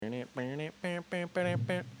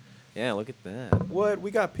Yeah, look at that. What?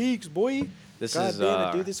 We got peaks, boy. This God is damn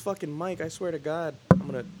it, dude. This fucking mic. I swear to God, I'm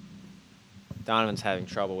gonna. Donovan's having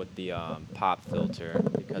trouble with the pop filter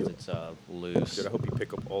because it's loose. Dude, I hope you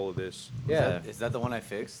pick up all of this. Yeah, Is that the one I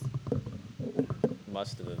fixed?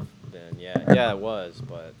 must have been. Yeah, it was,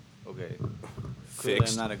 but Okay. Clearly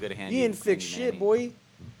Fixed. I'm not a good handy. You didn't fix shit, handy-manny. boy.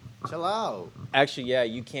 Chill out. actually, yeah,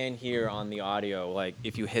 you can hear on the audio, like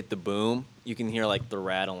if you hit the boom, you can hear like the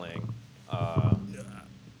rattling.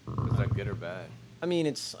 Is that good or bad? I mean,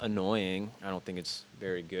 it's annoying. I don't think it's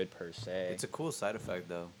very good per se. It's a cool side effect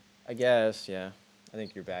though. I guess, yeah. I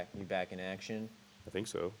think you're back. You back in action. I think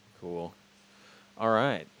so. Cool. All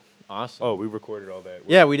right. Awesome. Oh, we recorded all that.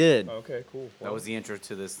 Yeah, we did. Okay, cool. That was the intro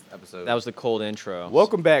to this episode. That was the cold intro.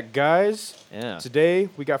 Welcome back, guys. Yeah. Today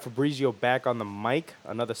we got Fabrizio back on the mic.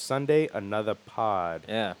 Another Sunday, another pod.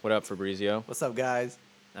 Yeah. What up, Fabrizio? What's up, guys?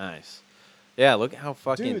 Nice. Yeah. Look how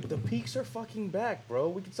fucking. Dude, the peaks are fucking back, bro.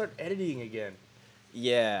 We can start editing again.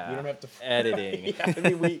 Yeah. We don't have to editing. yeah, I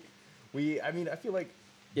mean, I mean, I feel like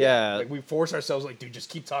Yeah. like we force ourselves, like, dude, just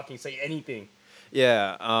keep talking, say anything.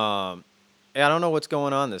 Yeah. Yeah. I don't know what's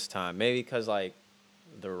going on this time. Maybe because like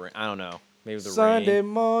I don't know. Maybe the Sunday rain.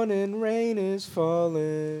 morning, rain is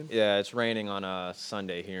falling. Yeah, it's raining on a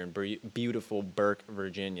Sunday here in beautiful Burke,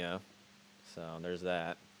 Virginia. So there's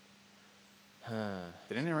that.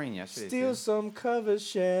 Didn't it rain yesterday? Steal too? some covers,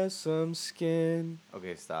 share some skin.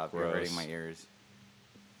 Okay, stop. You're Gross. hurting my ears.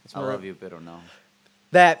 It's I more- love you, but don't know.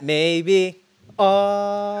 That may be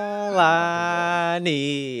all I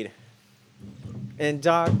need. In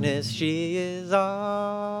darkness, she is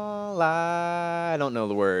all I don't know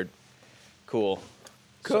the word. Cool.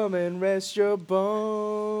 Come and rest your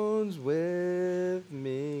bones with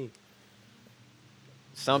me.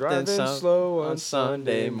 Something Driving slow on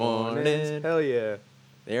Sunday mornings. morning. Hell yeah.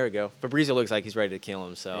 There we go. Fabrizio looks like he's ready to kill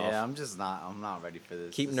himself. Yeah, I'm not ready for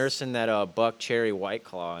this. Keep This- nursing that Buck Cherry White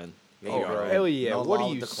Claw. And Yeah, Oh, you are. hell yeah. No What law are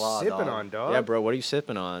with you the claw, sipping dog. on, dog? yeah, bro. What are you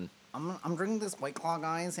sipping on? I'm drinking this White Claw,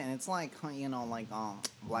 guys, and it's like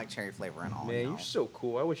black cherry flavor and all. Man, you know? you're so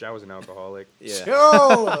cool. I wish I was an alcoholic. Yeah.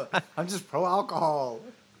 Chill. I'm just pro alcohol.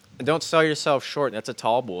 And don't sell yourself short. That's a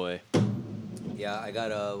tall boy. Yeah, I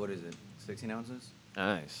got what is it? 16 ounces,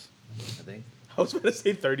 Nice. I think. I was going to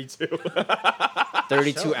say 32.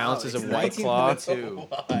 32 Chill out. ounces It's of White Claw.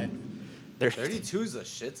 19.2. There's 32 is a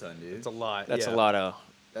shit ton, dude. It's a lot. That's yeah. a lot of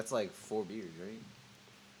That's like 4 beers, right?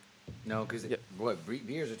 No, because Yeah.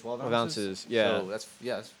 beers are 12 12 ounces. ounces, yeah. So that's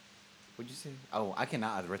what'd you say? Oh, I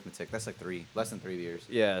cannot add arithmetic. That's like less than 3 beers.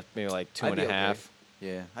 yeah, maybe like two I'd and a be okay. half.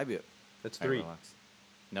 Yeah, I'd be. That's I'd 3. relax.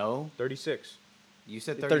 No, 36. you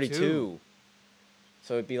said 32.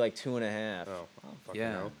 So it'd be like two and a half. Oh, I don't fucking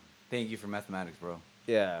Yeah. know. Thank you for mathematics, bro.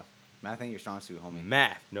 Yeah. Math ain't your strong suit, homie.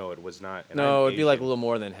 Math. No, it was not. And No, I'm it'd be like a Asian. little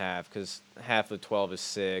more than half because half of 12 is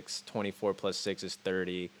 6. 24 plus 6 is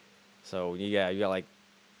 30. So yeah, you got like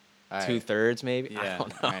All right. 2/3 maybe. Yeah. I don't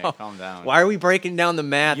know. All right, calm down. Why are we breaking down the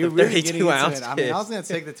math You're of really 32 getting into ounces? it. I mean, I was gonna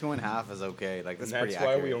take the 2.5 as okay. Like And that's pretty that's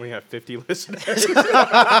why accurate. we only have 50 listeners.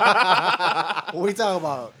 What we talk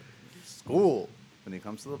about school when it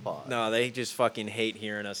comes to the pod. No, they just fucking hate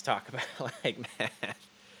hearing us talk about like math.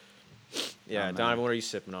 Yeah, man. Donovan, what are you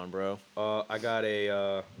sipping on, bro? I got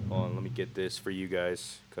a. Hold on, let me get this for you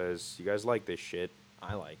guys, because you guys like this shit.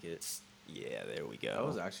 I like it. Yeah, there we That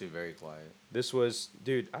was go. actually very quiet. This was,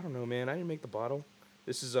 dude, I don't know, man. I didn't make the bottle.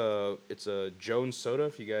 This is it's a Jones soda.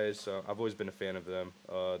 If you guys, I've always been a fan of them.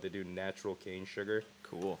 They do natural cane sugar,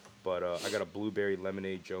 Cool. but I got a blueberry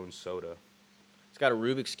lemonade Jones soda. It's got a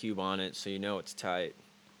Rubik's Cube on it, so you know it's tight.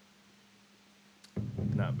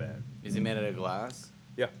 Not bad. Is it made out of glass?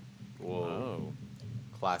 Yeah. Whoa. Oh.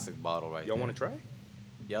 Classic bottle right Y'all there. want to try?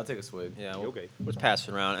 Yeah, I'll take a swig. Yeah, Okay. let's pass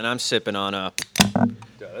it around. And I'm sipping on a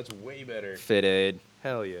Yeah, that's way better. Fit Aid.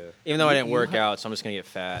 Hell yeah. Even though I You- didn't you work ha- out, so I'm just going to get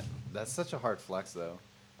fat. That's such a hard flex, though.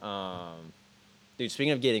 Dude,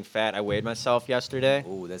 speaking of getting fat, I weighed myself yesterday.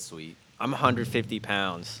 Ooh, that's sweet. I'm 150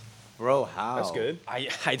 pounds. Bro, how? That's good.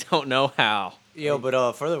 I don't know how. Yo,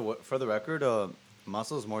 but for the record,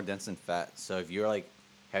 muscle is more dense than fat. So if you're like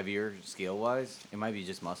heavier scale wise, it might be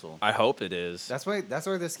just muscle. I hope it is. That's why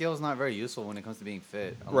the scale is not very useful when it comes to being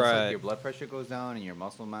fit. Unless Right. like, your blood pressure goes down and your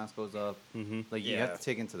muscle mass goes up. Mm-hmm. Like you Yeah. have to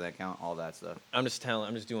take into account all that stuff. I'm just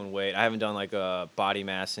doing weight. I haven't done like a body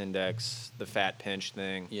mass index, the fat pinch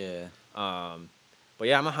thing. Yeah. But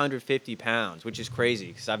yeah, I'm 150 pounds, which is crazy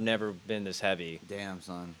because I've never been this heavy. Damn,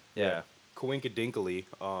 son. Yeah. Coinkadinkly,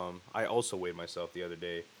 I also weighed myself the other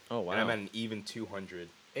day. Oh, wow. And I'm at an even 200.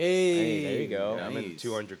 Hey, there you go. Yeah, I'm in the nice.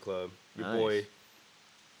 200 club. Your Nice. boy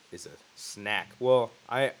is a snack. Well,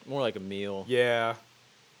 More like a meal. yeah,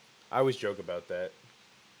 I always joke about that.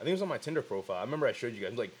 I think it was on my Tinder profile. I remember I showed you guys.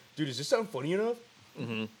 I was like, dude, does this sound funny enough?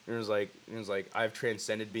 Mm-hmm. And it was like, I've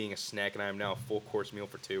transcended being a snack, and I am now a full course meal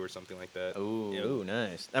for 2 or something like that. Ooh. Ooh,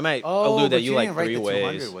 nice. That might Oh, allude but that you like didn't write 3 the ways.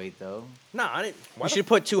 200 weight though. Nah, I didn't. Why You the should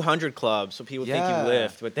put 200 clubs so people think Yeah. you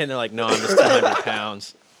lift, but then they're like, no, I'm just 200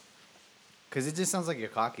 pounds. Cause it just sounds like you're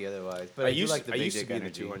cocky otherwise. But I I, do used like the I big used to dick be in the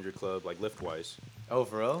energy. 200 club, like lift wise. Oh,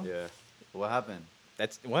 for real? Yeah, What happened?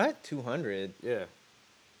 That's what? 200? yeah.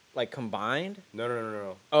 Like combined?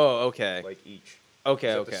 No. Oh, okay. Like each. Okay,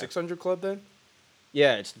 Is that okay. the 600 club then?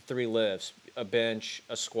 Yeah, it's the 3 lifts: a bench,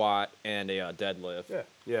 a squat, and a deadlift.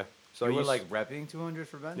 Yeah. So You I were used, like repping 200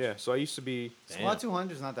 for bench? yeah. So I used to be. Squat Damn.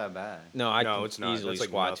 200 is not that bad. No, I No, can it's not. easily That's like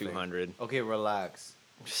squat nothing. 200. Okay, relax.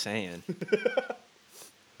 I'm just saying.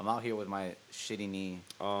 I'm out here with my shitty knee.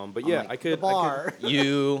 But I'm yeah, like, I could. The bar.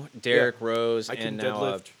 You, Derrick Rose, I can and now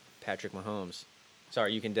deadlift. Patrick Mahomes.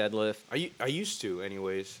 Sorry, you can deadlift. I used to,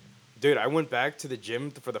 anyways. Dude, I went back to the gym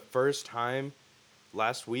for the first time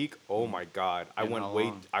last week. Oh my god, I In went how way.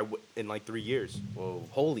 long? In like 3 years. Whoa.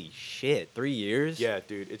 Holy shit, 3 years? Yeah,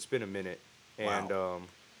 dude, it's been a minute. And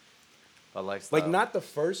A lifestyle. like not the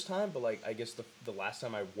first time, but like I guess the last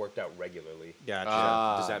time I worked out regularly. Gotcha.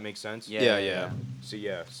 Does that make sense? Yeah.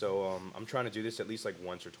 So I'm trying to do this at least like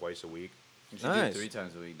once or twice a week. You should Nice. do 3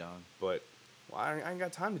 times a week, dog. But well, I ain't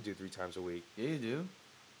got time to do 3 times a week. Yeah, you do.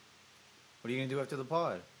 What are you gonna do after the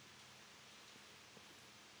pod?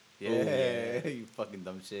 Yeah, you fucking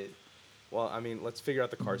dumb shit. Well, I mean, let's figure out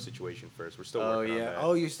the car situation first. We're still Oh working on yeah. that.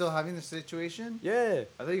 Oh, you're still having the situation? Yeah.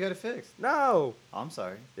 I thought you got it fixed. No. I'm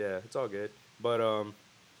sorry. Yeah, it's all good. But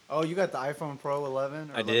Oh, you got the iPhone Pro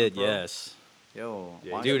 11? Or I 11 did, Pro? yes. Yo,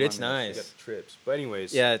 Yeah, why don't dude, you it's run me that we nice. got the trips. But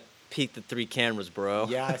anyways. Yeah, peek the 3 cameras, bro.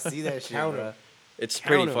 shit? Yeah, I see that shit, Count 'em. bro. It's Count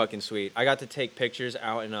pretty 'em. fucking sweet. I got to take pictures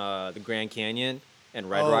out in the Grand Canyon and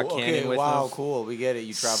Red Oh, Rock okay, Canyon with wow, them. cool. We get it.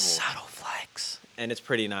 You travel. Subtle flex. And it's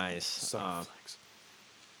pretty nice. Subtle flex.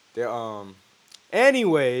 There,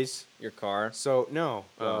 anyways, Your car. so no,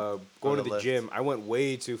 Oh. going On to the the lift. gym, I went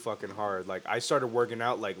way too fucking hard. Like I started working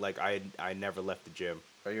out like I never left the gym.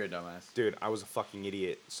 Oh, you're a dumbass. Dude, I was a fucking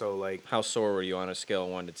idiot. So like How sore were you on a scale of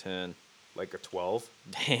 1 to 10? like a 12.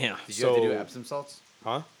 Damn. Did you have to do So- Epsom salts?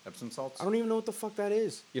 Huh? Epsom salts? I don't even know what the fuck that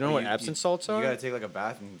is. You know what Epsom salts are? You gotta take like a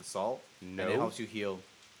bath in the salt. And No. it helps you heal.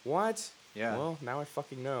 What? Yeah. Well, now I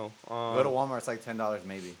fucking know. Go to Walmart. It's like $10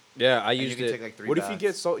 maybe. Yeah, I And you used can it. take like 3 What if you baths.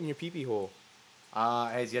 get salt in your pee-pee hole? It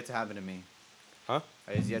has yet to happen to me. Huh?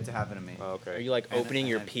 It has yet to happen to me. Oh, okay. Are you like And- opening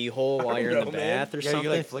your and- pee hole while don't you're in the know, man. bath or Yeah, something?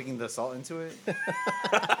 you're like flicking the salt into it.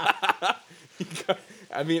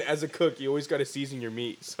 I mean, as a cook, you always got to season your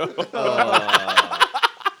meat. So,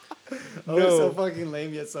 Oh, it's so fucking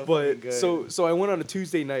lame yet so fucking but good. so I went on a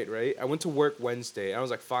Tuesday night, right? I went to work Wednesday. And I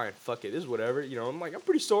was like, fine, fuck it, this is whatever. You know, I'm like, I'm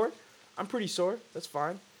pretty sore. That's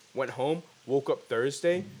fine. Went home, woke up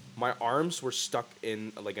Thursday. My arms were stuck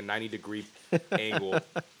in like a 90-degree angle.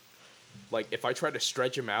 Like if I tried to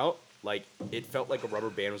stretch them out, like it felt like a rubber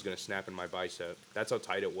band was gonna snap in my bicep. That's how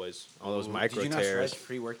tight it was. All those Ooh, micro Did you not tears. stretch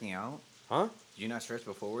pre-working out? Huh? Did you not stretch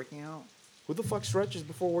before working out? Who the fuck stretches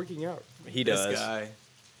before working out? He does. This guy.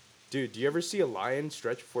 Dude, do you ever see a lion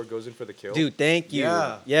stretch before it goes in for the kill? Dude, thank you.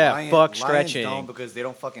 Yeah. Yeah, Lion- fuck lions stretching. don't because they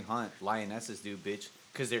don't fucking hunt. Lionesses do, bitch.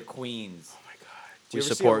 Because they're queens. Oh my god. We Do you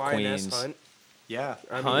ever support see a lioness queens. hunt? Yeah.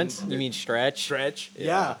 I Hunt? mean, You mean stretch? stretch?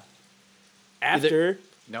 Yeah. After?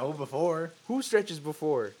 No, before. Who stretches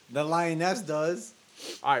before? The lioness does.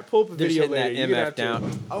 All right, pull up a They're just video hitting later. that You're gonna MF have to-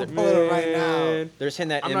 down. I'll They're, pull it right now. Man. they're just hitting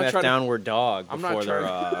that I'm not MF trying to- downward dog I'm not before they're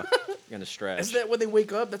trying gonna stretch. Isn't that when they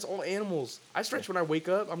wake up? That's all animals. I stretch when I wake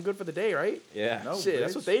up. I'm good for the day, right? Yeah. No. Shit,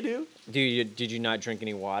 that's bitch. what they do. Did you not drink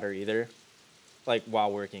any water either? Like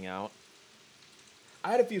while working out? I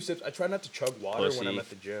had a few sips. I try not to chug water when I'm Pussy. at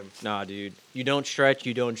the gym. Nah, dude. You don't stretch,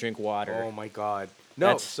 you don't drink water. Oh my god. No,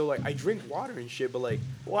 That's- so like I drink water and shit, but like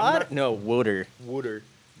I'm What? not- No, water. water,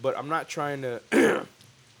 but I'm not trying to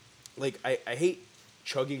like I hate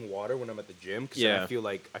chugging water when I'm at the gym because Yeah.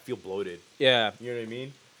 I feel bloated. Yeah. You know what I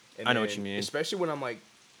mean? And I know what then, you mean. Especially when I'm like,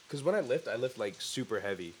 because when I lift like super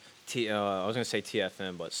heavy. I was gonna say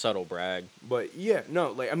TFM, but subtle brag. But yeah,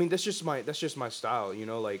 no, like I mean that's just my style, you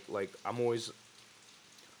know. Like I'm always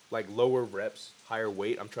like lower reps, higher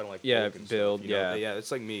weight. I'm trying to like Yeah, bulk and build, Stuff, you know? yeah. Yeah.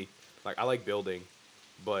 It's like me. Like I like building,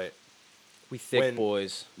 but We thick When-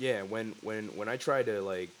 boys. yeah, when I try to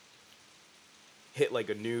like hit like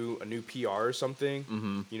a new PR or something,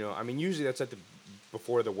 Mhm. you know, I mean usually that's at the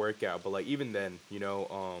before the workout, but like even then, you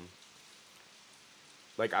know,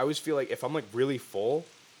 like I always feel like if I'm like really full,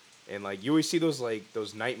 and like you always see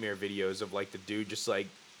those nightmare videos of like the dude just like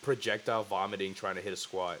projectile vomiting trying to hit a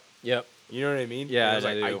squat. Yep. You know what I mean? Yeah, And I was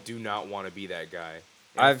I like, I do. do not want to be that guy.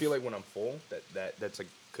 And I I've- feel like when I'm full, that's like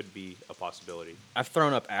could be a possibility. I've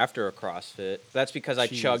thrown up after a CrossFit. That's because I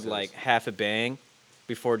chugged Jesus. like half a bang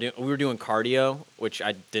before we were doing cardio, which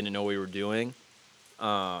I didn't know we were doing.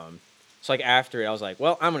 So like after it, I was like,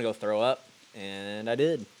 well, I'm gonna go throw up, and I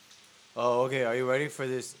did. Oh, okay. Are you ready for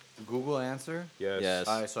this Google answer? Yes. Yes.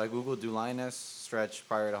 All right, so I googled, do lioness stretch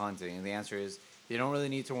prior to hunting? And the answer is, you don't really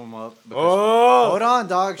need to warm up. Oh! Hold on,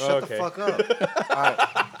 dog. Shut Okay. the fuck up. All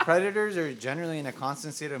right. Predators are generally in a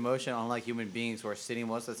constant state of motion, unlike human beings who are sitting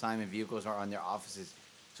most of the time in vehicles or on their offices.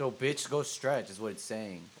 So, bitch, go stretch is what it's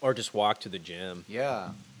saying. Or just walk to the gym. Yeah.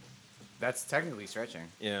 That's technically stretching.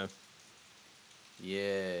 Yeah.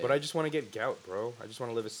 Yeah. But I just want to get gout, bro. I just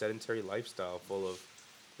want to live a sedentary lifestyle full of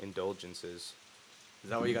indulgences. Is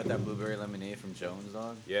that why you got that blueberry lemonade from Jones,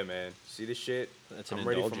 dog? Yeah, man. See this shit? That's an I'm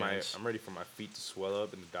ready indulgence. I'm ready for my feet to swell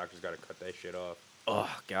up, and the doctor's got to cut that shit off. Oh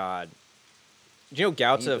God. Do you know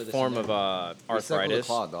gout's You a put this form in of there. Recycle the arthritis?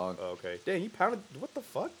 claw, dog. Oh, okay. Damn, you pounded. What the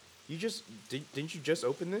fuck? You just didn't you just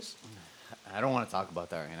open this? I don't want to talk about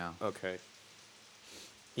that right now. Okay.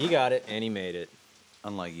 He got it and he made it.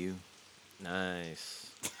 Unlike you. Nice.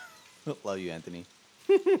 Love you, Anthony.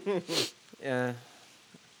 Yeah.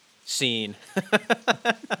 Scene.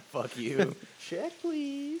 Fuck you. Check,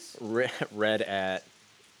 please. Red at.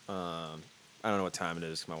 I don't know what time it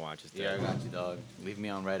is. My watch is Yeah, I dead. got you, dog. Leave me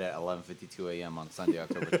on red at 11:52 a.m. on Sunday,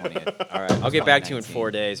 October 20th. All right, I'll get back to you in 2019.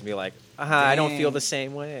 4 days and be like, I don't feel Dang. the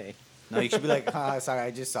same way. No, you should be like, sorry,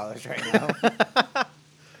 I just saw this right now.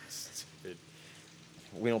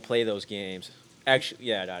 We don't play those games. Actually,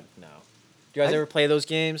 yeah, no. Do you guys I- ever play those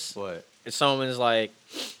games? What? If someone is like,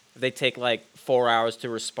 they take like 4 hours to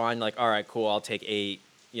respond, like, all right, cool, I'll take 8,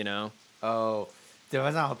 you know? Oh,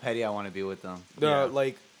 depends on how petty I want to be with them. No, Yeah.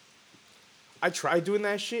 like I tried doing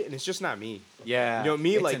that shit, and it's just not me. Yeah. You know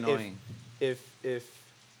me, it's like annoying. if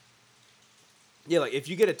yeah, like if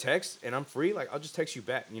you get a text and I'm free, like I'll just text you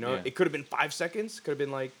back. You know, Yeah. it could have been 5 seconds, could have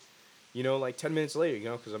been like, you know, like 10 minutes later. You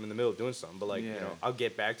know, because I'm in the middle of doing something. But like, you Yeah. know, I'll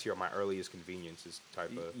get back to you at my earliest conveniences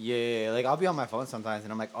type of. Yeah, like I'll be on my phone sometimes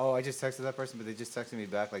and I'm like, oh, I just texted that person, but they just texted me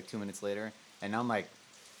back like 2 minutes later, and now I'm like,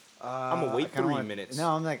 I'ma wait I kinda 3 wanna- minutes. No,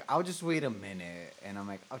 I'm like, I'll just wait a minute, and I'm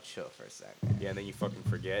like, I'll chill for a second. Yeah, and then you fucking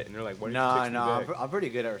forget, and they're like, "Why didn't you No, text no, me I'm, back?" I'm pretty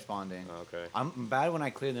good at responding. Oh, okay. I'm bad when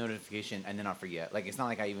I clear the notification and then I'll forget. Like, it's not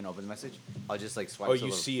like I even open the message. I'll just like swipe. Oh, to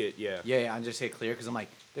you the- see it, yeah. Yeah, I just hit clear because I'm like,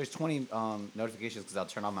 there's 20 notifications because I'll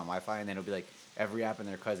turn on my Wi-Fi and then it'll be like every app and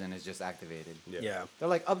their cousin is just activated. Yeah. They're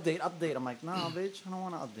like, update. I'm like, nah, bitch, I don't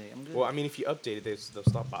want to update. I'm good. Well, I mean, if you update it, they'll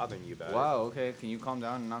stop bothering you about Wow, okay. Can you calm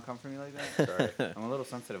down and not come for me like that? it. Sorry. I'm a little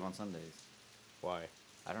sensitive on Sundays. Why?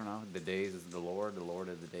 I don't know. The days is the Lord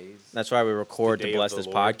of the days. That's why we record day to of bless the this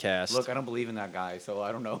Lord. podcast. Look, I don't believe in that guy, so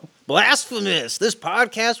I don't know. Blasphemous! This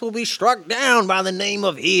podcast will be struck down by the name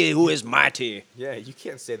of He who is mighty. Yeah, you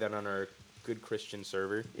can't say that on our good Christian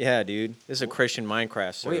server. Yeah, dude. This is a Christian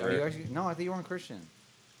Minecraft server. Wait, are you actually? No, I think you weren't Christian.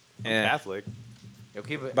 I'm Eh, Catholic.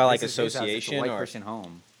 Okay, but By, like, this is his house. It's a association white or- Christian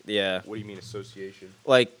home. yeah. What do you mean association?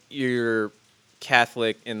 Like, you're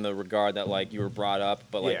Catholic in the regard that, like, you were brought up,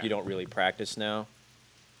 but, like, Yeah. you don't really practice now.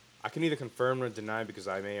 I can either confirm or deny because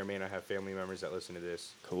I may or may not have family members that listen to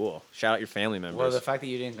this. Cool. Shout out your family members. Well, the fact that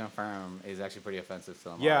you didn't confirm is actually pretty offensive to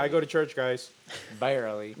them. Yeah, I already. go to church, guys.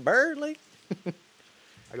 barely. Birdly.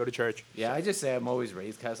 I go to church. Yeah, I just say I'm always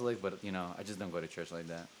raised Catholic, but you know, I just don't go to church like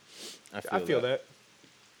that. I feel that.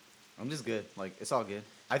 I'm just good. Like it's all good.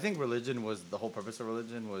 I think religion was the whole purpose of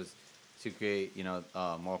religion was to create, you know,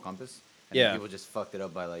 moral compass. And then Yeah. people just fucked it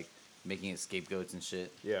up by like making it scapegoats and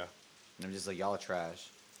shit. Yeah. And I'm just like, y'all are trash.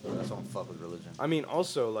 That's why I don't fuck with religion. I mean,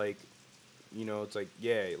 also, like, you know, it's like,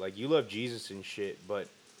 yeah, like, you love Jesus and shit, but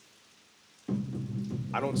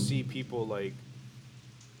I don't see people, like,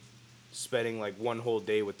 spending, like, one whole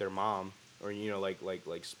day with their mom or, you know,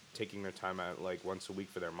 taking their time out, like, once a week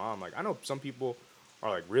for their mom. Like, I know some people are,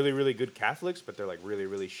 like, really, really good Catholics, but they're, like, really,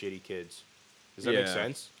 really shitty kids. Does that make Yeah.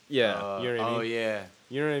 sense? Yeah. You know what I Oh mean? yeah,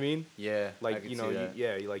 You know what I mean? yeah. I Like, could you see know, that.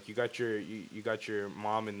 you got your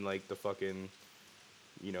mom in, like, the fucking,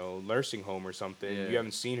 you know, nursing home or something. Yeah. You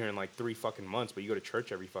haven't seen her in, like, 3 fucking months, but you go to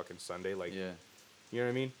church every fucking Sunday. Like, Yeah. you know what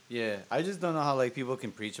I mean? Yeah, I just don't know how like people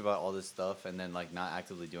can preach about all this stuff and then like not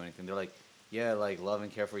actively do anything. They're like, yeah, like love and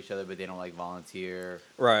care for each other, but they don't like volunteer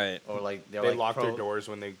Right. or like they're They like lock their pro- doors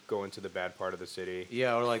when they go into the bad part of the city.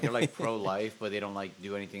 Yeah, or like they're like pro life, but they don't like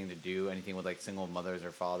do anything with like single mothers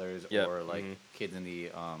or fathers Yep. or like Mhm. kids in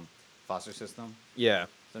the foster system. Yeah.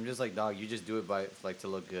 So I'm just like, dog, you just do it by like to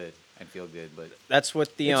look good and feel good, but That's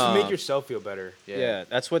what the It's to make yourself feel better. yeah.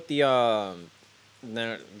 That's what the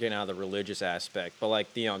then getting out of the religious aspect, but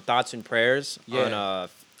like the thoughts and prayers Yeah. on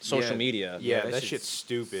social Yeah. media. Yeah, that shit's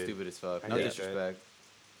stupid. Stupid as fuck. I No hate that. disrespect.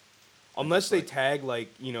 Unless they like- tag like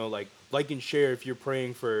like and share if you're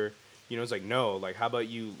praying for it's like no, like how about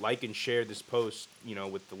you like and share this post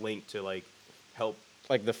with the link to like help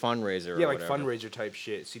Like the fundraiser. yeah or like whatever. fundraiser type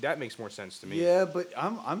shit. See, that makes more sense to me. Yeah, but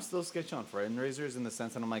I'm still sketchy on fundraisers in the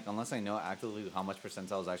sense that I'm like, unless I know actively how much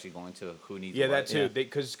percentile is actually going to who needs Yeah, what. that too.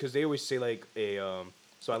 Because they always say like a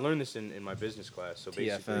so I learned this in my business class. So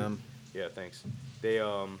basically, TFM. yeah, thanks. They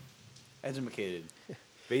Educated.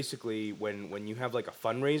 basically when you have like a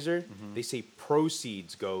fundraiser, they say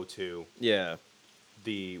proceeds go to Yeah.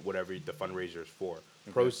 the whatever the fundraiser is for.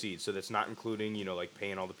 Proceeds, so that's not including like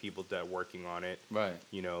paying all the people that are working on it. Right.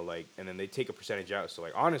 Like, and then they take a percentage out. So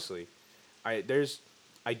like honestly, I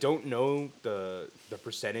don't know the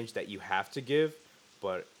percentage that you have to give,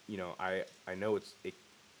 but I know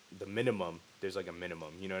the minimum. There's like a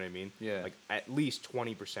minimum. You know what I mean? Yeah. Like at least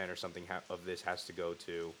 20% or something of this has to go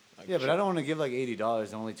to. Like, Yeah, but I don't want to give like $80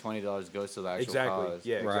 and only $20 goes to the actual Exactly. cause.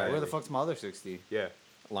 Yeah. Right. Exactly. Where the fuck's my other 60? Yeah.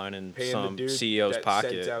 Lining Paying some the dude CEO's that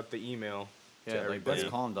pocket. sends out the email. to Yeah, like everybody.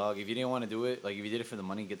 that's calm, dog. If you didn't want to do it, like if you did it for the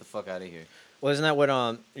money, get the fuck out of here. Well, isn't that what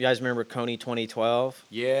you guys remember Coney 2012?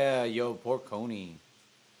 Yeah, yo, poor Coney.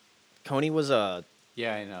 Coney was a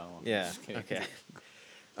Yeah, I know. I'm yeah, just kidding. okay.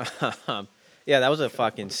 Yeah, that was a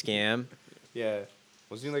fucking scam. Yeah.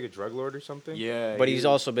 Was he like a drug lord or something? Yeah, But he's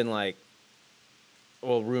also been like,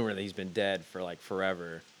 well, rumored that he's been dead for like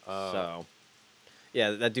forever. Oh. So,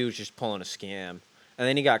 yeah, that dude was just pulling a scam. And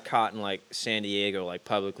then he got caught in like San Diego, like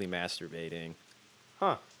publicly masturbating.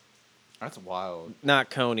 Huh. That's wild. Not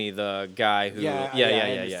Coney, the guy who. Yeah,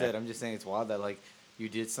 yeah. understood. I'm just saying it's wild that like you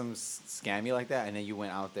did some scammy like that, and then you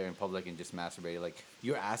went out there in public and just masturbated. Like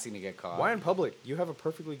you're asking to get caught. Why in public? You have a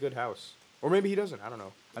perfectly good house. Or maybe he doesn't. I don't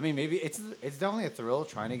know. I mean, maybe it's definitely a thrill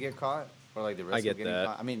trying to get caught, or like the risk get of getting that.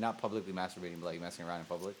 caught. I mean, not publicly masturbating, but like messing around in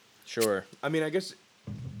public. Sure. I mean, I guess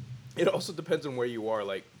it also depends on where you are.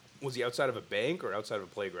 Like, was he outside of a bank or outside of a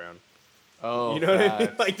playground? Oh, You know what I mean?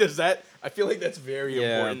 facts. Like, does that? I feel like that's very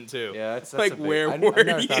Yeah. important too. Yeah, that's like a big, where I were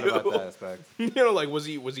never you? thought about that aspect. Like, was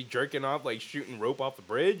he jerking off, like shooting rope off the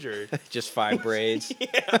bridge, or Just 5 braids.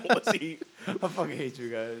 yeah, was he? I fucking hate you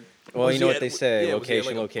guys. Well, was you know he what at- they say: yeah, was he at,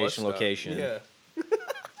 location, like, a bus location, stop? location. Yeah.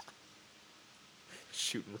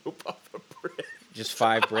 Shooting rope off the bridge. Just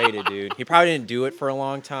 5 braided, dude. He probably didn't do it for a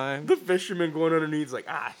long time. The fisherman going underneath, like,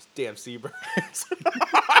 damn seabirds.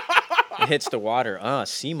 It hits the water.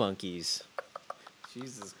 Sea monkeys.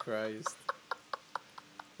 Jesus Christ.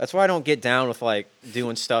 That's why I don't get down with like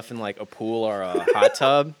doing stuff in like a pool or a hot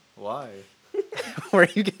tub. Why? Where are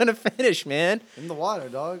you gonna finish, man? In the water,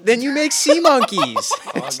 dog. Then you make sea monkeys.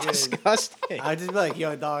 It's good. disgusting. I'd just be like,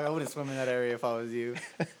 yo, dog, I wouldn't swim in that area if I was you.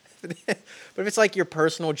 But if it's like your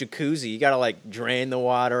personal jacuzzi, you gotta like drain the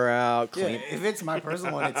water out, Yeah, clean. if it's my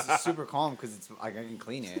personal one, it's super calm because it's like I can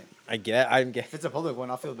clean it. I get. If it's a public one,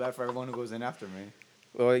 I'll feel bad for everyone who goes in after me.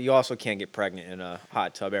 Well, you also can't get pregnant in a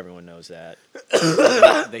hot tub. Everyone knows that.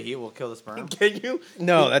 The heat will kill the sperm. Can you?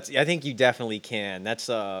 No, I think you definitely can. That's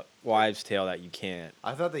a wives' tale that you can't.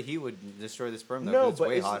 I thought the heat would destroy the sperm though. No, 'cause it's but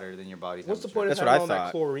way it's- hotter than your body's What's the temperature. point of That's what having I all that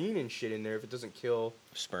thought. chlorine and shit in there if it doesn't kill?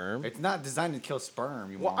 Sperm, It's not designed to kill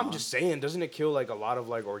sperm. You Well, I'm moron. just saying, doesn't it kill like a lot of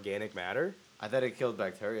like organic matter? I thought it killed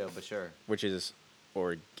bacteria, but sure. which is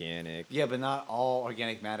organic. Yeah, but not all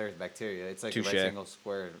organic matter is bacteria. It's like Touche. the rectangle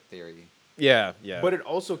square theory. Yeah, yeah. But it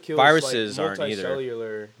also kills Viruses like, aren't either.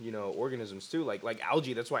 multicellular, organisms too. Like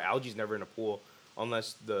algae. That's why algae's never in a pool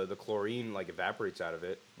unless the chlorine like evaporates out of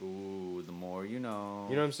it. Ooh, the more you know.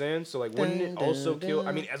 You know what I'm saying? So like, wouldn't it Dun, also dun, kill? I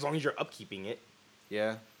dun. mean, as long as you're upkeeping it,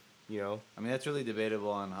 Yeah. you know, I mean, that's really debatable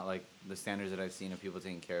on how, like the standards that I've seen of people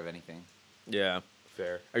taking care of anything. yeah.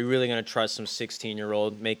 fair. Are you really gonna trust some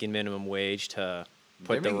 16-year-old making minimum wage to They're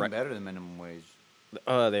put the making right? better than minimum wage.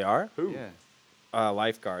 They are Who? Yeah.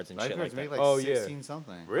 lifeguards and shit like Lifeguards that. make like Oh, yeah. 16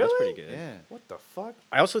 something. Really? That's pretty good. Yeah. What the fuck?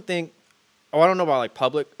 I also think, I don't know about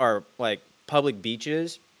like public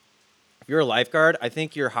beaches. If you're a lifeguard, I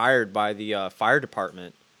think you're hired by the fire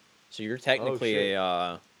department, so you're technically shit.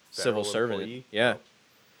 a civil Federal servant. employee? Yeah, Oh,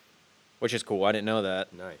 which is cool. I didn't know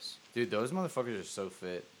that. nice. Dude, those motherfuckers are so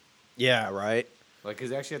fit. Yeah, right. Like, cause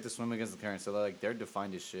they actually have to swim against the current, so they're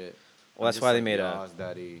defined as shit. Well, I'm that's just why they like, made "Yas,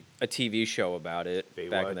 daddy. a TV show about it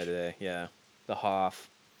back in the Baywatch? day. Yeah, the Hoff.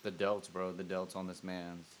 The delts, bro. The delts on this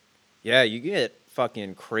man's. Yeah, you get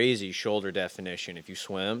fucking crazy shoulder definition if you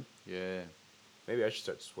swim. Yeah. Maybe I should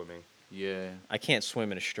start swimming. Yeah. I can't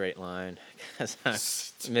swim in a straight line because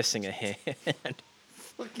I'm missing a hand.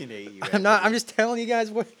 Fucking hate you. I'm not. I'm just telling you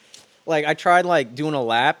guys what. Like I tried like doing a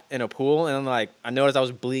lap in a pool, and I'm like, I noticed I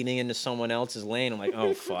was bleeding into someone else's lane. I'm like,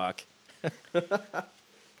 oh fuck.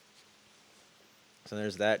 So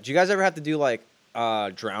there's that. Do you guys ever have to do like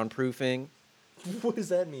drown proofing What does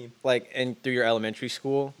that mean? Like, and through your elementary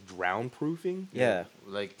school. Drown proofing? Yeah.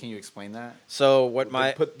 Like, can you explain that? So what They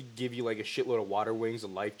my give you like a shitload of water wings, a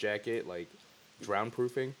life jacket, like drown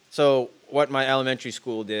proofing. So what my elementary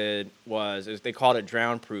school did is they called it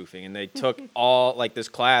drown proofing, and they took all like this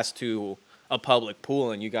class to a public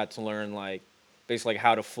pool, and you got to learn like basically like,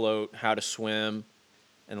 how to float, how to swim,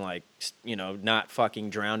 and like not fucking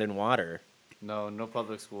drown in water. No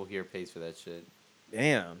public school here pays for that shit.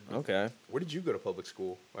 Damn. Okay. Where did you go to public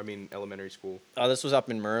school? I mean, elementary school. This was up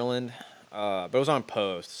in Maryland, but it was on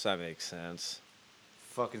post. So that makes sense.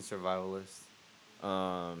 Fucking survivalist.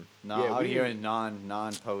 Um. No, Yeah, out we here didn't- in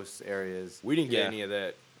non-post areas. We didn't get Yeah. any of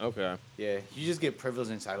that. Okay. Yeah, you just get privilege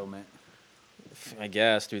entitlement. I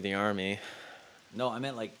guess through the army. No, I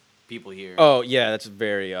meant like people here. Oh yeah, that's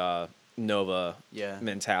very Nova Yeah.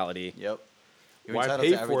 mentality. Yep. You're Why entitled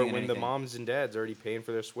pay to for everything it and when the anything. moms and dads already paying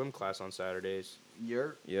for their swim class on Saturdays?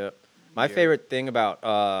 You're Yep. My Yeah. favorite thing about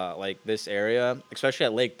like this area, especially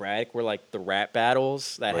at Lake Braddock, were like the rap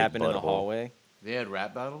battles that Lake happened in the Butthole. hallway. They had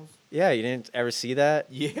rap battles? Yeah, you didn't ever see that?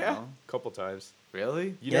 Yeah, No. couple times. Really?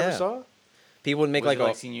 You Yeah. never saw? People would make Was like it a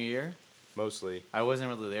like senior year? Mostly. I wasn't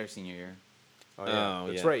really there senior year. Oh yeah, Oh,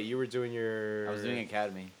 that's yeah. right. You were doing your. I was doing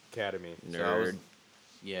academy. academy. So I was- nerd.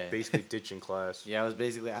 Yeah. Basically ditching class. Yeah, I was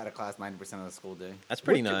basically out of class 90% of the school day. That's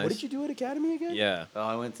pretty What nice. did you do at academy again? Yeah.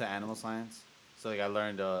 I went to animal science. So like I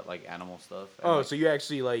learned like animal stuff. and, Oh, like, so you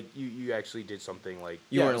actually like you actually did something like.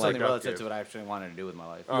 You yeah, weren't, like, something relative productive. to what I actually wanted to do with my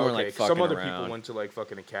life. Oh, You weren't, okay. like, 'cause some fucking other around. people went to like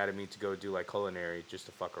fucking academy to go do like culinary just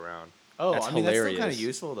to fuck around. Oh, That's I mean that's still kind hilarious. of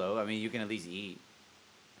useful though. I mean you can at least eat.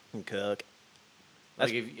 Cook.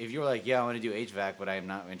 Like if you were like, yeah, I want to do HVAC, but I'm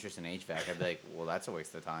not interested in HVAC, I'd be like, well, that's a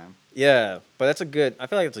waste of time. Yeah, but I feel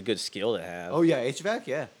like it's a good skill to have. Oh yeah, HVAC,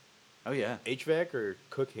 yeah. Oh yeah. HVAC or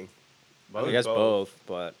cooking? I guess both,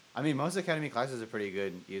 but I mean, most academy classes are pretty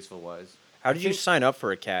good, useful wise. how did you think- sign up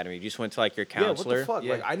for academy? You just went to like your counselor? Yeah, what the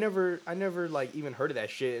fuck? Yeah. Like I never like even heard of that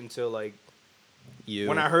shit until like You.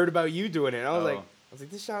 when I heard about you doing it. I was Oh. like,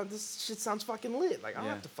 this shit sounds fucking lit. Like I don't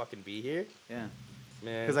Yeah. have to fucking be here, Yeah.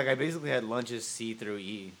 man. Because like I basically had lunches C through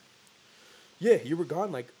E. yeah, you were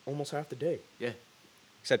gone like almost half the day. Yeah.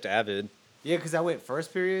 Except Avid. Yeah, because I went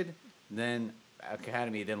first period, then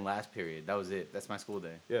academy, then last period. That was it. That's my school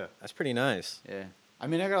day. Yeah. That's pretty nice. Yeah. I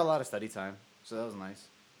mean, I got a lot of study time, so that was nice.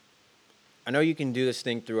 I know you can do this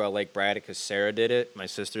thing through Lake Braddock because Sarah did it. My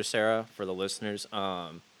sister Sarah, for the listeners.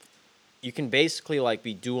 You can basically like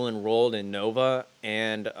be dual enrolled in Nova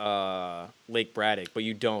and Lake Braddock, but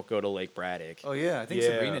you don't go to Lake Braddock. Oh yeah, I think Yeah.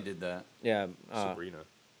 Sabrina did that. Yeah, Sabrina.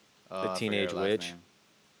 I forget teenage her last witch? name.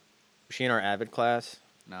 was she in our Avid class?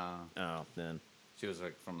 No, Oh, then she was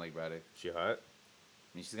like from Lake Braddock. She hot?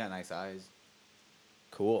 I mean, she's got nice eyes.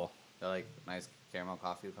 cool. They're like nice caramel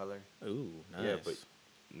coffee color. Ooh, nice. Yeah, but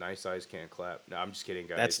nice eyes can't clap. No, I'm just kidding,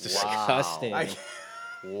 guys. That's Wow. disgusting. I-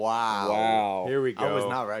 Wow. Wow. Here we go. I was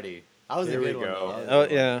not ready. I was Here a we good one. go. Though. Oh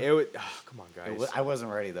yeah, It would, come on, guys. I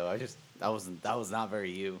wasn't ready though. That was not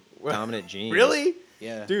very you. dominant gene. Really?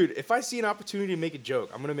 Yeah. Dude, if I see an opportunity to make a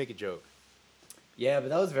joke, I'm gonna make a joke. Yeah, but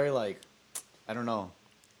that was very like, I don't know.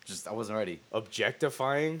 Just I wasn't ready.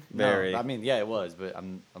 Objectifying? Very. No, I mean, yeah, it was, but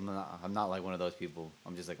I'm not like one of those people.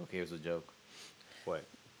 I'm just like, okay, it was a joke. What?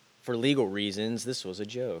 For legal reasons, this was a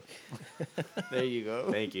joke. There you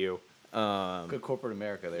go. Thank you. Good corporate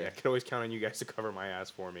America there. Yeah, I can always count on you guys to cover my ass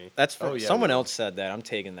for me. That's for Oh, yeah, someone we will. else said that. I'm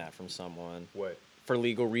taking that from someone. What? For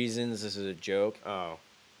legal reasons, this is a joke. Oh.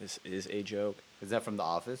 This is a joke. Is that from The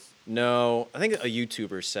Office? No, I think a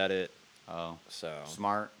YouTuber said it. Oh, So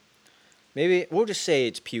smart. maybe we'll just say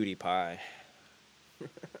it's PewDiePie.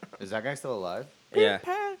 Is that guy still alive? Yeah.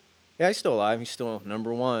 Yeah, he's still alive. He's still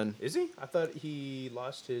number one. Is he? I thought he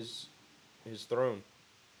lost his throne.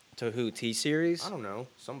 To who? T Series? I don't know.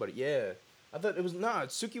 Somebody. Yeah. I thought it was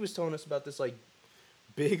Suki was telling us about this like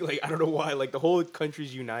big like I don't know why like the whole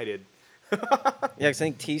country's united. Yeah, 'cause I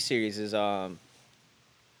think T Series is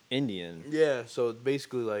Indian. Yeah. So it's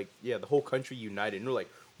basically like the whole country united and they're like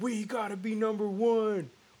we gotta be number one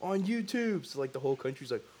on YouTube. So like the whole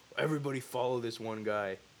country's like everybody follow this one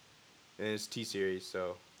guy, and it's T Series.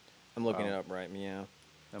 So I'm looking Wow. it up right now.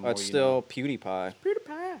 The Oh, more it's you still know. PewDiePie.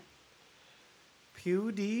 PewDiePie.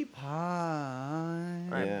 PewDiePie.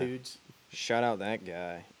 All right, Yeah. dudes. Shout out that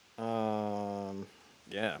guy.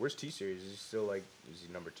 Yeah. Where's T Series? Is he still like is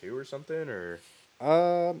he number 2 or something or?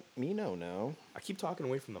 Me no. I keep talking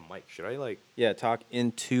away from the mic. Should I like? Yeah, talk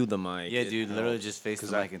into the mic. Yeah, dude, literally just face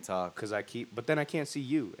 'Cause the I- mic and talk. Because I keep, but then I can't see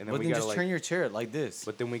you, and then But we then gotta just like, turn your chair like this.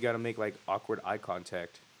 but then we gotta make like awkward eye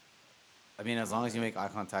contact. I mean, as long as you make eye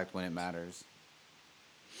contact when it matters.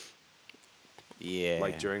 Yeah.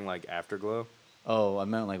 Like during like afterglow. Oh, I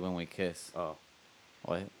meant like when we kiss. Oh,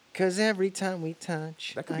 What? Cause every time we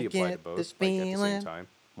touch, That could be I applied to get both, this like, at the feeling. same time.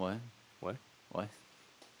 What? What? What?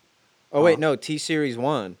 Oh wait, Huh? no, T Series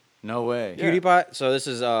won. No way. Yeah. PewDiePie. So this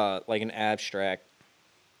is like an abstract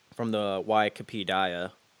from the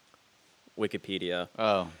Wikipedia.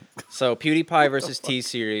 Oh. So PewDiePie versus T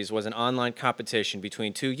Series was an online competition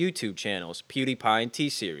between two YouTube channels, PewDiePie and T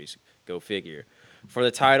Series. Go figure. For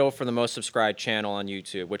the title for the most subscribed channel on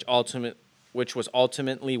YouTube, which was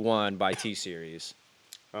ultimately won by T Series.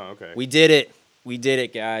 Oh, okay. We did it. We did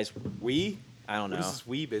it, guys. We? I don't What know. is this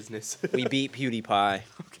we business? We beat PewDiePie.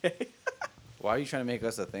 Okay. Why are you trying to make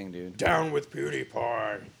us a thing, dude? Down with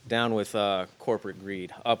PewDiePie. Down with corporate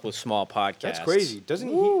greed. Up with small podcasts. That's crazy.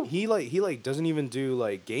 Doesn't he like doesn't even do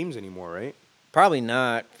like games anymore, right? Probably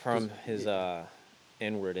not from his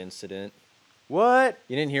N-word incident. What?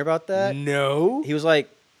 You didn't hear about that? No. He was like,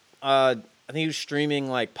 I think he was streaming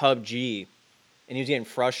like PUBG, and he was getting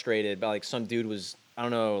frustrated. But like some dude was, I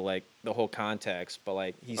don't know, like the whole context, but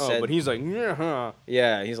like he Oh, said, but he's like, yeah, huh.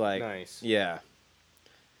 yeah, he's like, Nice. yeah.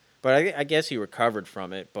 But I guess he recovered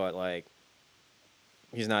from it, but like,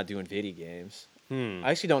 he's not doing video games.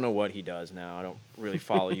 I actually don't know what he does now. I don't really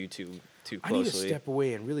follow you too I need to closely. step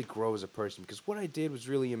away and really grow as a person because what I did was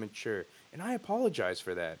really immature, and I apologize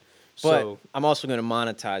for that. But So I'm also going to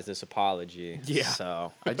monetize this apology. Yeah.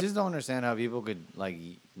 So I just don't understand how people could like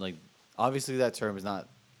obviously that term is not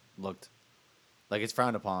looked like it's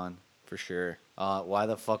frowned upon. for sure. Why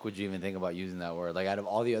the fuck would you even think about using that word? Like out of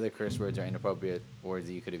all the other curse words or inappropriate words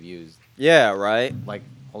that you could have used, Yeah. Right. like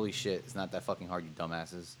holy shit, it's not that fucking hard, you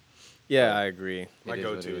dumbasses. Yeah, I agree. my It is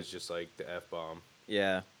what go-to it is is. just like the F-bomb.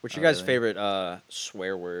 Yeah. What's your Oh, guys' really? favorite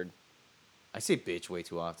swear word? I say bitch way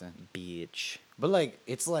too often. Bitch. But like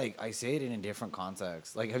it's like I say it in a different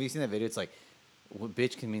context. Like have you seen that video? It's like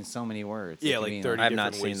bitch can mean so many words. It Yeah, can like mean, 30 I've different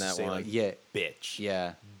not ways seen to that say, one. like, Yeah. bitch.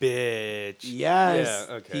 Yeah. Bitch. Yes.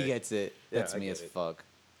 Yeah, okay. He gets it. Yeah, That's I me get as it. fuck.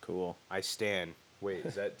 Cool. I stand. Wait,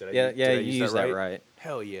 is that did I Yeah, use, yeah, did I you use used that that right? right.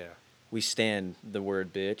 Hell yeah. We stand the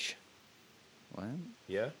word bitch. What?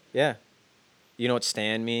 Yeah? Yeah. You know what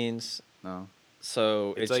stand means? No.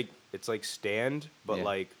 So It's like stand, but Yeah.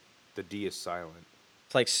 like the D is silent.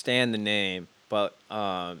 it's like stand the name, but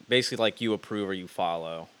basically like you approve or you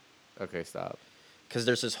follow. Okay, stop. Because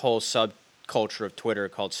there's this whole subculture of Twitter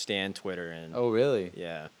called Stan Twitter, and Oh really?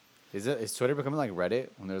 yeah. Is Twitter becoming like Reddit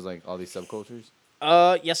when there's like all these subcultures?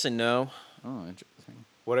 Yes and no. Oh, interesting.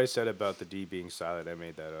 What I said about the D being silent, I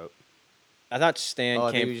made that up. I thought Stan Oh,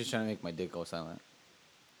 I think came. you were just trying to make my dick go silent.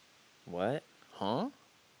 What? Huh?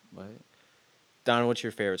 What? Don, what's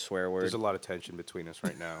your favorite swear word? There's a lot of tension between us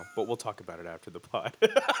right now, but we'll talk about it after the pod.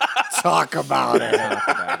 Talk about it. Talk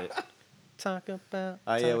about it. Talk about.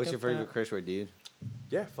 Yeah, talk what's your favorite about- curse word, dude?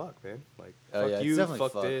 Yeah, fuck, man. Like, Oh, fuck yeah, it's you, definitely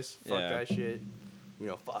fuck fuck. this, fuck Yeah. that shit. You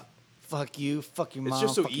know, fuck. Fuck you, fuck your It's mom,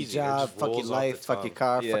 just so fuck easy, it your job, just fuck your rolls off life, the fuck your tongue.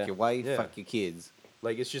 car, Yeah. fuck your wife, Yeah. fuck your kids.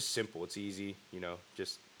 Like, it's just simple. It's easy. You know,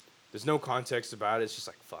 just there's no context about it. It's just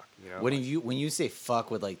like fuck. You know. When you say fuck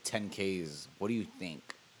with like 10 Ks, what do you think?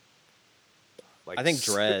 Like, I think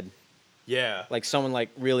dread. Yeah. Like someone like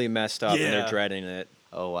really messed up and they're Yeah. dreading it.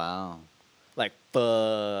 Oh wow. Like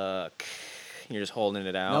fuck. You're just holding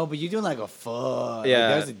it out. No, but you're doing like a fuck. Like, Yeah.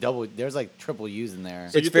 there's a double. There's like triple U's in there.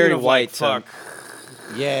 So It's you're very thinking of, like, white. fuck.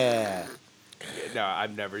 Yeah. No,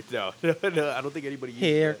 I've never. No, no, I don't think anybody. Uses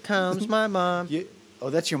Here that. comes my mom. Oh,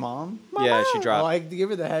 that's your mom? Yeah, she Oh, dropped. I give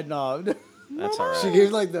her the head nod. That's all She right.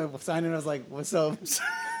 gave like the sign and I was like, "What's up?"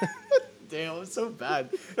 Damn, it's so bad.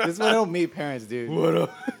 This is when I don't meet parents, dude. What up?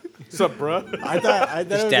 What's up, bro? I thought it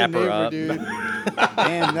was a dap her neighbor, up. dude.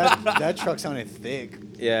 Damn, that truck sounded thick.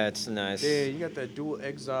 Yeah, it's nice. Yeah, you got that dual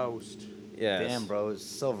exhaust. Yes. Damn, bro, it's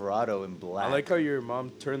Silverado in black. I like how your mom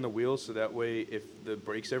turned the wheel so that way if the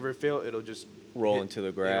brakes ever fail, it'll just Roll hit- into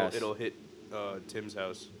the grass. It'll hit Tim's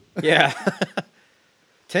house. Yeah.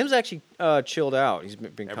 Tim's actually chilled out. He's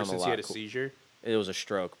become Ever a since lot. he had a cool- seizure, it was a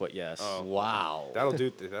stroke, but yes. Oh. Wow. that'll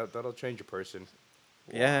do. That'll change a person.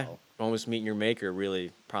 Yeah. Wow. Almost meeting your maker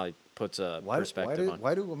really probably puts a perspective on.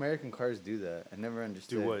 Why do American cars do that? I never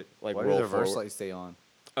understood. Do what? Like why roll do the reverse forward? lights stay on?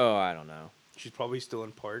 Oh, I don't know. She's probably still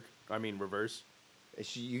in park. I mean, reverse.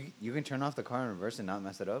 You can turn off the car in reverse and not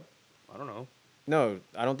mess it up? I don't know. No,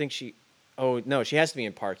 I don't think she. Oh no, she has to be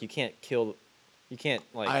in park. You can't kill. You can't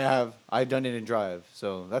like. I've done it in drive,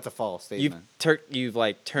 so that's a false statement. You've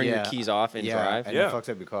like turned your Yeah, keys off and yeah, drive. and Yeah. it fucks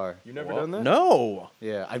up your car. You never What? done that? No.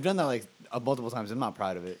 Yeah, I've done that like multiple times. I'm not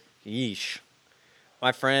proud of it. Yeesh.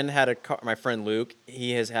 My friend had a car. My friend Luke.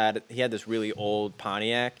 He had this really old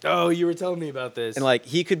Pontiac, Oh, you were telling me about this. and like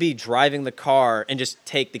he could be driving the car and just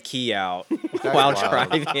take the key out while wild.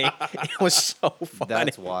 driving. It was so funny,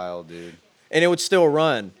 That's wild, dude. and it would still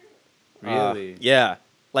run. Really? Yeah.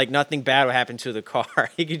 Like nothing bad would happen to the car.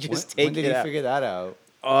 He could just take when did it he out. figure that out?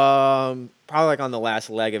 Probably like on the last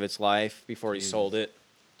leg of its life before he Jesus. sold it.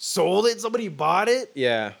 Sold it? Somebody bought it?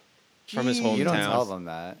 Yeah. From his Jeez. You don't hometown. tell them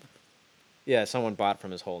that. Yeah, someone bought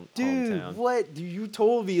from his Dude, hometown. what? Dude, you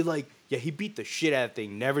told me, like, yeah, he beat the shit out of the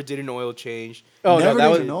thing. Never did an oil change. Oh Never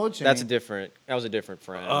no, did an oil that's a change. different. That was a different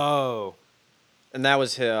friend. Oh. And that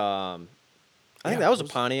was his. I think Yeah, that was a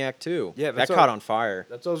those- Pontiac too. Yeah, that that's caught all- on fire.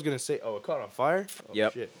 That's what I was going to say. Oh, it caught on fire? Oh,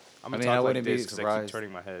 Yep. shit. I'm I going to mean, I talk like wouldn't be this because I keep surprised.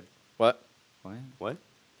 turning my head. What? What? What?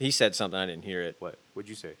 He said something. I didn't hear it. What? What'd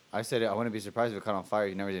you say? I said I wouldn't be surprised if it caught on fire.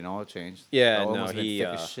 He never did an oil change. Yeah, The oil no, must have been he, thick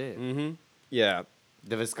as shit. Mm-hmm. Yeah,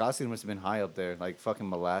 The viscosity must have been high up there, like fucking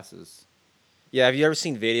molasses. yeah. Have you ever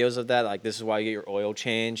seen videos of that? Like this is why you get your oil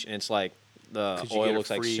change, and it's like the oil looks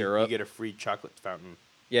like syrup. You get a free chocolate fountain.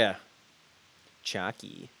 Yeah.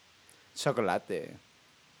 Chalky. Chocolate.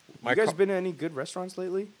 My You guys car- been to any good restaurants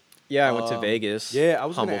lately? Yeah, I went to Um, Vegas. Yeah, I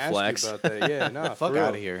was Humble gonna ask flex. you about that. Yeah, nah, Fuck for real.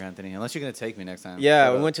 out of here, Anthony. Unless you're gonna take me next time. Yeah,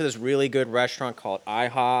 Shut we up. went to this really good restaurant called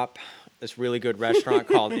IHOP. This really good restaurant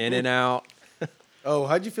called In and Out. Oh,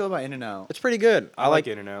 how'd you feel about In and Out? It's pretty good. I like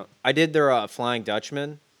In and Out. I did their Flying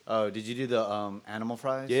Dutchman. Oh, did you do the animal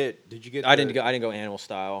fries? Yeah, did you get? I didn't go animal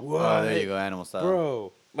style. What? Oh, there you go, animal style.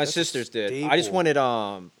 bro. My that's a sisters did. I just staple.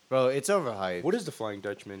 wanted Bro, it's overhyped. What is the Flying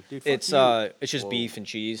Dutchman, dude? Fuck it's you. it's just Whoa. beef and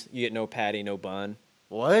cheese. You get no patty, no bun.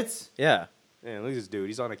 What? Yeah. Man, look at this dude.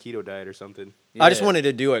 He's on a keto diet or something. I just Yeah. wanted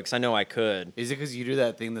to do it because I know I could. Is it because you do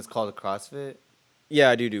that thing that's called a CrossFit? Yeah,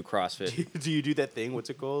 I do CrossFit. Do you do that thing? What's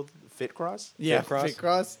it called? Fit cross? Yeah, cross? fit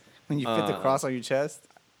cross. When you fit the Uh. cross on your chest.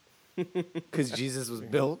 Because Jesus was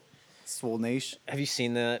built, swole nation. Have you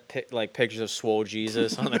seen that like pictures of swole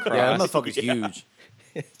Jesus on the cross? Yeah, that motherfucker's huge.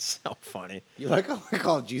 It's so funny. You like how I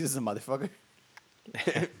call Jesus a motherfucker?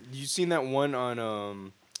 You seen that one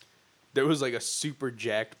on there was like a super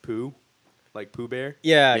jacked Pooh, like Pooh Bear,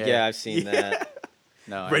 Yeah, Yeah. yeah, I've seen that.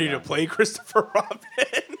 No. ready to play Christopher Robin,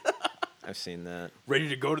 I've seen that. ready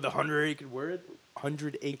to go to the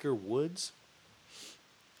 100-acre woods.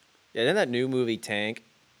 Yeah, then that new movie Tank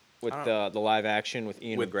with I the live action with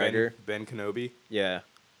Ian With McGregor. Ben Kenobi. Yeah,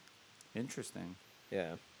 Interesting.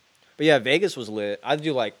 yeah. But yeah, Vegas was lit. I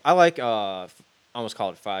like I almost call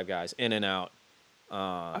it Five Guys, In and Out.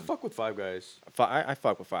 I fuck with Five Guys. I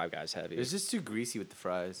fuck with Five Guys heavy. It's just too greasy with the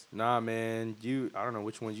fries. Nah, man. I don't know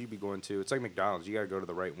which ones you be going to. It's like McDonald's. You gotta go to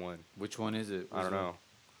the right one. Which one is it? I don't know.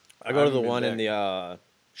 I go to haven't the been one in back. the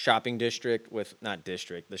shopping district with not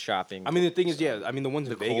district, the shopping. I mean, the thing is, yeah. I mean, the ones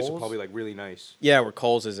in The Vegas are Kohl's? probably like really nice. yeah, where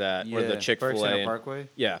Cole's is at, where the Chick Fil Berkshire A. Parkway.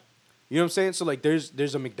 Yeah, You know what I'm saying? So like,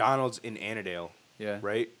 there's a McDonald's in Annandale, Yeah.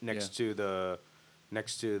 right next to the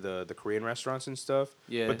Korean restaurants and stuff.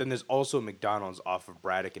 Yeah. But then there's also a McDonald's off of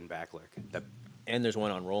Braddock and Backlick that and there's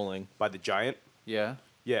one on Rolling. by the Giant. Yeah.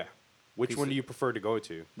 Yeah. Which Piece one of- do you prefer to go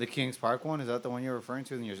to? The Kings Park one, is that the one you're referring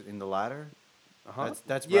to in the ladder? Uh-huh.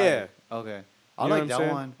 That's yeah. Braddock. Okay. I You know like what I'm that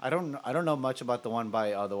saying? one. I don't know much about the one by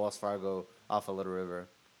the Wells Fargo off of Little River.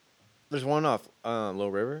 There's one off Low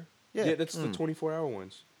River. Yeah, that's the 24-hour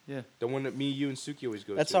ones. Yeah. The one that me, you, and Suki always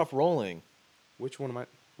go That's to. off Rolling. Which one am I?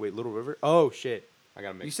 Wait, Little River? Oh shit! I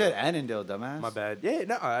got mixed. You said up. Annandale, dumbass. My bad. Yeah,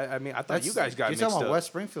 no. I mean, I thought you guys got You're mixed talking up. about West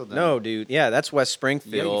Springfield, then. No, dude. Yeah, that's West Yeah, you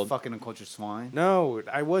Springfield. fucking uncultured swine. No,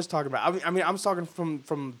 I was talking about. I mean, I was talking from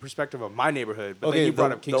the perspective of my neighborhood, but then you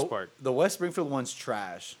brought up Kings Park. The West Springfield one's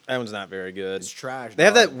trash. That one's not very good. It's trash. They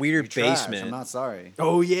have dog. that weird You're trash. basement. I'm not sorry.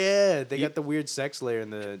 Oh yeah, they You- got the weird sex layer in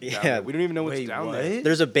the. down Yeah. there. We don't even know what's Wait, down what? there.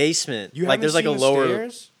 There's a basement. You like haven't there's like a seen the lower.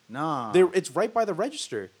 stairs? Nah. It's right by the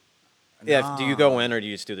register. Yeah. Do you go in or do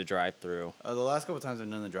you just do the drive-through? The last couple times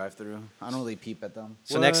I've done the drive-through. I don't really peep at them.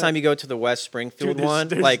 So next What? time you go to the West Springfield Dude, one,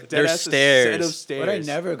 there's like there's dead-ass a set of stairs. But I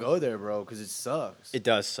never go there, bro, because it sucks. It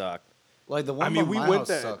does suck. Like the one I mean, by we my went house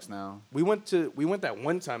there. sucks now. We went that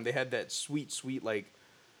one time. They had that sweet like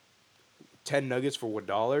 10 nuggets for $1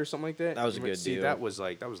 or something like that. That was a You good see, deal. That was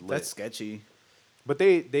lit. That's sketchy. But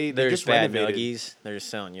they There's just bad renovated. nuggies. They're just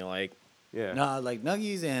selling you like Yeah. Nah, like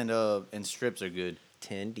nuggies and strips are good.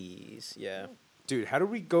 tendies. Yeah. Dude, how do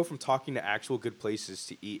we go from talking to actual good places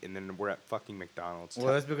to eat and then we're at fucking McDonald's? Well,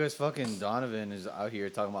 that's because fucking Donovan is out here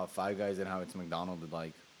talking about Five Guys and how it's McDonald's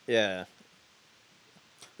like. Yeah.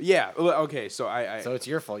 Yeah. well, Okay. So I So it's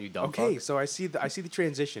your fault, you dumb okay. fuck. So I see the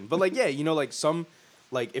transition. But like, yeah, you know, like some,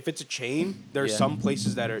 like if it's a chain, there are Yeah. some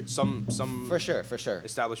places that are some For sure.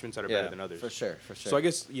 establishments that are Yeah, better than others. For sure. So I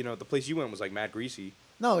guess you know the place you went was like mad greasy.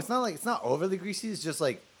 No, it's not overly greasy. It's just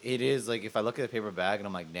like it is. Like if I look at a paper bag and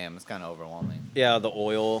I'm like, damn, it's kind of overwhelming. Yeah, the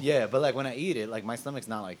oil. Yeah, but like when I eat it, like my stomach's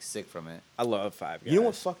not like sick from it. I love Five Guys. You know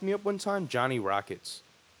what fucked me up one time? Johnny Rockets.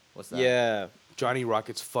 What's that? Yeah. Johnny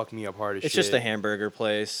Rockets fuck me up hard as It's shit. just a hamburger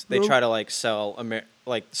place. They try to like sell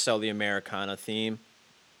sell the Americana theme,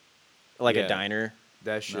 like Yeah. a diner.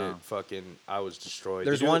 That shit, No. fucking, I was destroyed.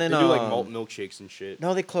 There's they do, one in, they do like malt um, milkshakes and shit.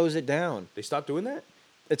 No, they closed it down. They stopped doing that.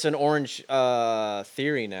 It's an Orange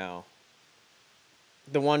Theory now.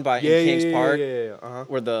 The one by in Kings Park, Yeah. Uh-huh.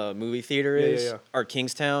 where the movie theater Yeah, yeah, is, yeah. or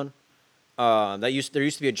Kingstown. There used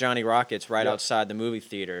to be a Johnny Rockets right Yeah. outside the movie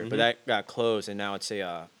theater, but Mhm. that got closed, and now it's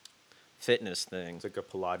a fitness thing. It's like a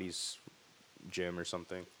Pilates gym or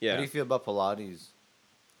something. How Yeah, do you feel about Pilates?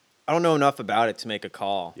 I don't know enough about it to make a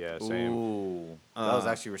call. Yeah, same. Ooh, that was Uh,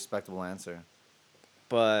 actually a respectable answer.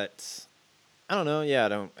 But I don't know. Yeah,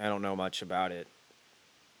 I don't know much about it.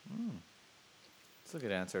 It's a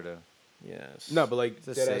good answer to. Yes. No, but like, It's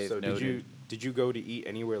a deadass save, though, noted. did you go to eat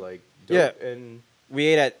anywhere like? Yeah. dope And we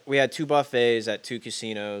had two buffets at two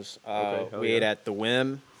casinos. Okay, hell We ate yeah. at the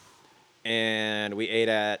Whim, and we ate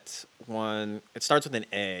at one. It starts with an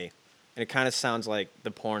A, and it kind of sounds like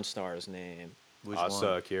the porn star's name. Which Asa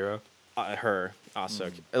one? Akira. Her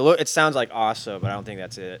Asa. Hmm. It sounds like Asa, but I don't think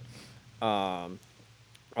that's it. I'll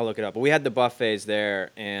look it up. But we had the buffets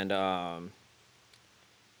there, and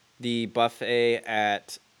the buffet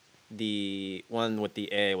at the one with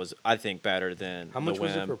the A was, I think, better than How much the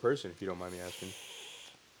was it Whim. per person, if you don't mind me asking?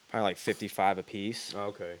 Probably like 55 a piece. Oh,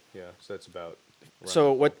 okay, yeah. So that's about. around So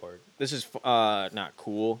that what? ballpark. This is not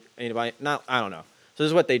cool. Anybody? Not. I don't know. So this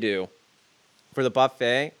is what they do for the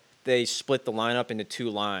buffet. They split the line up into two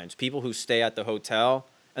lines. People who stay at the hotel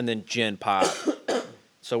and then gin pop.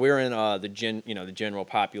 So we were in the the general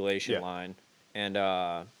population Yeah. line, and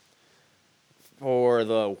for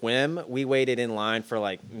the Whim, we waited in line for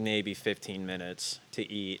like maybe 15 minutes to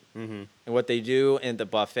eat. Mhm. And what they do in the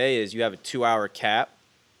buffet is you have a 2-hour cap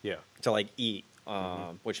Yeah. to like eat,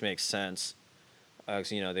 which makes sense. 'Cause,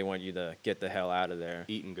 they want you to get the hell out of there.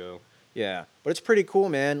 Eat and go. Yeah, but it's pretty cool,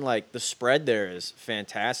 man. Like the spread there is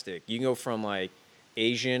fantastic. You can go from like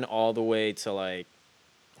Asian all the way to like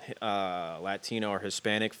Latino or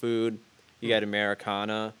Hispanic food. You got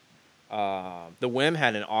Americana. The Whim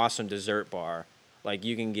had an awesome dessert bar. Like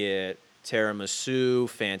you can get tiramisu,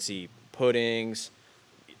 fancy puddings,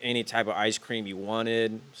 any type of ice cream you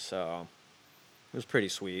wanted. So it was pretty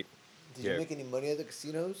sweet. Did Yeah. you make any money at the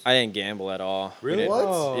casinos? I didn't gamble at all. We Really? didn't- What?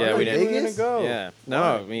 Oh, Yeah, I we thought didn't. you were gonna Vegas? go. Yeah, no,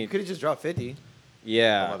 Why? I mean, You could have just dropped 50.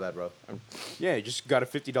 yeah. Oh, my bad, bro. Yeah, you just got a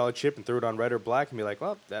 $50 chip and threw it on red or black and be like,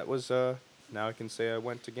 well, that was now I can say I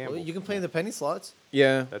went to gamble. Well, you can play in the penny slots.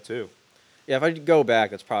 Yeah, That too. yeah. If I could go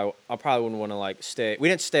back, I probably wouldn't want to like stay. We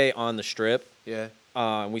didn't stay on the strip. Yeah.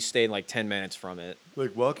 We stayed like 10 minutes from it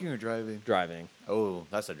Like walking or driving? driving. Oh,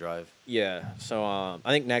 that's a drive. Yeah. So I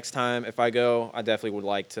think next time if I go, I definitely would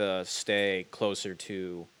like to stay closer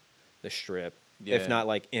to the strip. Yeah. If not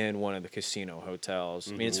like in one of the casino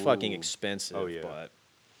hotels. I mean, it's fucking Ooh. expensive. Oh, yeah. But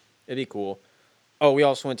it'd be cool. Oh, we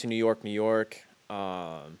also went to New York,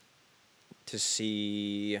 to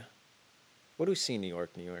see. What do we see in New York?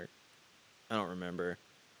 I don't remember.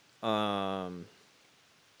 But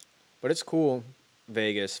it's cool.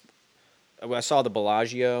 Vegas. I saw the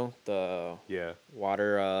Bellagio, the Yeah.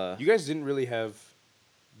 water. You guys didn't really have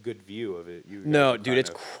good view of it. You guys No, were dude, it's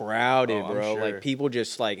kind crowded, Oh, I'm bro. sure. Like people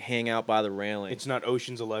just like hang out by the railing. It's not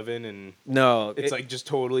Ocean's 11 and no, it's like just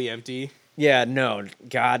totally empty. yeah, no,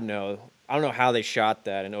 God no. I don't know how they shot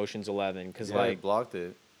that in Ocean's 11 because Yeah, like, blocked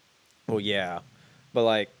it. well, yeah, but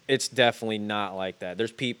like it's definitely not like that.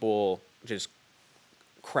 There's people just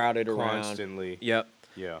crowded around. Constantly. Yep.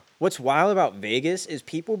 Yeah. What's wild about Vegas is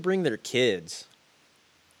people bring their kids,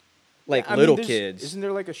 like I mean, little there's- kids. Isn't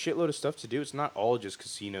there like a shitload of stuff to do? It's not all just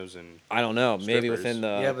casinos and I don't know. Maybe strippers. within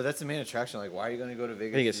the Yeah, but that's the main attraction. Like, why are you gonna go to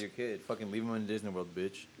Vegas, Vegas. with your kid? Fucking leave him in Disney World,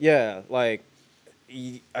 bitch. yeah, like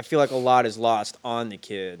I feel like a lot is lost on the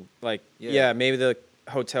kid. Like Yeah. yeah, maybe the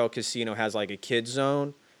hotel casino has like a kid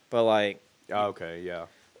zone, but like Oh, okay, yeah.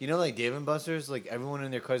 You know, like Dave and Buster's, like everyone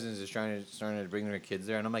and their cousins is starting to bring their kids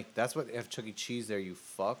there, and I'm like, that's what F Chuck E. Cheese there, you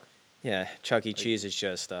fuck. yeah, Chuck E. Cheese is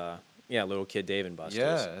just little kid Dave and Buster's.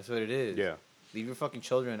 Yeah, that's what it is. Yeah. Leave your fucking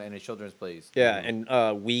children in a children's place. Yeah,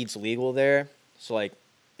 and weed's legal there, so like,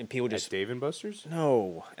 and people Just just Dave and Buster's?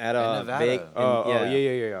 no at Nevada.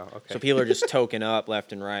 Yeah. Okay. So people are just token up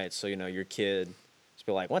left and right. So your kid just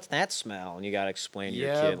be like, "What's that smell?" And you gotta explain to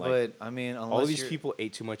your Yeah, kid like, but I mean, unless all these you're- people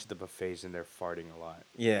ate too much at the buffets and they're farting a lot.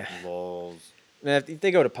 "Yeah." Lols. Man, if they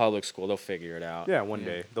go to public school, they'll figure it out. Yeah, one Yeah.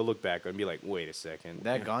 day they'll look back and be like, "Wait a second."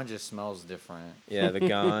 That ganja smells different. Yeah, the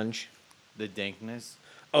ganj. The dankness.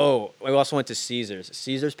 Oh, we also went to Caesar's.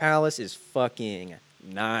 Caesar's Palace is fucking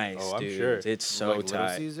nice, Oh, I'm dude. sure. It's so like Little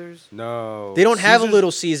tight. Caesars. No. They don't have a Caesar's-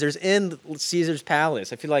 Little Caesars in Caesar's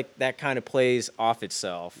Palace. I feel like that kind of plays off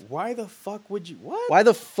itself. Why the fuck would you? What? Why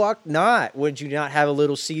the fuck not? Would you not have a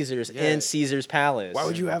Little Caesars Yeah. in Caesar's Palace? Why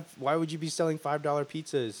would you have? Why would you be selling $5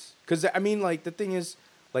 pizzas? Because I mean, like the thing is,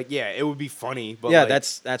 like yeah, it would be funny, but Yeah, like,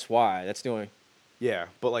 that's why. That's the only. yeah,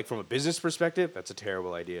 but like from a business perspective, that's a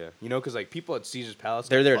terrible idea. You know, because like people at Caesar's Palace,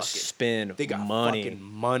 They're got there to fucking- spend They got money. fucking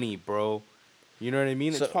money, bro. You know what I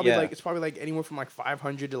mean? So, it's probably yeah. like anywhere from like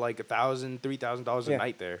 $500 to like $1,000, $3,000 a Yeah.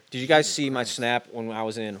 night there. Did you guys see my snap when I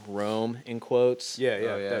was in Rome? In quotes. Yeah, yeah,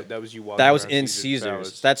 Oh, yeah. That was you walking. That was around in Caesars.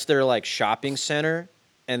 Palace. That's their like shopping center,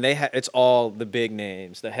 and they it's all the big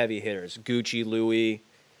names, the heavy hitters: Gucci, Louis,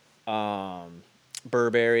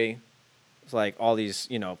 Burberry. It's like all these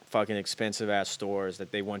fucking expensive ass stores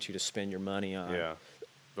that they want you to spend your money on. Yeah.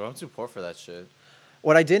 Bro, I'm too poor for that shit.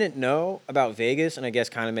 What I didn't know about Vegas, and I guess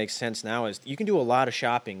kind of makes sense now, is you can do a lot of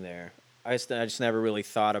shopping there. I just never really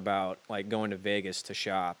thought about like going to Vegas to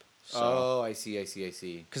shop. So. Oh, I see.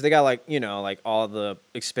 Because they got like like all the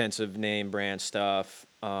expensive name brand stuff.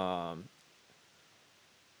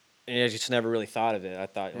 And I just never really thought of it. I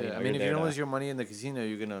thought, Yeah, I you're mean, if there you don't to- lose your money in the casino,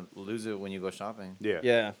 you're gonna lose it when you go shopping. Yeah.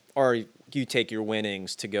 yeah, or you take your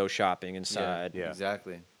winnings to go shopping inside. Yeah.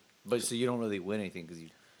 Exactly. But so you don't really win anything because you.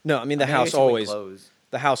 No, I mean the I house guess you win always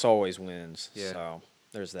clothes. wins. Yeah. So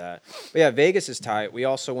there's that. But yeah, Vegas is tight. We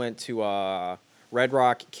also went to Red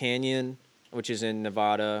Rock Canyon, which is in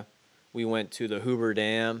Nevada. We went to the Hoover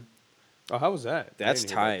Dam. Oh, how was that? I That's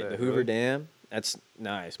didn't hear about tight. that, The Hoover really. Dam. That's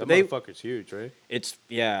nice. That But they motherfucker's huge, right? it's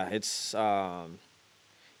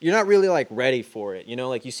you're not really like ready for it.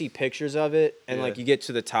 Like you see pictures of it and Yeah. like you get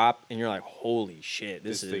to the top and you're like, holy shit,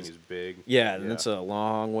 This this thing is big. yeah, and it's a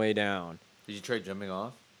long way down. Did you try jumping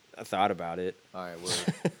off? I thought about it. All right,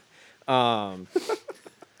 well,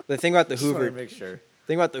 The thing about the just wanted Hoover to make sure.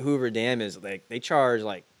 thing about the Hoover Dam is like they charge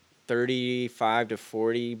like $35 to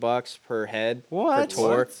 $40 per head per What?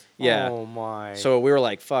 tour. What? Yeah. Oh my. So we were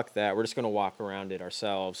like, fuck that. We're just gonna walk around it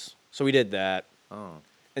ourselves. So we did that, Oh,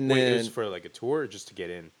 and wait, then it was for like a tour or just to get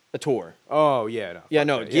in? a tour. Oh yeah, no. Yeah, fuck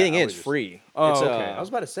no, that. getting I in was is just- free. Oh, It's, okay. I was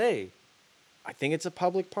about to say. I think it's a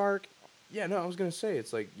public park. Yeah, no, I was gonna say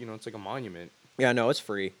it's like it's like a monument. Yeah, no, it's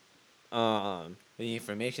free. the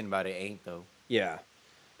information about it ain't though. Yeah,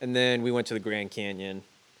 and then we went to the Grand Canyon,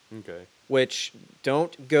 Okay. which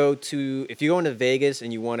don't go to if you go into Vegas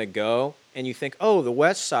and you want to go and you think, oh, the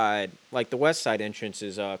west side, like the west side entrance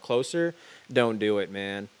is closer. Don't do it,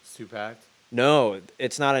 man. It's too packed. No,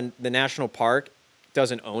 it's not the national park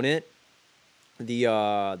doesn't own it. The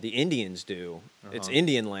Indians do. It's Uh-huh.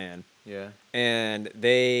 Indian land, Yeah. and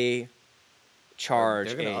they charge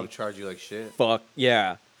They're gonna a upcharge you like shit. fuck.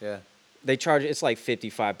 Yeah, Yeah. they charge. It's like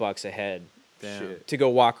 $55 a head Damn. Shit. to go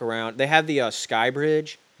walk around. They have the Sky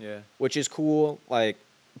Bridge, Yeah. which is cool.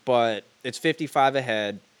 But it's 55 a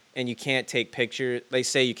head, and you can't take pictures. They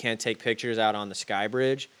say you can't take pictures out on the Sky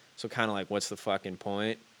Bridge. So kind of like, what's the fucking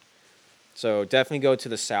point? So definitely go to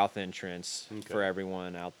the south entrance Okay. for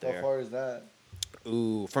everyone out there. far is that?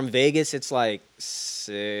 Ooh, from Vegas, it's like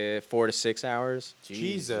 4 to 6 hours.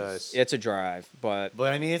 Jesus. It's a drive, but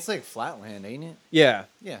But I mean, it's like flatland, ain't it? yeah,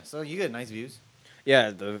 Yeah. So you get nice views.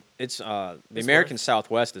 yeah. The American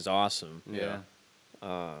Southwest is awesome. Yeah.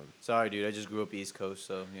 Sorry, dude. I just grew up East Coast,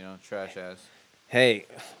 so trash ass. Hey,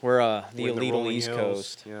 we're the We're in illegal rolling East hills.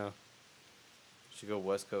 Coast. Yeah. Should go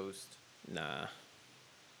West Coast. Nah,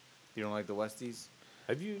 You don't like the Westies?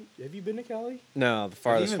 Have you been to Cali? no, the Have you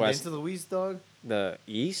farthest even west, been to the West, dog? the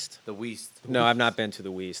east. The West. No, I've not been to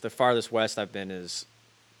the west. The farthest west I've been is,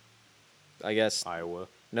 I guess, Iowa,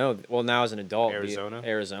 no. Well, now as an adult, Arizona?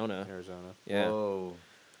 Arizona. Arizona. Yeah, Whoa.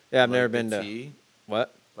 yeah. I've Like never the been to tea?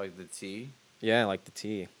 what? Like the tea? Yeah, like the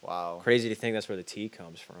tea. Wow. Crazy to think that's where the tea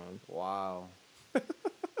comes from. Wow.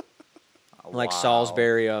 Like Wow.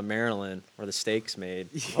 Salisbury, Maryland, where the steak's made.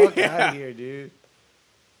 Fuck out of here, dude.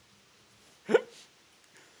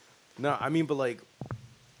 No, I mean, but like,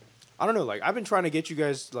 I don't know. Like, I've been trying to get you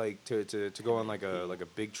guys like to go on like a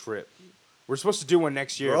big trip. We're supposed to do one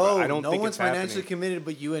next year, Bro, but I don't no think one's it's happening. financially committed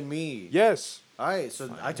but you and me. Yes. All right,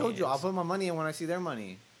 so I told you I'll put my money in when I see their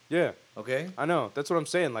money. Yeah. Okay? I know. That's what I'm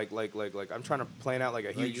saying. Like I'm trying to plan out like a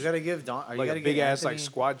Like, huge, you gotta give Don. Or you like gotta a big get ass like Anthony-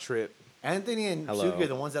 squad trip. Anthony and Hello. Suki are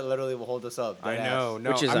the ones that literally will hold us up. I dead know. ass.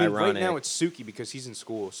 No, Which is I mean, right ironic. now it's Suki because he's in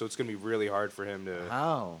school, so it's gonna be really hard for him to.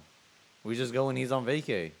 How? We just go when he's on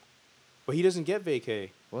vacay. But he doesn't get vacay.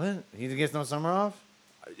 What? He gets no summer off?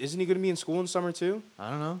 Isn't he gonna be in school in summer too?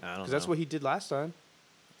 I don't know. I don't Because that's know. what he did last time.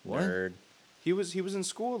 What? Nerd. He was in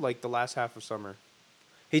school like the last half of summer.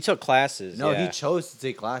 He took classes. No, yeah. he chose to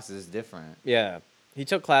take classes. Different. Yeah. He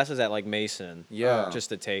took classes at like Mason. Yeah. Just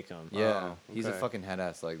to take them. Yeah, Oh, he's a okay. fucking head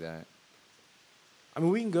ass like that. I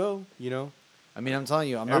mean, we can go. You know, I mean, I'm telling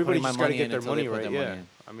you, I'm not everybody putting my just gotta money get in their until money they put right. their Yeah. money in.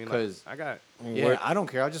 I mean, 'Cause- I got. Yeah, I don't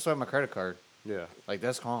care. I'll just swipe my credit card. Yeah. Like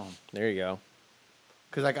that's calm. There you go.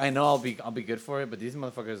 Cause like I know I'll be good for it, but these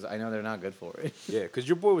motherfuckers, I know they're not good for it. Yeah, because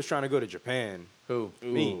your boy was trying to go to Japan. Who?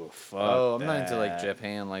 Me. Ooh, fuck Oh, I'm not into like that.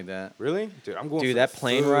 Japan like that. Really, dude? I'm going. Dude, for that the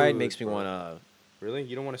plane ride food, makes me bro. want to. Really,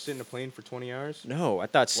 you don't want to sit in a plane for 20 hours? No, I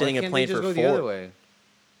thought sitting Why in a can't plane they just for go the other 4, way?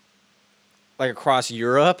 like across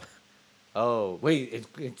Europe. Oh wait,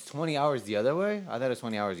 it's 20 hours the other way. I thought it was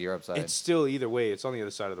 20 hours Europe side. It's still either way. It's on the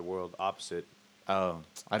other side of the world, opposite. Oh,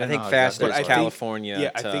 I didn't think know faster exactly is which I way. think- California. Yeah,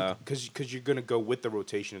 to, I think because you're gonna go with the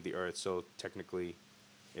rotation of the Earth, so technically,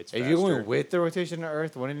 it's. If you're going faster. with the rotation of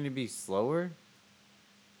Earth, wouldn't it be slower?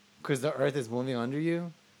 Because the Earth is moving under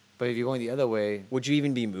you. But if you're going the other way, would you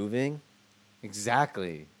even be moving?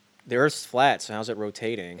 exactly, The Earth's flat, so how's it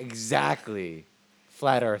rotating? exactly,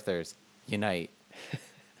 flat Earthers unite.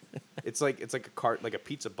 it's like a cart, like a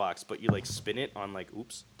pizza box, but you like spin it on like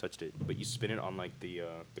oops, touched it, but you spin it on like the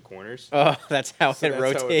corners. Oh, that's how So it that's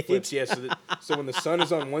rotates. how it flips. Yeah, so when the sun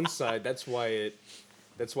is on one side, that's why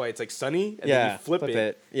it's like sunny, and then Yeah, you flip flip it,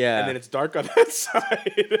 it. Yeah. and then it's dark on that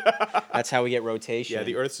side. That's how we get rotation. Yeah,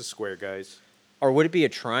 the Earth's a square, guys. Or would it be a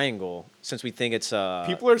triangle? Since we think it's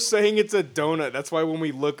People are saying it's a donut. That's why when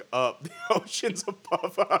we look up, the ocean's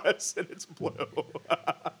above us and it's blue.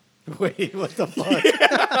 Wait, what the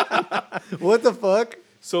fuck? What the fuck?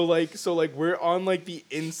 So like we're on like the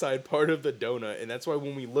inside part of the donut, and that's why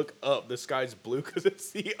when we look up, the sky's blue because it's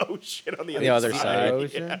the ocean on the the other side.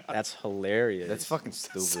 Ocean? That's hilarious. That's fucking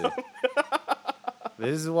stupid.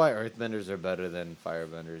 This is why earthbenders are better than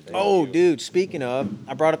firebenders. dude. Oh, dude, speaking of,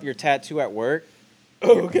 I brought up your tattoo at work,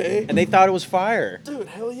 Oh, okay. and they thought it was fire. Dude,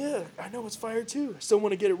 hell yeah. I know it's fire too. I still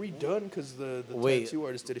want to get it redone because the Wait. tattoo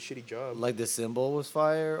artist did a shitty job. Like the symbol was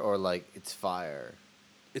fire, or like it's fire.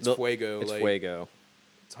 It's The- fuego. It's like, fuego.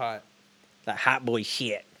 It's hot. That hot boy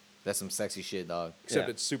shit. That's some sexy shit, dog. Except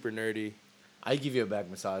Yeah. it's super nerdy. I give you a back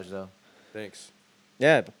massage though. Thanks.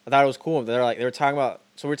 Yeah, I thought it was cool. They were talking about.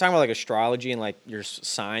 So we were talking about like astrology and like your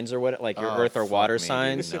signs or what, like your Oh, earth or fuck water me, dude.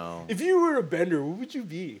 signs. No. If you were a bender, what would you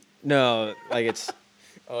be? No, like it's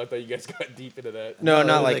Oh, I thought you guys got deep into that. no, it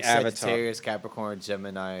not was like Avatar. Sagittarius, Capricorn,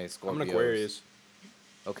 Gemini, Scorpio. I'm an Aquarius.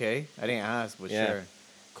 Okay, I didn't ask, but Yeah. sure.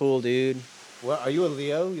 Cool, dude. What are you a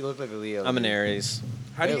Leo? You look like a Leo. I'm an dude. Aries.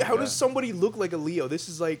 How Yeah. does somebody look like a Leo? This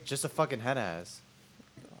is like, Just a fucking head ass.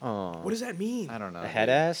 Oh, what does that mean? I don't know. a head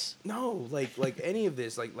dude. ass No, like any of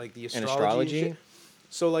this, like the in astrology. astrology. And shit.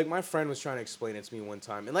 So like my friend was trying to explain it to me one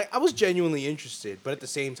time, and like I was genuinely interested, but at the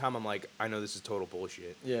same time I'm like, I know this is total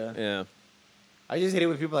bullshit. Yeah. Yeah, I just hate it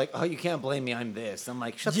when people are like, oh, you can't blame me. I'm this. I'm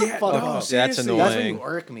like, shut the Yeah, fuck no, up. that's seriously. annoying. That's when you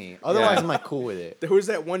irk me. Otherwise, Yeah. I'm like cool with it. There was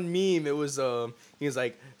that one meme. It was he was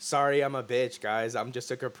like, "Sorry, I'm a bitch, guys. I'm just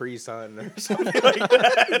a Capri Sun," or something like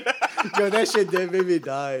that. Yo, that shit did made me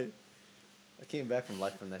die. I came back from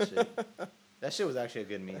life from that shit. That shit was actually a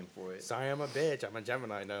good meme for it. Sorry, I'm a bitch. I'm a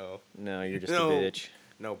Gemini. No, no, you're just No. a bitch.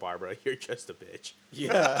 no, Barbara, you're just a bitch.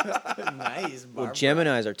 Yeah. Nice, Well, Barbara.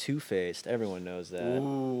 Geminis are two-faced. Everyone knows that.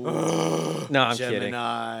 Ooh. No, I'm kidding.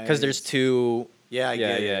 Gemini. Because there's two. Yeah, I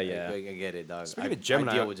get Yeah, it. yeah. I get it, dog. Speaking I, of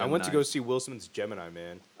Gemini, I, deal with I went to go Geminis. see Will Smith's Gemini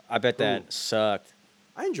Man. I bet that sucked.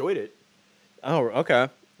 I enjoyed it. Oh, okay.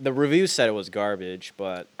 The reviews said it was garbage,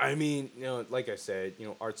 but I mean, like I said,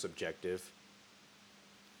 art's subjective.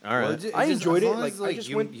 all right. Well, it's I just- enjoyed as it, long like, as, I just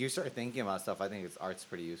you, went- you start thinking about stuff. I think art's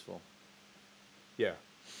pretty useful. Yeah.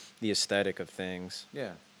 The aesthetic of things.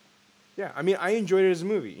 Yeah. Yeah, I mean, I enjoyed it as a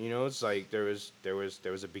movie. It's like there was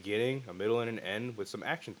a beginning, a middle, and an end with some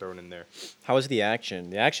action thrown in there. How was the action?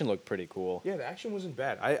 The action looked pretty cool. Yeah, the action wasn't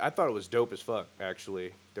bad. I thought it was dope as fuck.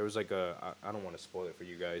 Actually, there was like I don't want to spoil it for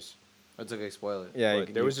you guys. That's okay. Spoil it. Yeah,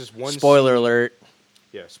 But there was this one spoiler alert.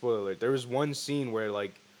 Yeah, spoiler alert. There was one scene where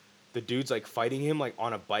like the dude's like fighting him like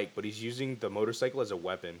on a bike, but he's using the motorcycle as a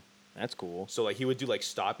weapon. That's cool. So like he would do like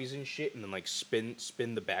stoppies and shit, and then like spin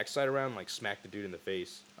the backside around, and, like smack the dude in the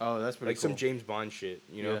face, Oh, that's pretty like cool. some James Bond shit,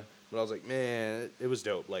 Yeah. But I was like, man, it was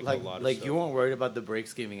dope. Like like a lot of like stuff. you weren't worried about the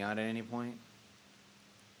brakes giving out at any point.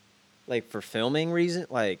 Like for filming reason,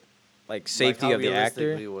 like safety how of the actor.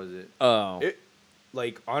 realistically was it? Oh, It,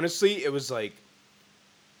 like honestly, it was like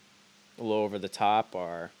a little over the top,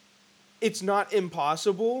 or it's not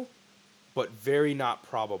impossible, but very not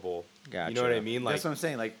probable. You know what I Gotcha. mean? Like That's what I'm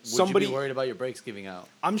saying. Like, would somebody- you be worried about your brakes giving out?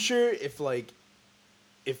 I'm sure if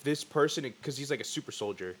this person, because he's like a super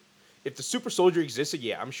soldier, if the super soldier existed,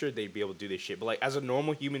 yeah, I'm sure they'd be able to do this shit. But like as a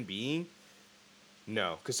normal human being,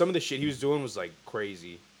 no, because some of the shit he was doing was like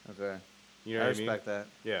crazy. Okay. You know I what I mean? respect that.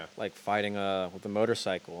 Yeah. Like fighting with a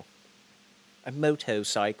motorcycle. A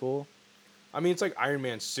motorcycle. I mean, it's like Iron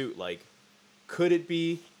Man's suit. Like, could it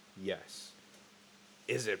be? Yes.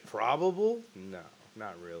 Is it probable? No,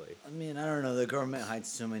 not really. I mean, I don't know. The government hides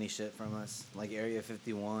so many shit from us, like Area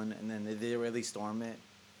 51, and then they really storm it.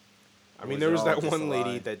 I Or mean, was there it was all that just a one lady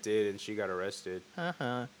lie? that did, and she got arrested.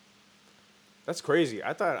 Uh-huh. That's crazy.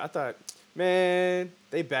 I thought, man,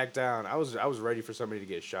 they backed down. I was ready for somebody to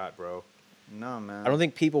get shot, bro. No, man. I don't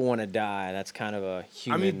think people want to die. That's kind of a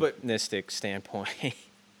I mean, but- humanistic standpoint.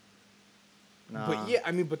 Nah. But yeah,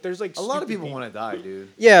 I mean, but there's like a lot of stupid people want to die, dude.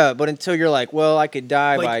 Yeah, but until you're like, well, I could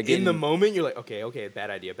die by like getting in the moment, you're like, okay, bad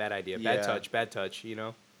idea, bad Yeah. touch, you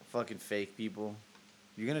know. Fucking fake people.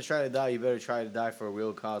 You're gonna try to die, you better try to die for a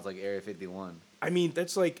real cause like Area 51. I mean,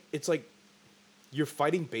 that's like it's like you're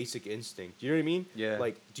fighting basic instinct. You know what I mean? Yeah.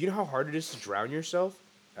 Like, do you know how hard it is to drown yourself?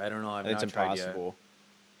 I don't know. I've it's not tried yet. impossible.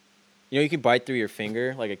 You know, you can bite through your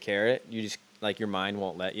finger like a carrot. You just like your mind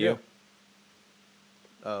won't let you. Yeah.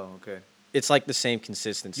 Oh, okay. It's like the same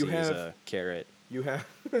consistency You as have- a carrot. You have.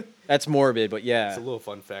 That's morbid, but yeah. It's a little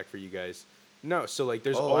fun fact for you guys. No, so like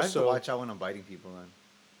there's I have to also watch out when I'm biting people then.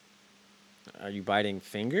 Are you biting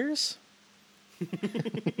fingers?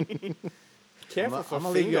 careful I'ma- for I'ma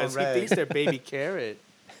leave you on fingers. He red. thinks they're baby carrot.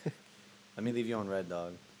 Let me leave you on red,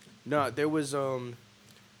 dog. No, there was so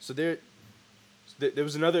there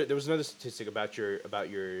was another statistic about your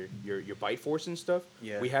bite force and stuff.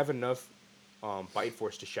 Yeah. We have enough bite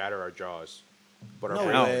force to shatter our jaws, but our No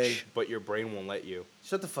brain, way. but your brain won't let you.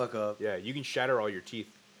 Shut the fuck up. Yeah, you can shatter all your teeth.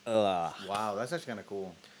 Ugh. Wow, that's actually kind of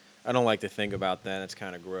cool. I don't like to think about that. It's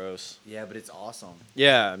kind of gross. Yeah, but it's awesome.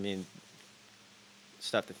 Yeah, I mean,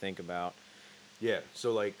 stuff to think about. Yeah,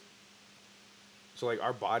 so like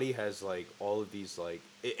our body has like all of these like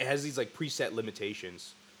it has these like preset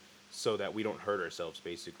limitations, so that we don't hurt ourselves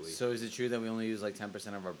basically. So is it true that we only use like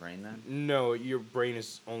 10% of our brain then? No, your brain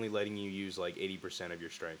is only letting you use like 80% of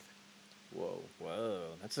your strength. Whoa. Whoa,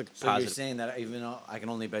 that's a So you're positive. saying that even though I can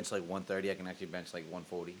only bench like 130, I can actually bench like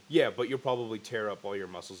 140? Yeah, but you'll probably tear up all your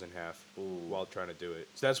muscles in half Ooh. while trying to do it.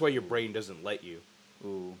 So that's why your brain doesn't let you.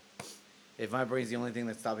 Ooh. If my brain's the only thing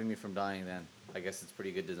that's stopping me from dying, then I guess it's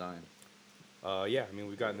pretty good design. Yeah, I mean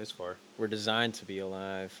we've gotten this far. We're designed to be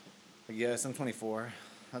alive. I guess I'm 24.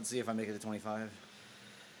 Let's see if I make it to 25.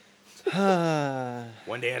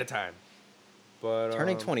 One day at a time. But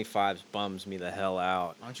Turning 25 bums me the hell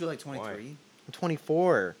out. Aren't you like 23? I'm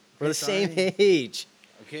 24. We're the Sorry. same age.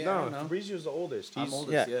 Okay, I No, don't know. Fabrizio's the oldest. He's I'm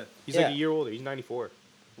oldest, yeah. yeah. He's Yeah. like a year older. He's 94.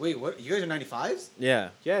 Wait, what? You guys are 95s? Yeah.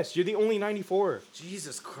 Yes, you're the only 94.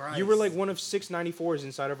 Jesus Christ. You were like one of 6 94s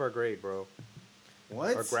inside of our grade, bro.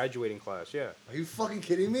 What? Our graduating class, yeah. Are you fucking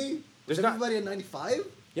kidding me? There's Is not- everybody at 95?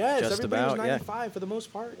 Yes, Just everybody was about, yeah. 95 for the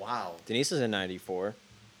most part. Wow. Denise is in 94.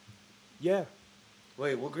 Yeah.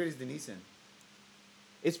 Wait, what grade is Denise in?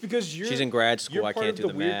 It's because you're She's in grad school. You're I part can't of do the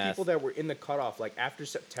the weird math. people that were in the cutoff. Like after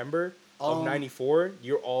September of Um, '94,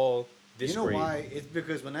 you're all this you know grade. why? It's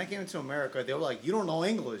because when I came into America, they were like, you don't know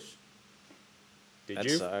English. Did that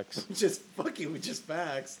you? sucks. Just fucking with just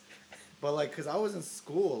facts. But like, cause I was in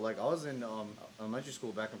school, like I was in elementary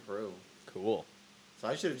school back in Peru, Cool. so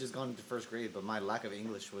I should have just gone into first grade. But my lack of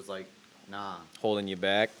English was like, nah, Holding you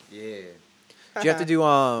back. yeah. Do you have to do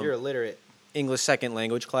You're illiterate. English second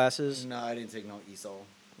language classes? No, I didn't take no ESOL.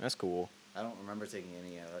 That's cool. I don't remember taking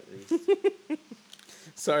any at least.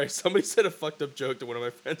 Sorry, somebody said a fucked up joke to one of my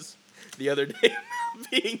friends the other day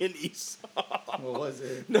about being an Esau. What was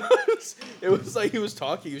it? No, it was like he was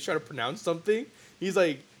talking. He was trying to pronounce something. He's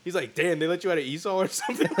like, damn, they let you out of Esau or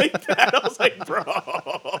something like that. I was like, bro.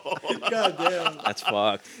 God damn, That's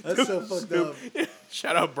fucked. that's so fucked up.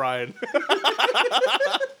 Shout out Brian.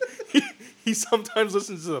 he sometimes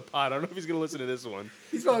listens to the pod. I don't know if he's gonna listen to this one.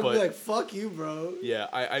 He's probably But- like, "Fuck you, bro." Yeah,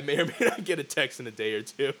 I may or may not get a text in a day or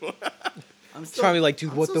two. I'm It's probably like,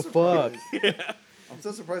 dude, I'm what so the fuck? surprised. I'm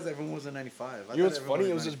so surprised everyone was in 95. You know what's funny?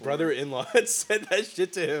 It was his brother-in-law that said that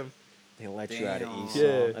shit to him. They let you out of Damn. Esau.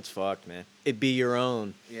 Yeah. That's fucked, man. It be your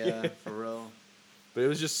own. Yeah, for real. But it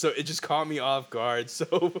was just it just caught me off guard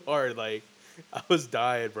so hard. Like, I was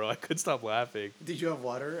dying, bro. I couldn't stop laughing. Did you have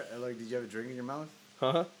water? Like, did you have a drink in your mouth?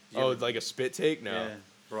 Huh? You Oh, ever- like a spit take? No. Yeah.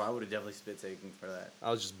 Bro, I would have definitely spit taken for that.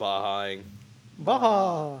 I was just bahaing.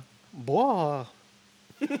 Bah. Bah.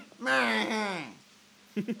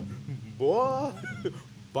 Boy,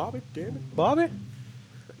 Bobby, damn it. Bobby? And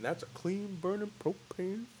that's a clean burning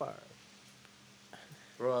propane fire.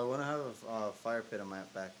 Bro, I want to have a fire pit in my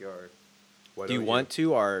backyard. Why Do you don't want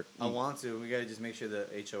to, or I want to. We gotta just make sure the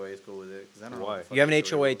HOA is cool with it. Cause I don't know. Why? what the fuck you have an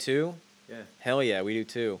HOA works. too? Yeah. Hell yeah, we do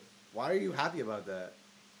too. Why are you happy about that?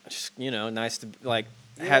 Just, nice to, like,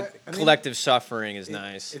 have I mean, collective suffering is It-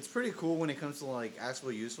 nice. It's pretty cool when it comes to like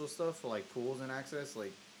actual useful stuff for like pools and access,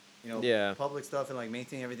 like Yeah. public stuff and like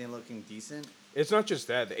maintaining everything looking decent. It's not just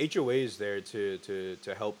that. The HOA is there to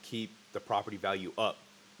help keep the property value up.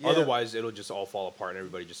 Yeah. Otherwise, it'll just all fall apart and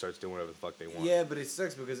everybody just starts doing whatever the fuck they want. Yeah, but it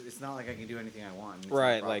sucks because it's not like I can do anything I want. and it's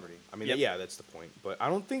Right, my like- property. I mean, Yep. yeah, that's the point. But I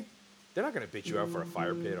don't think they're not gonna bitch you out for a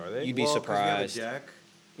fire pit, are they? You'd be Well, 'cause we have a surprised. deck,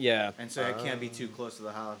 Yeah. and so it can't be too close to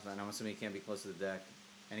the house, and I'm assuming it can't be close to the deck,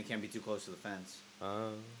 and it can't be too close to the fence.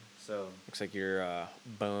 So Looks like you're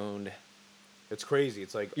boned. it's crazy.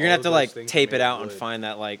 It's like You're gonna all have to of those like things are tape made it of out and wood. find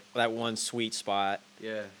that like that one sweet spot.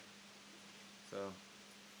 yeah. So.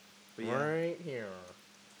 But yeah. Right here.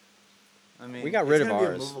 I mean, We got rid it's of gonna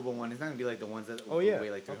ours. Be a movable one. It's not gonna be like the ones that Oh, yeah. weigh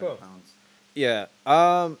like Okay. 300 pounds. Yeah.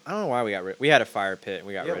 I don't know why we got rid. We had a fire pit and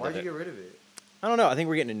we got Yeah, rid why'd of you it. get rid of it? I don't know. I think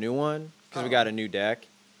we're getting a new one because we Oh. got a new deck.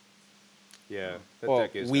 Yeah, that Well,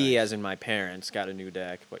 deck is we, nice. as in my parents, got a new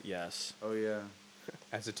deck. But yes. Oh yeah.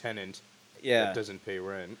 as a tenant Yeah. that doesn't pay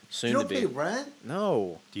rent. Soon You don't to pay be. rent?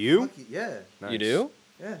 No. Do you? Fuck yeah. Nice. You do?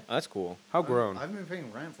 Yeah. Oh, that's cool. How grown? I've been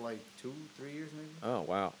paying rent for like 2-3 years maybe. Oh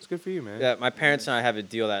wow. It's good for you, man. Yeah, my parents and I have a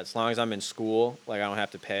deal that as long as I'm in school, like I don't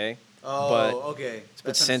have to pay. Oh, But- okay. but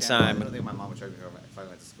That's since understandable. I'm- I don't think my mom would charge me if I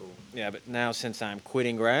went to school. Yeah, but now since I'm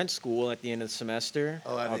quitting grad school at the end of the semester,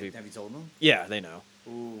 Oh, I'll have, be. have you told them? Yeah, they know.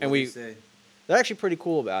 Ooh, And what we- do you say? They're actually pretty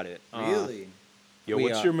cool about it. Really? Yo, We,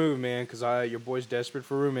 what's your move, man? Cause your boy's desperate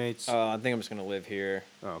for roommates. I think I'm just gonna live here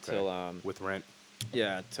oh, okay. till With rent.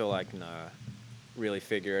 yeah, till I can really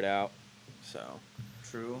figure it out. So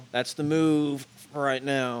True. that's the move for right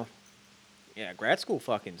now. Yeah, grad school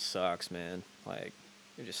fucking sucks, man. Like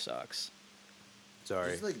it just sucks.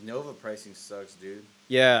 Sorry. Just like Nova pricing sucks, dude.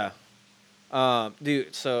 Yeah.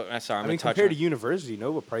 Dude, so sorry, I'm I mean, gonna touch compared on. to university,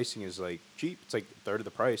 Nova pricing is like cheap. It's like a third of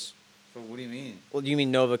the price. So what do you mean? Well, do you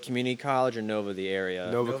mean Nova Community College or Nova the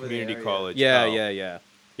area? Nova Nova the Community area. College. Yeah, Oh. yeah.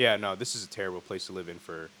 Yeah, no, this is a terrible place to live in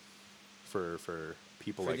for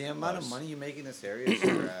people For like the amount us. of money you make in this area, it's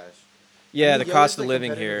trash. Yeah, I mean, the yo, cost there's, of like, living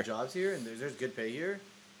competitive here. Jobs here, and there's good pay here,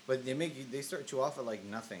 but they start you off at like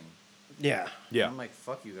nothing. Yeah. Yeah, I'm like,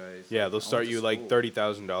 fuck you guys. yeah, I they'll went start to you like school.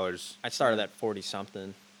 $30,000. I started at 40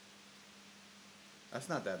 something. That's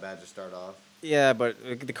not that bad to start off. Yeah, but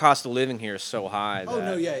the cost of living here is so high. Oh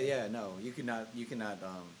no, that- yeah, no. You could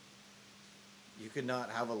not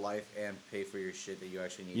have a life and pay for your shit that you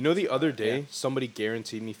actually need. You know, to the survive. other day, Yeah. somebody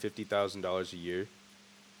guaranteed me $50,000 a year.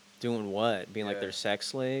 Doing what? Being like Yeah. their sex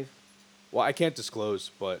slave? Well, I can't disclose,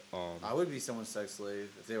 but I would be someone's sex slave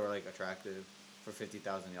if they were like attractive for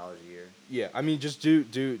 $50,000 a year. yeah, I mean, just due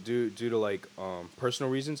to like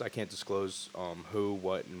personal reasons, I can't disclose who,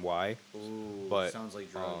 what, and why. Ooh, But sounds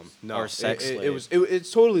like drugs. no, Or sex it slave. was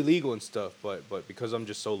it's totally legal and stuff, but because I'm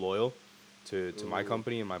just so loyal to my Ooh.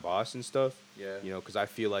 company and my boss and stuff, Yeah. you know, because I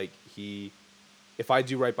feel like if I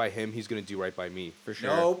do right by him, he's gonna do right by me. For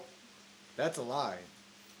sure. Nope, that's a lie.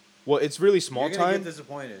 Well, it's really small You're gonna time, get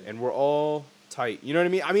disappointed. and we're all tight. You know what I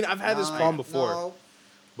mean? I mean, I've had this Nah, problem before, No, I'm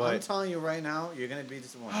but telling you right now, you're gonna be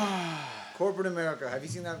disappointed. Corporate America. Have you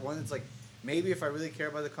seen that one? It's like maybe if I really care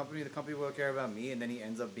about the company will care about me, and then he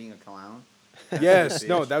ends up being a clown. yes,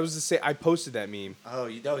 no, Bitch. that was the same. I posted that meme. Oh,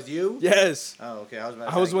 that was you? Yes. Oh, okay. I was about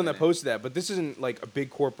to I say, was the one that minute. posted that, but this isn't like a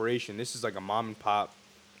big corporation. This is like a mom and pop.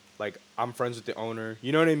 Like I'm friends with the owner.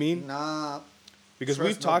 You know what I mean? Nah. Because trust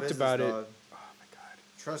we've no talked business, about it. dog. Oh my god.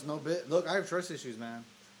 Trust no bit. Look, I have trust issues, man.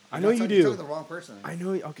 I You're know not you talking- do. You're talking to the wrong person. I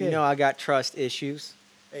know. Okay. You know, I got trust issues.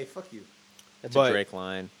 Hey, fuck you. That's But- a Drake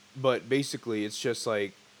line. But basically, it's just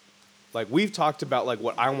like we've talked about like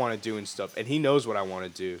what I want to do and stuff, and he knows what I want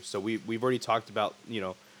to do. So we've already talked about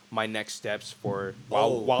my next steps for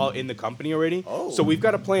while in the company already. Oh. So we've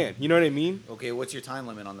got a plan. You know what I mean? Okay, what's your time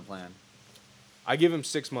limit on the plan? I give him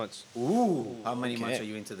 6 months. Ooh. How many okay. months are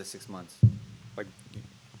you into the 6 months? Like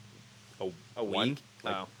a week? one?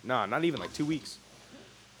 Like, Oh. Nah, not even like 2 weeks.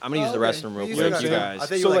 I'm gonna use the okay. restroom real You quick, got you time. guys. I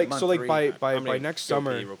think So you're like month so like three. by I'm by gonna next go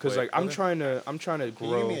summer pee real because like quick. I'm Okay. trying to Can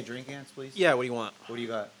you grow. give me a drink, Ants, please? Yeah, what do you want? What do you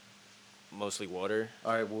got? Mostly water.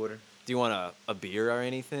 All right, water. Do you want a beer or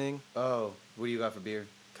anything? Oh, what do you got for beer?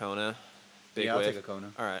 Kona? Big Yeah, I'll whiff? take a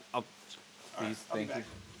Kona. All right. Please, thank you.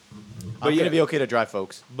 But I'm yeah. gonna be okay to drive,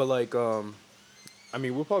 folks. But like I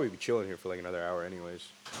mean we'll probably be chilling here for like another hour anyways.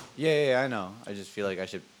 Yeah, I know. I just feel like I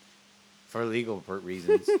should, for legal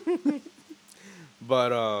reasons.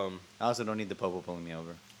 But I also don't need the popo pulling me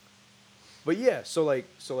over. But yeah, so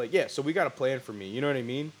we got a plan for me. You know what I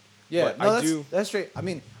mean? Yeah, But no, I that's, do. that's straight. I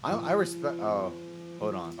mean, I respect. Oh,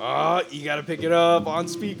 hold on. Ah, you gotta pick it up on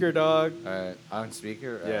speaker, dog. All right, on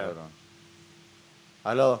speaker. Yeah. Hold on.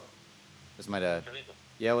 Hello, it's my dad.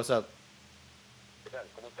 Yeah, what's up?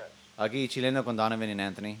 Aquí chileno con Donovan and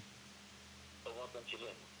Anthony. ¿Cómo con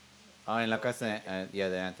chileno? En la casa, yeah,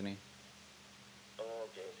 de Anthony. Oh,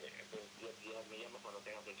 ok, ok. Entonces, me llamo cuando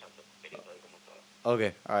tengas el chance. Quería saber cómo estaba.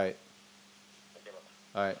 Okay, all right. Ok,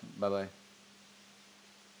 bye. All right, bye bye.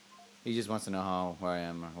 He just wants to know where I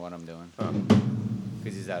am or what I'm doing.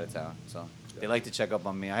 Because he's out of town. So they like to check up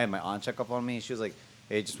on me. I had my aunt check up on me. She was like,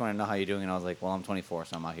 hey, just want to know how you're doing. And I was like, well, I'm 24,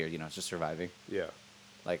 so I'm out here, just surviving. Yeah.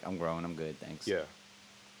 Like, I'm growing. I'm good. Thanks. Yeah.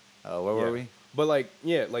 Where were we? But like,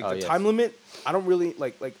 yeah, like Oh, the yes. time limit, I don't really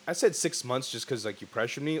like I said 6 months just because like you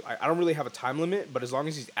pressured me. I don't really have a time limit, but as long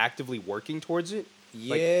as he's actively working towards it.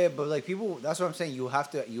 Yeah, but like people, that's what I'm saying. You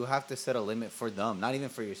have to set a limit for them, not even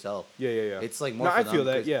for yourself. Yeah. It's like more. No, for I them feel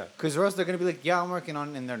that. Yeah. Because or else they're gonna be like, yeah, I'm working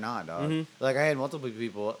on, it, and they're not, dog. Mhm. Like I had multiple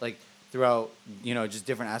people like throughout, just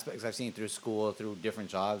different aspects I've seen through school, through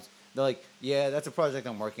different jobs. They're like, yeah, that's a project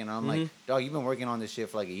I'm working on. I'm like, dog, you've been working on this shit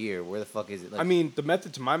for like a year. Where the fuck is it? Like, I mean, the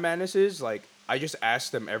method to my madness is like I just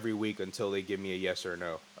ask them every week until they give me a yes or a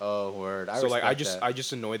no. oh word. So like respect that. I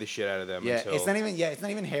just annoy the shit out of them. yeah, Until, it's not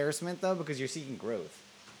even harassment though because you're seeking growth.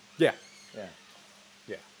 yeah. Yeah.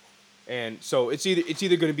 Yeah. And so it's either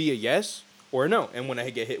going to be a yes or a no. And when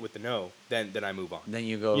I get hit with the no, then I move on. Then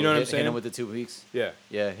you go. You know what I'm hit saying? him with the 2 weeks. Yeah.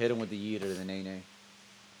 Yeah, hit him with the yeet or the nay nay.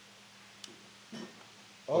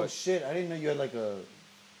 Oh What? shit! I didn't know you had like a.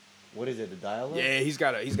 What is it? The dial-up? Yeah, he's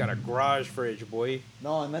got a garage fridge, boy.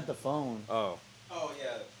 No, I meant the phone. Oh. Oh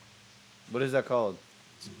yeah. What is that called?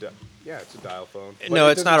 It's a dial phone. No, But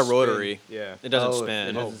it it's not a doesn't spin. rotary. Yeah. It doesn't Oh, spin.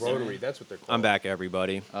 it Oh, doesn't rotary. spin. That's what they're called. I'm back,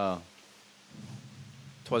 everybody. Oh.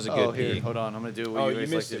 Twas a Oh, good here. peek. Hold on. I'm gonna do what Oh, you you guys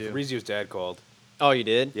like missed to it. do. Fabrizio's dad called. Oh, you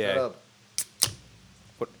did? Shut Yeah. up.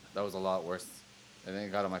 That was a lot worse. I think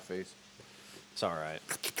it got on my face. It's all right.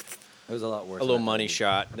 It was a lot worse. A little than I money thought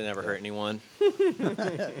shot that never hurt anyone. So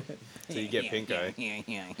you get pink eye.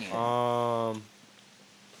 it So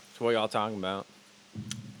what y'all talking about?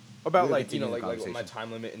 About We'll like continue the like my conversation.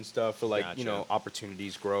 time limit and stuff for like Gotcha.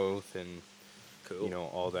 opportunities, growth, and Cool.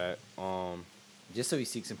 all that. would. Just so he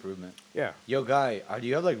seeks improvement. Yeah. Yo, guy, do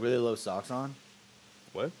you have like really low socks on?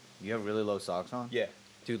 What? You have really low socks on? Yeah.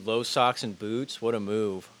 Dude, low socks and boots. What a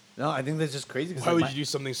move. No, I think that's just crazy. 'Cause Why like would you do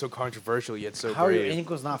something so controversial yet so How are your brave?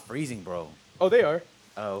 ankles not freezing, bro? Oh, they are.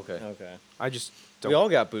 Oh, okay. Okay. I just We don't. all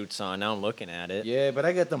got boots on. Now I'm looking at it. Yeah, but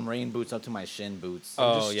I got them rain boots up to my shin boots.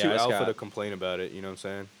 Oh, I'm just yeah, too it's alpha got- to complain about it. You know what I'm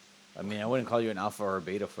saying? I mean, I wouldn't call you an alpha or a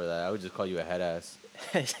beta for that. I would just call you a head ass.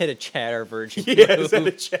 Is it a chatter virgin? Yeah, is that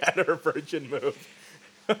move? a chatter virgin move?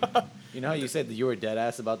 You know how you said that you were dead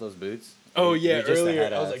ass about those boots? Oh You're yeah, just a earlier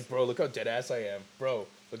head I was ass. like, bro, look how dead ass I am, bro.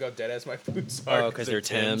 Look how dead ass my boots are. Oh, because they're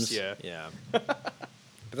Tims. Yeah. Yeah. But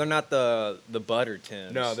they're not the butter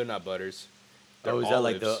Tims. No, they're not butters. They're Oh, is that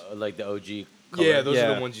like olives. the OG? Color? Yeah, those are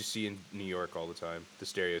Yeah. the ones you see in New York all the time. The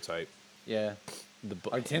stereotype. Yeah. the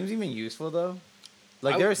Are Tims even useful though?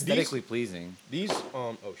 Like I- they're these- aesthetically pleasing. These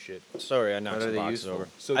oh shit. Sorry, I knocked What are some they boxes useful? over.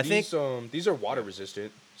 So I these think these are water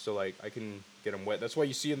resistant, so like I can get them wet. That's why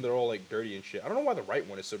you see them. They're all like dirty and shit. I don't know why the right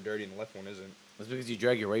one is so dirty and the left one isn't. That's because you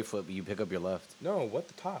drag your right foot, but you pick up your left. No, what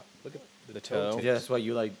the top? Look at The toe? tips. Yeah, that's why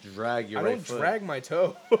you like drag your I right don't foot. drag my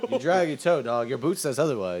toe. You drag your toe, dog. Your boot says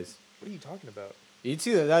otherwise. What are you talking about? It's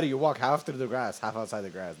either that or you walk half through the grass, half outside the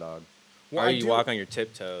grass, dog. Well, or I you do- walk on your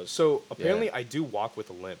tiptoes. So apparently, I do walk with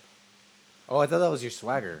a limp. Oh, I thought that was your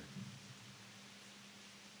swagger.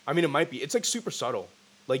 I mean, it might be. It's like super subtle.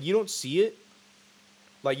 Like you don't see it.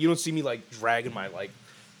 Like you don't see me like dragging my like.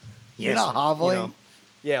 You're not hobbling. You know,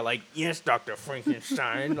 yeah, like yes, Dr.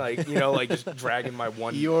 Frankenstein. Like like just dragging my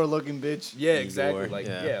one. You're looking bitch. Yeah, Igor, exactly. Like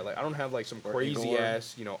yeah. like I don't have like some Or crazy Igor.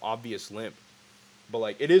 ass obvious limp, but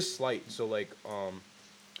like it is slight. So like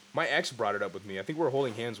my ex brought it up with me. I think we were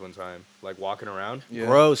holding hands one time, like walking around, Yeah.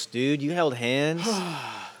 Gross, dude. You held hands?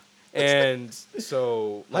 and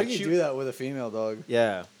so How like do you do that with a female dog?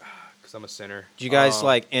 Yeah. Because I'm a sinner. Do you guys Um,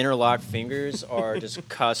 like interlock fingers or just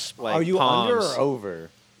cusp like Are you palms? under or over?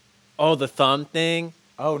 Oh, the thumb thing?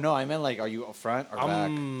 Oh no, I meant like, are you front or back?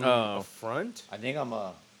 I'm Oh. a front. I think I'm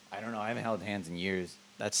a. I don't know. I haven't held hands in years.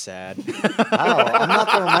 That's sad. How? I'm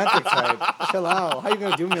not the romantic type. Chill out. How you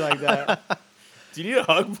gonna do me like that? Do you need a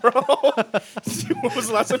hug, bro? When was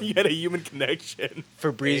the last time you had a human connection?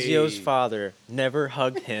 Fabrizio's Hey. father never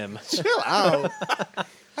hugged him. Chill out.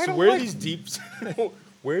 So where are these deep?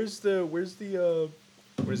 Where's the what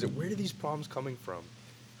is it? Where are these problems coming from?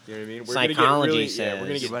 You know what I mean? We're Psychology gonna get really, says. yeah, we're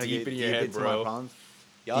gonna You get wanna deep in your deep head, into my bro. problems?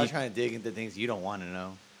 Y'all are Deep- trying to dig into things you don't want to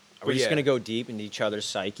know. We're just yeah. gonna go deep into each other's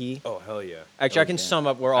psyche. Oh hell yeah! Actually, I can Okay. sum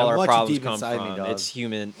up where all I our want you problems deep come inside me, from. dog. It's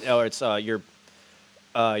human, or it's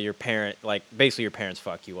your parent. Like basically, your parents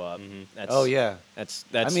fuck you up. Mhm. That's, Oh yeah. That's.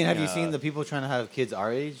 I mean, have you uh, seen the people trying to have kids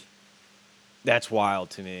our age? That's wild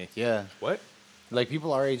to me. Yeah. What? Like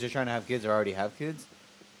people our age are trying to have kids or already have kids,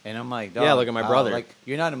 and I'm like, Yeah, dog, look at my how? brother. Like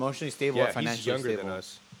you're not emotionally stable or Yeah, financially he's younger stable. than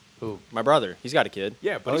us. Who? My brother, he's got a kid.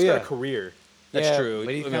 Yeah, but Oh, he's got yeah. a career. That's Yeah, true.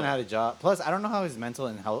 But he You kind of know- had a job. Plus, I don't know how his mental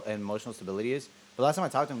and health and emotional stability is. But last time I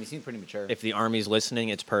talked to him, he seemed pretty mature. If the Army's listening,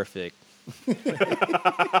 it's perfect.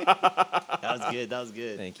 That was good. That was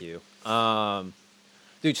good. Thank you.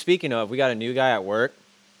 Dude, speaking of, we got a new guy at work.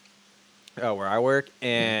 Where I work,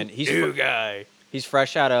 and New guy. he's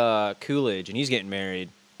fresh out of Coolidge, and he's getting married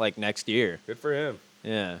like next year. Good for him.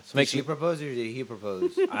 Yeah, so Did makes she me. propose or did he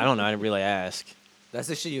propose? I don't know. I didn't really ask. That's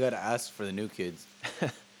the shit you gotta ask for the new kids.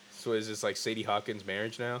 So is this like Sadie Hawkins'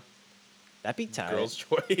 marriage now? That'd be tight. Girl's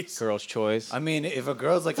choice. Girl's choice. I mean, if a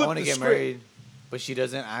girl's like, I Flip want to the get script. married, but she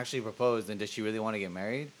doesn't actually propose, then does she really want to get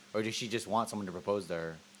married, or does she just want someone to propose to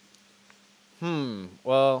her?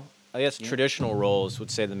 Well, I guess Yeah. traditional roles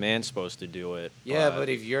would say the man's supposed to do it. Yeah, but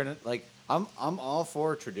if you're like, I'm all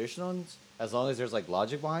for traditions as long as there's like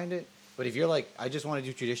logic behind it. But if you're like, I just want to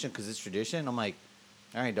do tradition because it's tradition, I'm like,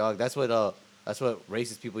 all right, dog. That's what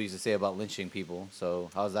racist people used to say about lynching people. So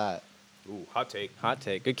how's that? Ooh, hot take. hot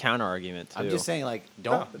take. Good counter argument too. I'm just saying, like,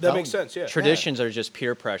 No, don't. that don't- makes sense. Yeah. Traditions are just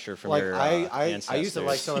peer pressure from Like your I ancestors. used to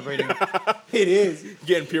like celebrating. It is.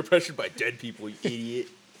 Getting peer pressured by dead people, you idiot.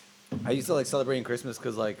 I used to like celebrating Christmas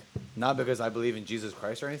because, like, not because I believe in Jesus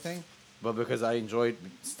Christ or anything, but because I enjoyed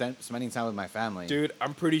spending time with my family. Dude,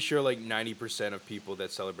 I'm pretty sure like 90% of people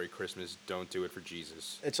that celebrate Christmas don't do it for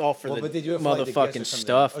Jesus. It's all for Well, the but they do it for, like, the gifts or motherfucking something.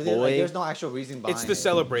 stuff, Or they- boy. like, there's no actual reason behind It's the it.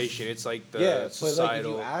 celebration. It's like the Yeah, but like if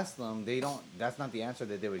societal. you ask them, they don't. That's not the answer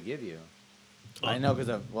that they would give you. I know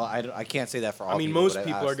because I can't say that for all. I mean, people, most but I've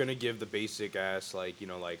people are asked. gonna give the basic ass, like,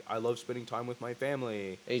 like I love spending time with my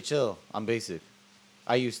family. Hey, chill. I'm basic.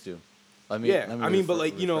 I used to. Let me. Yeah, let me I mean, but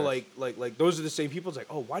refer- like refresh. like those are the same people. It's like,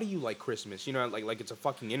 oh, why do you like Christmas? Like it's a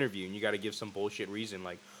fucking interview, and you got to give some bullshit reason,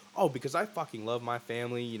 like, oh, because I fucking love my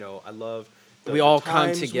family. I love. We all come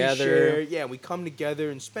times we together. share. Yeah, we come together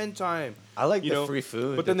and spend time. I like you the know, free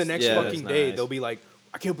food. But then the next Yeah, that's fucking day, nice. they'll be like,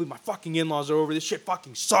 I can't believe my fucking in-laws are over. This shit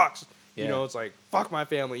fucking sucks. Yeah. It's like, fuck my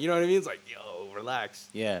family. You know what I mean? It's like, yo, relax.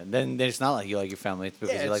 Yeah, then it's not like you like your family. It's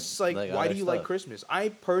because Yeah, you it's like, why other do you like stuff. Christmas? I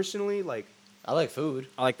personally like. I like food.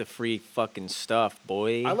 I like the free fucking stuff,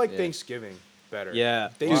 boy. I like Yeah. Thanksgiving better. Yeah.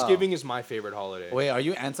 Thanksgiving is my favorite holiday. Wait, are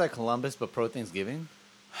you anti-Columbus but pro-Thanksgiving?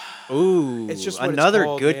 Ooh, It's just what it's another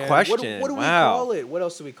called, good man. question. What do we wow. call it? What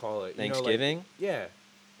else do we call it? Thanksgiving? Yeah.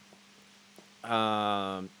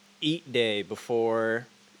 Eat day before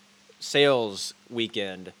sales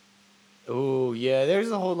weekend. Oh yeah,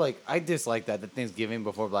 there's a whole like I dislike that the Thanksgiving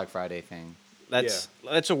before Black Friday thing.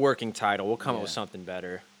 That's a working title. We'll come up with Yeah. something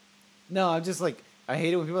better. No, I'm just like I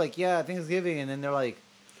hate it when people are like, yeah, Thanksgiving, and then they're like,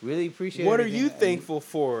 really appreciate. What are everything," you and- thankful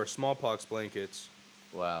for? Smallpox blankets.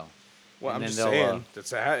 Wow. Well, And I'm just then they'll,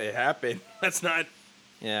 saying. It happened. Let's not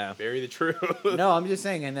Yeah. bury the truth. No, I'm just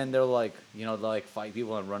saying, and then they'll like, they'll like fight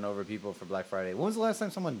people and run over people for Black Friday. When was the last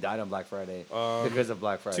time someone died on Black Friday because of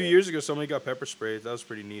Black Friday? 2 years ago, somebody got pepper sprayed. That was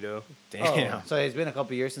pretty neato. Damn. Oh, so it's been a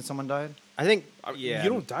couple years since someone died. I think You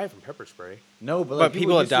don't die from pepper spray. No, but But like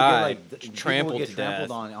people have used to get, died, like, people trampled would get to trampled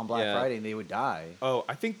death. on Black Yeah. Friday, and they would die. Oh,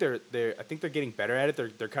 I think they're getting better at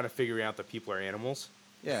it. They're kind of figuring out that people are animals.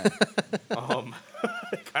 Yeah.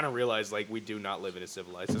 I kind of realize like we do not live in a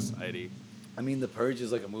civilized society. I mean, The Purge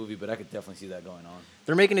is like a movie, but I could definitely see that going on.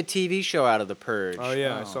 they're making a TV show out of the Purge. Oh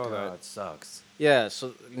yeah, I Oh, saw God, that. It sucks. Yeah,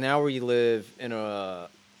 so now we live in a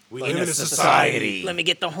We live in a society. Let me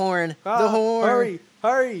get the horn. Ah, the horn.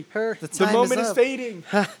 Hurry! Her. The The time moment is up. fading.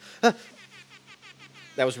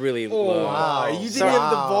 That was really low. wow. You didn't Sorry.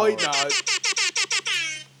 have the voice. Nah.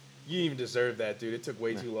 You didn't even deserve that, dude. It took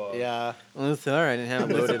way too long. Yeah. Well, it's all right. I didn't have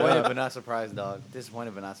it loaded Disappointed up. but not surprised, dog.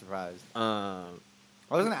 Disappointed but not surprised. I Um,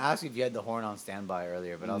 was gonna ask you if you had the horn on standby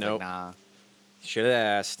earlier, but I was Nope. like, nah. should have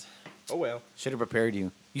asked. Oh well. Should have prepared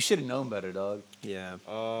you. You should have known better, dog. Yeah.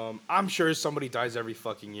 I'm sure somebody dies every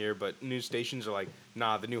fucking year, but news stations are like,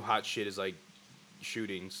 nah, the new hot shit is like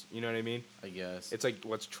shootings. You know what I mean? I guess. It's like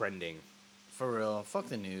what's trending. For real. Fuck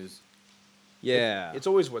the news. Yeah. It's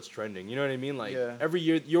always what's trending. You know what I mean? Like Yeah. every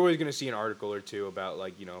year, you're always gonna see an article or two about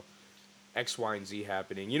like X, Y, and Z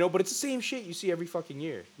happening. But it's the same shit you see every fucking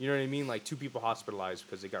year. You know what I mean? Like 2 people hospitalized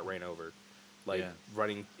because they got ran over, like Yeah.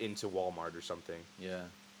 running into Walmart or something. Yeah.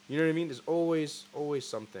 You know what I mean? There's always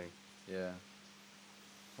something. Yeah.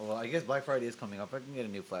 Well, I guess Black Friday is coming up. I can get a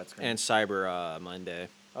new flat screen. And Cyber Monday.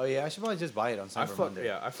 oh yeah, I should probably just buy it on Cyber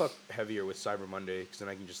Monday. I fuck heavier with Cyber Monday because then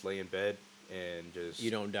I can just lay in bed and just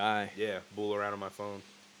You don't die. bull around on my phone.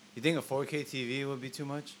 You think a 4K TV would be too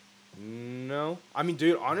much? No, I mean,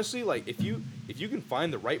 dude, honestly, like if you can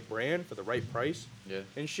find the right brand for the right price Yeah.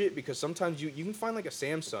 and shit, because sometimes you can find like a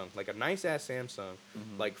Samsung, like a nice ass Samsung,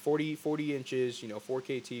 like 40 inches,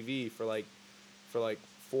 4K TV for like $400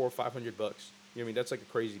 or $500. You know what I mean? That's like a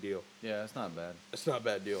crazy deal. Yeah, it's not bad. It's not a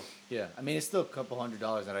bad deal. Yeah, I mean it's still a couple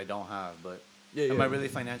 $100 that I don't have, but Yeah, am yeah. I really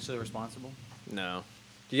financially responsible? No.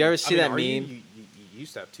 Do you ever see that are meme? You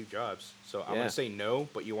used to have 2 jobs, so I'm Yeah. gonna say no,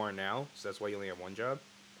 but you are now, so that's why you only have 1 job.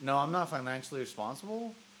 No, I'm not financially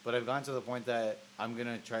responsible, but I've gotten to the point that I'm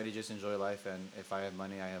gonna try to just enjoy life, and if I have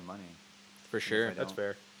money, I have money. For sure. I That's don't.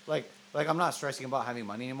 fair. Like I'm not stressing about having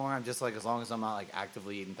money anymore. I'm just like, as long as I'm not like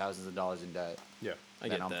actively eating thousands of dollars in debt, Yeah. I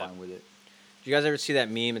then get I'm that. fine with it. Do you guys ever see that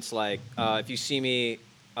meme? It's like, if you see me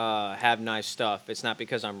have nice stuff, it's not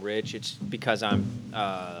because I'm rich. It's because I'm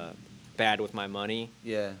bad with my money.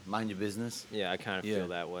 Yeah, mind your business. Yeah, I kind of Yeah. feel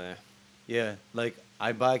that way. Yeah, like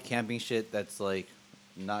I buy camping shit that's like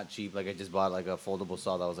not cheap. Like I just bought like a foldable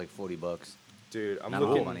saw that was like $40. Dude, I'm Not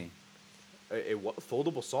looking. all money. A what,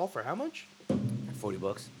 foldable saw for how much?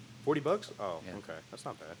 $40. $40? Oh, Yeah. okay, that's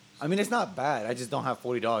not bad. I mean, it's not bad. I just don't have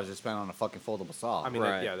 $40 to spend on a fucking foldable saw. I mean,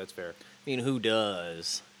 Right. yeah, that's fair. I mean, who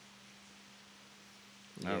does?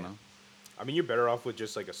 I don't Yeah. know. I mean, you're better off with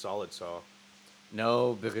just like a solid saw.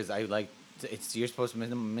 No, because I like it's you're supposed to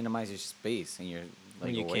minimize your space and you're like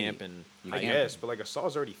When you away. camping. You I camping. guess, but like a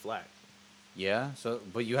saw's already flat. Yeah. So,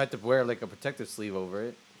 but you had to wear like a protective sleeve over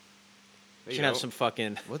it. You can have some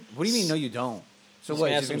fucking. What? What do you mean? No, you don't. So you what?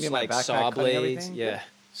 can have It's some gonna be in my like backpack saw cutting blades. everything? Yeah,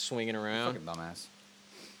 swinging around. Fucking dumbass.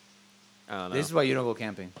 I don't know. This is why you don't go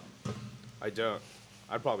camping. I don't.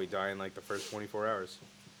 I'd probably die in like the first 24 hours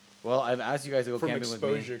Well, I've asked you guys to go from camping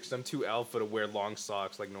exposure because I'm too alpha to wear long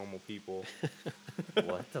socks like normal people. with me.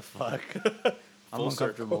 What the fuck? I'm Full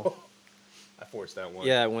uncomfortable. circle. I forced that one.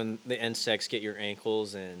 Yeah, when the insects get your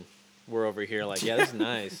ankles and we're over here like, yeah, this is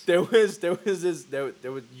nice. There was this there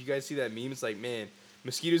was you guys see that meme? It's like, man,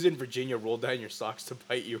 mosquitoes in Virginia roll down your socks to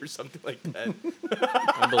bite you or something like that.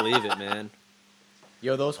 I believe it, man.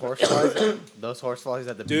 Yo, those horseflies, those horseflies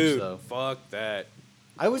at the beach Dude, though. fuck that.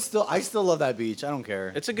 I still love that beach. I don't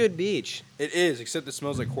care. It's a good beach. It is, except it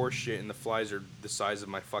smells like horse shit and the flies are the size of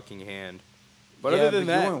my fucking hand. But Yeah, other than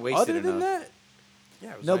but you that, weren't wasted other than enough. that,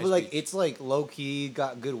 yeah, it was No, a nice but like beach. it's like low key,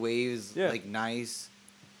 got good waves, Yeah. like nice,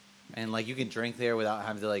 and like you can drink there without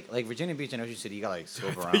having to like Virginia Beach and Ocean City. You got like I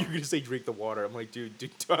scope thought around. you were gonna say drink the water. I'm like, dude, do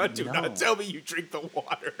not No. tell me you drink the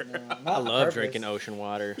water. I love drinking ocean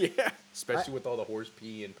water, Yeah, especially with all the horse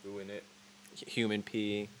pee and poo in it. human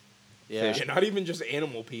pee. Yeah. Yeah, not even just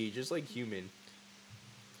animal pee, just like human.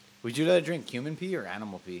 Would you rather drink human pee or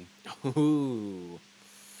animal pee? Ooh.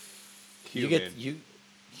 You Human. get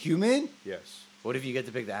human. Yes. What if you get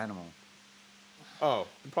to pick the animal? Oh,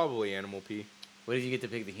 probably animal pee. What if you get to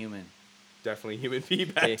pick the human? Definitely human pee.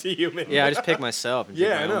 Back Hey, to human. Yeah, I just pick myself. And drink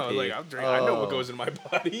Yeah, my I own know. pee. Like I know what Oh. goes in my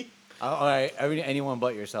body. All right, anyone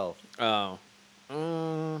but yourself. Oh.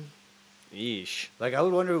 Yeesh. Like I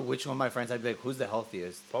would wonder which one of my friends I'd be like, who's the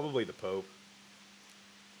healthiest? Probably the Pope.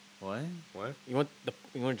 What? What? You want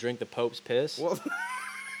to drink the Pope's piss? Well,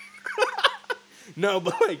 no,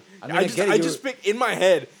 but like I mean, I get it, I you just were- picked in my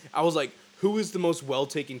head. I was like, who is the most well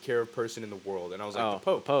taken care of person in the world? And I was like, oh, the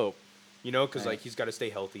Pope. Pope. You know, because Right. like he's got to stay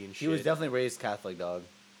healthy and shit. He was definitely raised Catholic, dog.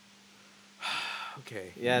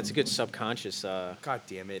 okay. Yeah, it's a good subconscious. God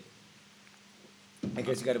damn it. I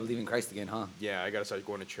guess you got to believe in Christ again, huh? Yeah, I gotta start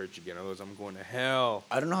going to church again. Otherwise, I'm going to hell.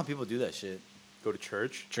 I don't know how people do that shit. Go to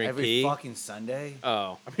church. Drink Every pee. fucking Sunday.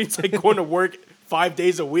 Oh. I mean, it's like going to work 5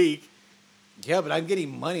 days a week. Yeah, but I'm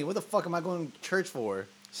getting money. What the fuck am I going to church for?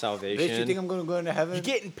 Salvation. Bitch, you think I'm going to go into heaven? You're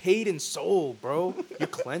getting paid in soul, bro. You're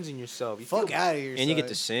cleansing yourself. You fuck feel- out of here. and you get son.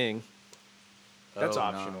 to sing. That's Oh, no.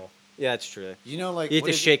 optional. Yeah, that's true. You know, like You get what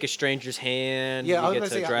to is it? shake a stranger's hand. Yeah, I you was get gonna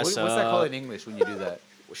to say, dress what's up. that called in English when you do that?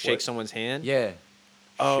 Shake What? someone's hand. Yeah,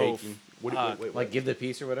 Oh, Shaking. What, fuck. wait, like give the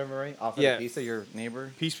piece or whatever, right? Offer Yeah. the piece to your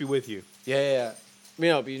neighbor. Peace be with you. Yeah. You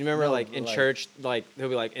know, but you remember No, like in like- church, like they'll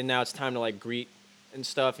be like, and now it's time to like greet and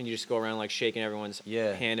stuff, and you just go around like shaking everyone's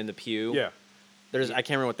Yeah. hand in the pew. Yeah. There's I can't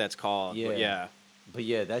remember what that's called. Yeah. But yeah. But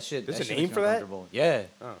yeah, that shit. There's that a shit name makes me for that? uncomfortable. Yeah,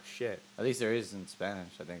 Oh shit. at least there is in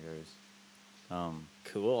Spanish. I think there is.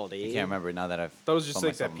 Cool, dude. I can't remember now that I've. That was just put like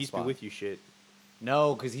myself that on the peace be spot. with you shit.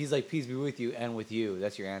 No, because he's like, peace be with you and with you.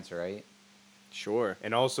 That's your answer, right? Sure.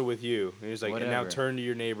 And also with you. And he's like, and now Whatever. turn to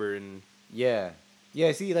your neighbor and Yeah.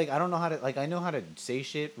 Yeah, see, like, I don't know how to, like, I know how to say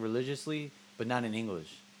shit religiously, but not in English.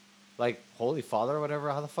 Like, Holy Father or whatever,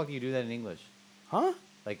 how the fuck do you do that in English? huh?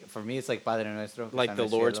 Like, for me, it's like Padre Nuestro. que Like está the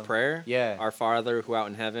en el Lord's cielo. Prayer. Yeah. Our Father who art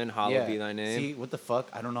in heaven, hallowed Yeah. be thy name. See, what the fuck?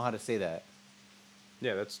 I don't know how to say that.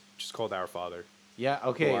 Yeah, that's just called Our Father. Yeah.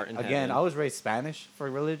 Okay. art in Again, heaven. I was raised Spanish for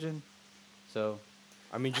religion, so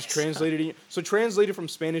I mean, just translate it. So translate it from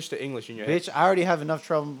Spanish to English in your head. bitch, I already have enough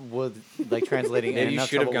trouble with like translating. Maybe and you enough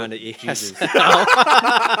should have trouble gone to with ES. Jesus.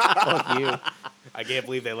 Fuck you. I can't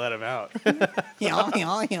believe they let him out.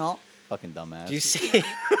 Fucking dumbass. Do you see?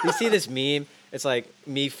 You see this meme? It's like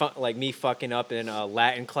me fucking up in a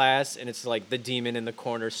Latin class, and it's like the demon in the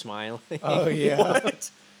corner smiling. Oh yeah.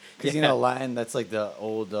 Because you Yeah. know Latin, that's like the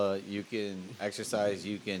old you can exercise,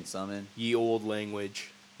 you can summon. Ye old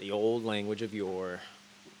language. The old language of yore.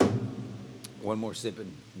 One more sip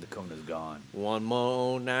and the Kona's gone. One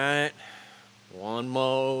more night, one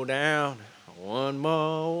more down, one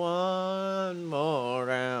more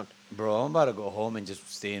round. Bro, I'm about to go home and just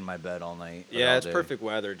stay in my bed all night. like, Yeah, all it's day. perfect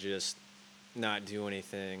weather. Just not do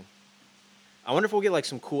anything. I wonder if we'll get like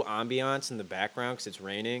some cool ambiance in the background because it's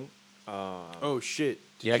raining. Oh shit.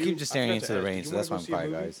 Did Yeah, I you- keep just staring forgot into to the ask, rain, did so you that's why wanna I'm go see a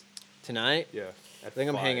quiet, movie? guys. Tonight, Yeah. I think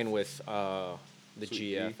I'm hanging with the Sweet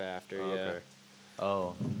GF pea? after. Oh, Yeah. okay.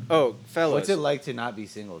 Oh. Oh, fellas, What's it like to not be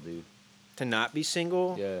single, dude? to not be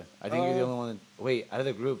single? Yeah. I think you're the only one. Wait, out of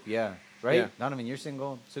the group, yeah. Right? Yeah. Donovan, you're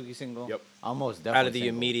single. Suki single? Yep. Almost definitely Out of the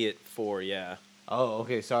single. immediate four, yeah. Oh,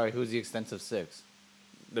 okay. Sorry. Who's the extensive six?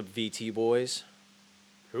 The VT boys,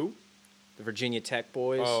 Who? the Virginia Tech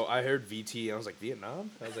boys. Oh, I heard VT. I was like,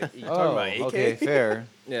 Vietnam? I was like, you Oh, talking about AK? okay. Fair.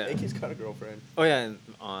 yeah. AK's got a girlfriend. Oh yeah, and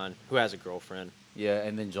on who has a girlfriend? Yeah,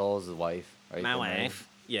 and then Joel's the wife. Right? My The man. wife.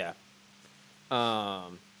 Yeah.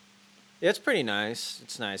 Yeah, it's pretty nice.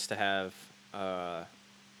 It's nice to have a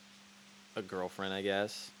girlfriend, I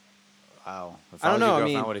guess. Wow. If I don't was know, your I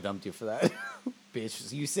girlfriend, mean- I would have dumped you for that.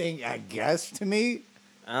 Bitch, you saying I guess to me?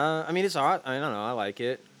 I mean, it's odd. I don't know. I like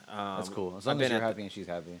it. That's cool. As I've long as been you're at happy and she's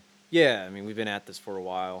happy. Yeah, I mean, we've been at this for a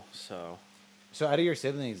while, so. So out of your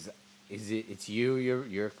siblings, it's you,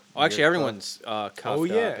 you're Oh, actually, you're everyone's cuffed Oh, up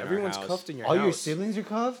yeah. in our Everyone's house. cuffed in your All house. your siblings are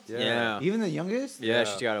cuffed? Yeah. Even the youngest? Yeah, Yeah.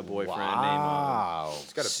 she's got a boyfriend Wow.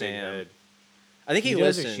 He's got a big Sam. head. I think he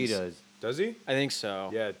does listens. or she does? Does he? I think so.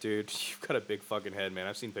 Yeah, dude. You've got a big fucking head, man.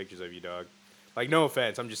 I've seen pictures of you, dog. Like, no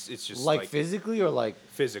offense. It's just Like physically or like,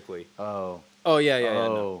 physically. oh. Oh yeah, yeah. yeah,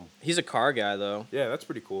 Oh. no. He's a car guy though. Yeah, that's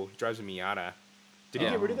pretty cool. He drives a Miata. Did he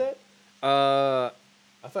Yeah. get rid of that? I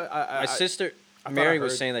thought My sister I thought Mary I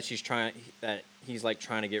was heard- saying that he's like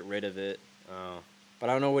trying to get rid of it, Oh. but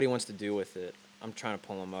I don't know what he wants to do with it. I'm trying to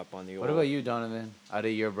pull him up on the old. What about you, Donovan? Out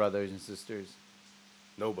of your brothers and sisters?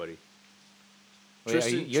 Nobody. Wait,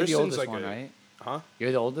 Tristan- you're the Tristan's oldest like one, a- right? Huh?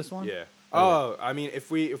 You're the oldest one? Yeah. Oh, I mean,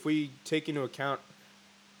 if we take into account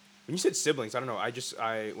when you said siblings, I don't know.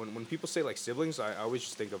 When people say like siblings, I always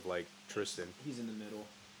just think of like Tristan. He's in the middle.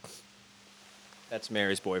 That's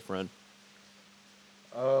Mary's boyfriend.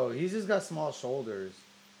 Oh, he's just got small shoulders.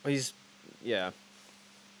 Yeah.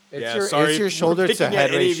 It's yeah, your, sorry it's your if we're shoulder to picking at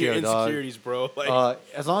head any of your ratio, dog. insecurities, bro. Like,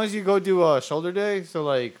 As long as you go do a shoulder day, so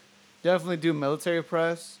like definitely do military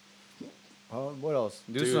press. What else?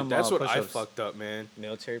 Do dude, some that's what I push-ups. fucked up, man.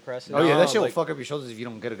 Military presses. Oh yeah, No, that shit will like- fuck up your shoulders if you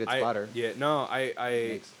don't get a good spotter.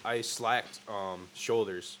 I slacked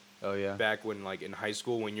shoulders Oh yeah. back when like in high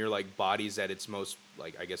school when your like body's at its most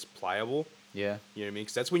like I guess pliable. Yeah. You know what I mean?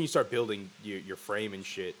 Because that's when you start building your frame and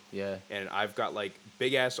shit. Yeah. And I've got like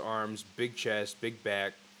big ass arms, big chest, big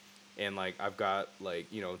back, and like I've got like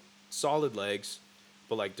solid legs,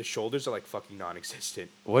 but like the shoulders are like fucking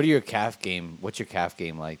non-existent. What's your calf game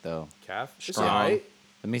like though? Calf, it's Strong. alright.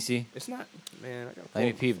 Let me see. It's not, man. I gotta Let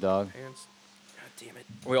me pull peep, dog. my pants. God damn it,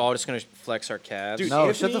 We're all just gonna flex our calves. dude. No,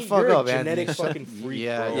 Anthony, shut the fuck you're up, a Anthony. genetic fucking freak,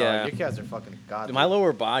 Yeah, bro. Yeah. Your calves are fucking god. My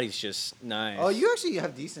lower body's just nice. Oh, you actually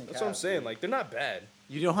have decent. That's what I'm calves, saying. dude. Like they're not bad.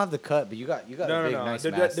 You don't have the cut, but you got No, a no, big no. nice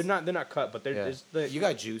they're, mass. they're not cut, but Yeah. there's You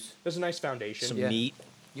got juice. there's a nice foundation. some yeah. meat,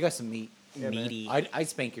 You got some meat. Yeah, man. meaty. I'd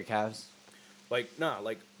spank your calves. Like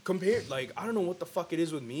like compared like I don't know what the fuck it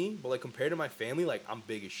is with me, but like compared to my family, like I'm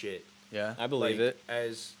big as shit. Yeah. I believe Like, it.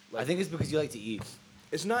 As like, I think it's because you like to eat.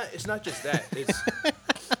 it's not just that. It's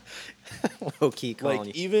Low key calling like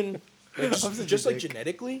you. even like, I'm such a just like dick.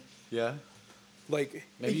 genetically, Yeah. like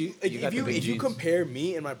Maybe if, you if got the you big if you genes. compare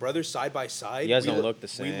me and my brother side by side, You guys we don't look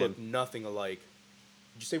the We look same. nothing alike.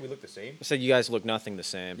 Did you say we look the same? I said you guys look nothing the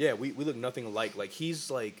same. Yeah, we look nothing alike. Like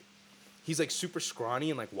he's like super scrawny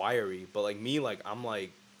and like wiry, but like me, like I'm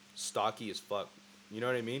like stocky as fuck. You know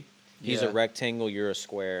what I mean? He's Yeah. a rectangle. You're a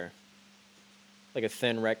square. Like a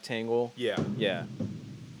thin rectangle. Yeah. Yeah.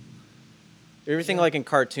 Everything like in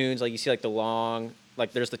cartoons, like you see like the long,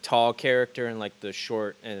 like there's the tall character and like the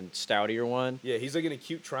short and stoutier one. Yeah, he's like in a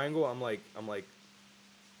cute triangle. I'm like A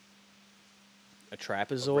a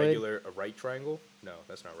trapezoid. regular a right triangle. No,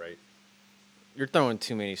 that's not right. you're throwing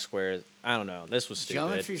too many squares. I don't know. This was stupid.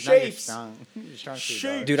 Geometry's not your Shapes. strong. Your strong suit,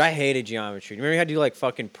 Shapes. dog. Dude, I hated geometry. Remember you had to do like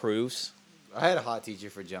fucking proofs? I had a hot teacher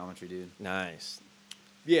for geometry, dude. Nice.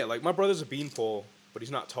 Yeah, like my brother's a beanpole, but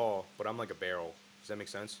he's not tall. But I'm like a barrel. Does that make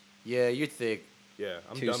sense? Yeah, you're thick. Yeah,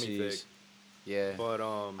 I'm Two dummy Cs. thick. Yeah. But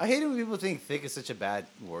I hate it when people think thick is such a bad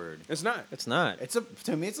word. it's not. It's not.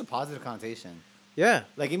 To me, it's a positive connotation. Yeah.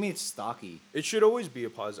 Like it means stocky. It should always be a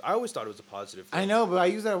positive. I always thought it was a positive thing. I know, but I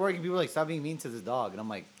use that at work, and people are like, "Stop being mean to this dog," and I'm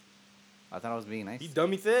like, "I thought I was being nice." He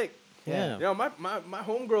dummy thick. Yeah. Yo, my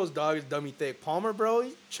homegirl's dog is dummy thick. Palmer, bro,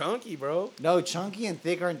 he's chunky, bro. No, chunky and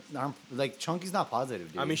thick aren't like chunky's not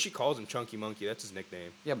positive, dude. I mean, she calls him Chunky Monkey. That's his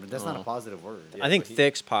nickname. yeah, but that's not Oh. a positive word. Yeah, I think but he-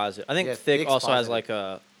 thick's positive. I think Yeah, thick thick's also has positive. like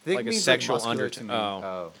a Thick like a means sexual like muscular to undertone. me.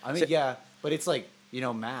 Oh. I mean, yeah, but it's like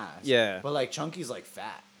mass. Yeah. But like chunky's like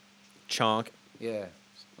fat. Chonk. Yeah,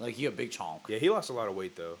 like he a big chonk. Yeah, he lost a lot of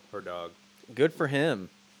weight though. Her dog. Good for him.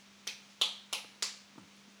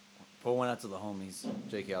 Pour one out to the homies.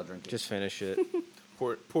 JK, I'll drink it. Just finish it.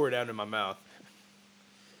 Pour it out in my mouth.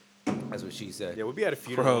 That's what she said. Yeah, we'll be at a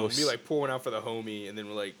funeral. Gross. We'll be like pouring out for the homie, and then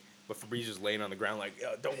we're like, but Febreze just laying on the ground like,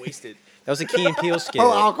 yo, don't waste it. That was a Key and Peele skit.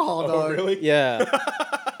 Oh, alcohol, Oh, dog. really? Yeah.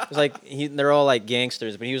 It was like they're all like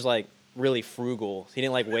gangsters, but he was like really frugal. He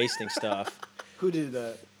didn't like wasting stuff. Who did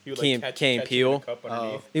that? He would Key and- catch Key and it in a Peele? cup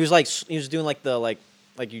underneath. He was doing like the like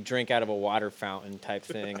you drink out of a water fountain type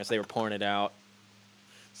thing as they were pouring it out.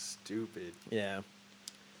 Stupid. Yeah.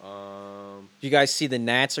 Um, You guys see the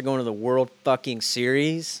Nats are going to the World fucking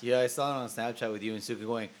Series? Yeah, I saw it on Snapchat with you and Suka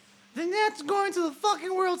going, the Nets going to the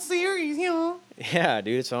fucking World Series, you know? Yeah,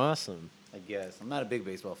 dude, it's awesome. I guess. I'm not a big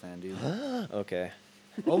baseball fan, dude. Okay.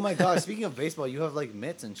 Oh my gosh, speaking of baseball, you have like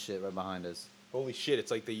mitts and shit right behind us. holy shit!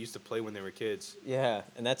 It's like they used to play when they were kids. Yeah,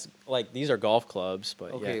 and that's like these are golf clubs,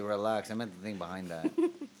 but Okay, yeah. relax. I meant the thing behind that.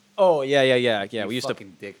 Oh yeah. Yeah, You we used to.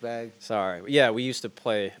 fucking dickbag. Sorry. Yeah, we used to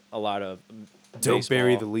play a lot of.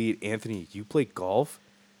 baseball. lead, Anthony. You play golf?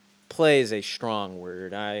 Play is a strong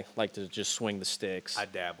word. I like to just swing the sticks. I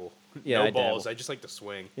dabble. Yeah, no I balls. dabble. I just like to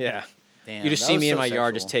swing. Yeah. Damn, You just that see was me in so my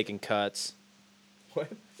yard just sexual. taking cuts. What?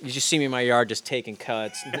 You just see me in my yard just taking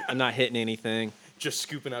cuts. I'm not hitting anything. Just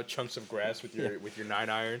scooping out chunks of grass with your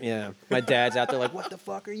 9-iron. Yeah. My dad's out there like, what the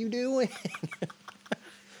fuck are you doing?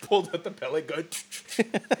 Pulled out the pellet gun.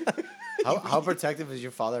 How protective is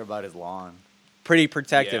your father about his lawn? Pretty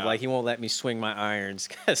protective. Yeah. Like, he won't let me swing my irons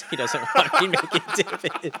because he doesn't want me making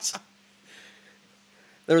divots.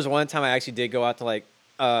 There was one time I actually did go out to, like,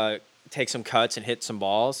 take some cuts and hit some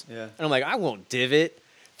balls. Yeah. And I'm like, I won't divot.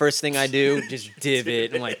 First thing I do, just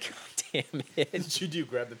divot. I'm like, God damn it. Did you do?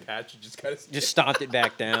 Grab the patch and just kind of Just stomped it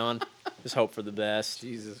back down. Just hope for the best.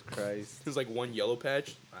 Jesus Christ. There's like one yellow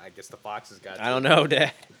patch. I guess the foxes got. I don't know,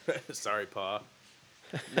 Dad. Sorry, Pa.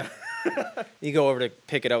 You go over to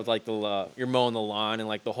pick it up with like you're mowing the lawn and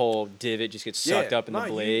like the whole divot just gets sucked up in the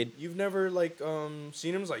blade. You've never like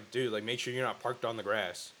seen him? It's like, dude, like make sure you're not parked on the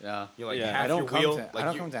grass. Yeah. You like Yeah. half I don't your come wheel. to like I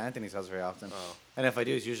don't you- come to Anthony's house very often. Oh. And if I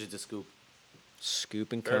do, it's usually to scoop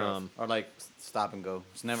Scoop and Fair enough. come. or like stop and go.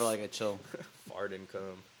 It's never like a chill. Fart and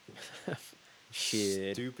cum.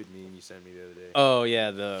 Shit. Stupid meme you sent me the other day. Oh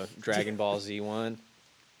yeah, the Dragon Ball Z one.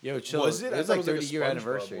 Yo, chill. Was it? It was I like thought 30-year SpongeBob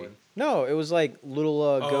anniversary. one. No, it was like little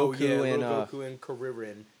Oh, Goku yeah, and little Goku and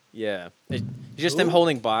Kuririn. yeah. It's just them Who?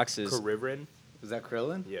 holding boxes. Kuririn? Was that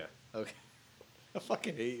Krillin? Yeah. Okay. I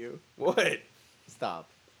fucking hate you. What? Stop.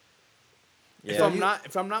 Yeah.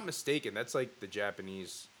 If I'm not mistaken, that's like the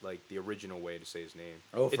Japanese, like the original way to say his name.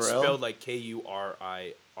 Oh, for it's real? spelled like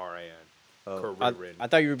Kuririn. Oh. Kuririn. I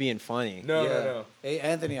thought you were being funny. No. Hey,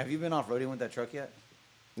 Anthony, have you been off-roading with that truck yet?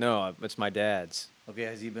 No, it's my dad's. Okay,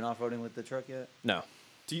 has he been off-roading with the truck yet? No.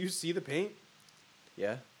 Do you see the paint?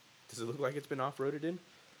 Yeah. Does it look like it's been off-roaded in?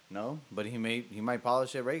 No, but he might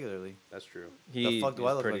polish it regularly. That's true. The fuck do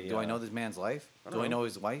I is look pretty, like? Do I know this man's life? I Do don't I know. know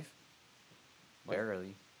his wife? What?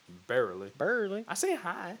 Barely. Barely. Burley? I say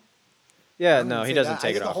hi. Yeah, I don't no, even he say doesn't that. take I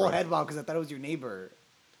it get the off. whole road. head bob because I thought it was your neighbor.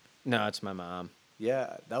 No, it's my mom.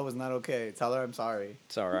 Yeah, that was not okay. Tell her I'm sorry.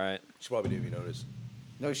 It's all right. She probably didn't even notice.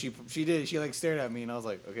 No, she did. She like stared at me, and I was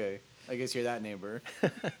like, okay, I guess you're that neighbor.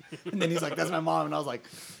 And then he's like, that's my mom, and I was like,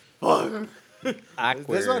 fuck. Awkward.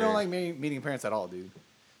 That's why I don't like meeting parents at all, dude.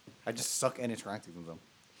 I just suck at interacting with them.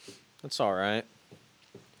 That's all right.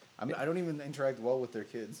 I mean, I don't even interact well with their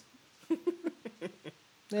kids.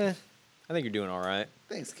 Yeah, I think you're doing all right.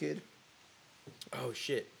 Thanks, kid. Oh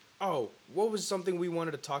shit. Oh, what was something we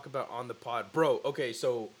wanted to talk about on the pod, bro? Okay,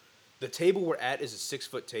 so the table we're at is a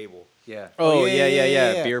 6-foot table, Yeah. Oh,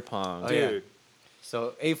 yeah. Beer pong. Oh, yeah. dude.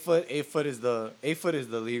 So 8 foot is the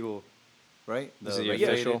legal, right? Is The it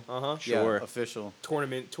regulated- official? Uh huh. Yeah, Sure. official.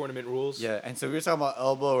 Tournament rules. Yeah, and so we were talking about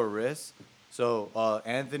elbow or wrist. So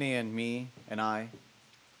Anthony and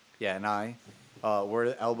we're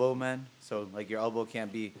the elbow men. So like your elbow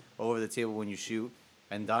can't be over the table when you shoot.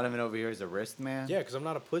 And Donovan over here is a wrist man. Yeah, because I'm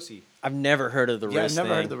not a pussy. I've never heard of the Yeah, I've wrist never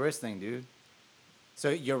thing. heard of the wrist thing, dude. So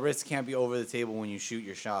your wrist can't be over the table when you shoot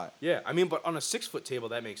your shot. Yeah, I mean, but on a 6-foot table,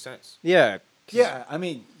 that makes sense. Yeah. Yeah, I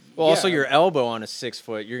mean. Well, also yeah. your elbow on a 6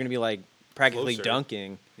 foot, you're gonna be like practically Closer.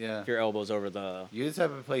 dunking Yeah. if your elbow's over the You just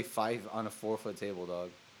have to play 5 on a 4-foot table, dog.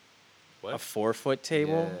 What? a 4 foot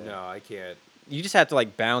table. Yeah. No, I can't. You just have to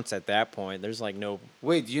like bounce at that point. There's like no.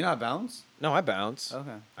 Wait, do you not bounce? No, I bounce. Okay.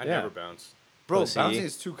 I Yeah. never bounce. Bro, Pussy. bouncing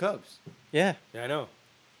is 2 cups. Yeah. Yeah, I know.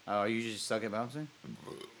 Oh, you just suck at bouncing?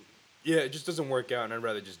 Yeah, it just doesn't work out, and I'd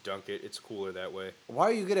rather just dunk it. It's cooler that way. Why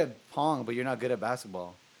are you good at pong, but you're not good at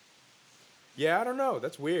basketball? Yeah, I don't know.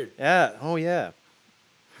 That's weird. Yeah. Oh yeah.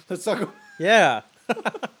 Let's talk about... Yeah.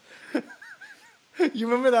 You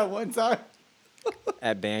remember that one time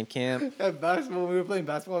At band camp. at basketball, we were playing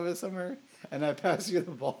basketball this summer, and I passed you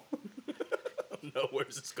the ball? No,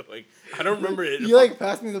 where's this going? I don't remember it. You like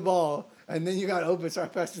passed me the ball, and then you got open, so I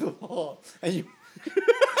passed you the ball, and you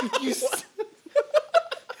you, st-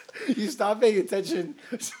 you stopped paying attention.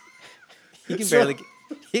 He can So- barely.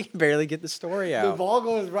 He can barely get the story The out. ball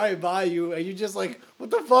goes right by you, and you just like, what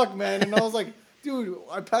the fuck, man? And I was like, dude,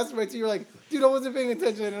 I passed it right to you. You're like, dude, I wasn't paying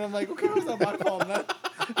attention. And I'm like, okay, it's not my fault, man.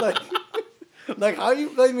 Like, how are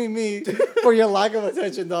you blaming me for your lack of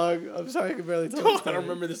attention, dog? I'm sorry, I can barely tell. I don't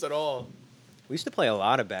remember this at all. We used to play a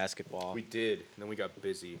lot of basketball. We did, and then we got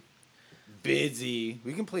busy. Busy.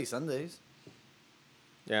 We can play Sundays.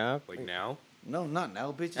 Yeah. Like now? No, not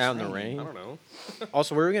now, bitch. It's Out in the raining. rain. I don't know.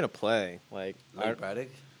 Also, we were gonna play. Like, Lake Braddock.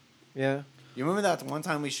 yeah. You remember that one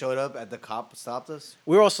time we showed up at the cop stopped us?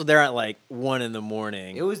 We were also there at like 1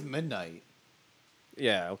 a.m. It was midnight.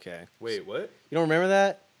 Yeah. Okay. Wait, what? You don't remember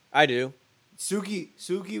that? I do.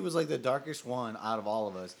 Suki was like the darkest one out of all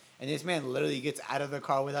of us. And this man literally gets out of the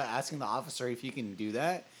car without asking the officer if he can do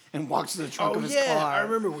that and walks to the trunk of his car. I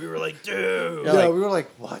remember we were like, dude. Yeah, like- we were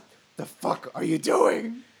like, what the fuck are you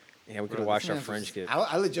doing? Yeah, we could Bro, have watched this our man's French just- kid.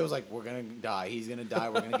 I legit was like, we're going to die. He's going to die.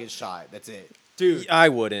 We're going to get shot. That's it. Dude, I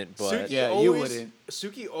wouldn't, but Suki Yeah, you always, wouldn't.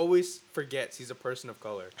 Suki always forgets he's a person of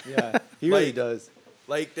color. Yeah, he really does.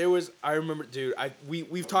 Like there was, I remember, dude.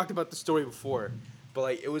 We've talked about the story before, but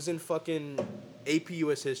like it was in fucking AP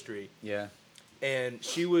US History, Yeah. and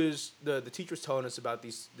she was the teacher was telling us about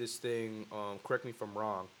this thing. Correct me if I'm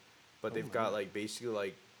wrong, but they've got like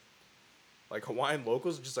basically like Hawaiian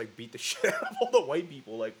locals just like beat the shit out of all the white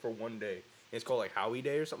people like for one day. And it's called like Howie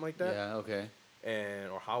Day or something like that. Yeah, okay.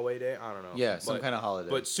 Or Howie Day, I don't know. Yeah, some kind of holiday.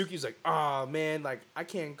 But Suki's like, oh man, like I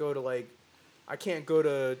can't go to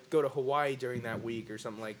Hawaii during that week or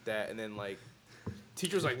something like that. And then like,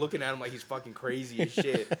 teacher's like looking at him like he's fucking crazy as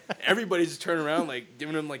shit. Everybody's just turning around like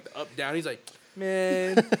giving him like the up down. He's like,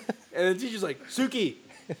 man. And the teacher's like, Suki.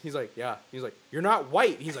 He's like, yeah. He's like, you're not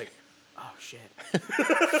white. He's like, oh shit.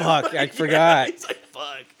 fuck, I forgot. He's like,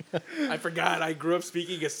 fuck. I forgot. I grew up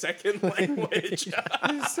speaking a second language.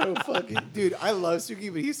 He's so fucking dude. I love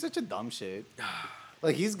Suki, but he's such a dumb shit.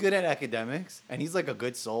 Like he's good at academics and he's like a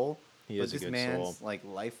good soul. He but is a this good man's soul. like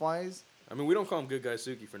life wise, I mean, we don't call him good guy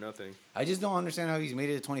Suki for nothing. I just don't understand how he's made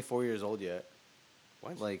it to 24 years old yet.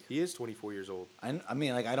 What? Like- he is 24 years old. I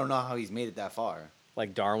mean, like I don't know how he's made it that far.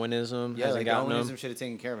 Like Darwinism Yeah, hasn't like gotten Darwinism him. should have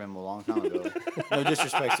taken care of him a long time ago. No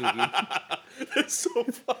disrespect, Suki. That's so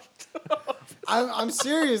fucked up. I'm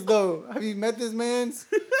serious though. Have you met this man's?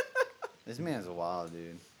 This man's a wild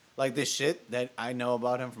dude. Like the shit that I know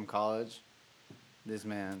about him from college. This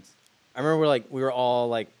man's. I remember we were all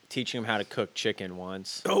like teaching him how to cook chicken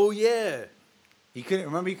once. Oh yeah. He couldn't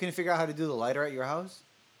remember. You couldn't figure out how to do the lighter at your house.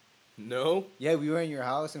 No. Yeah, we were in your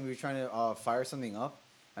house and we were trying to fire something up,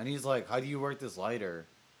 and he's like, "How do you work this lighter?"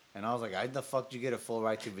 And I was like, "How the fuck did you get a full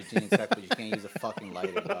ride to Virginia Tech, but you can't use a fucking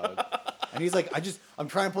lighter, dog?" And he's like, I'm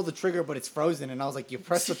trying to pull the trigger, but it's frozen." And I was like, "You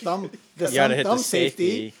press the thumb, You gotta hit the thumb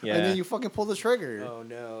safety, safety, yeah. and then you fucking pull the trigger." Oh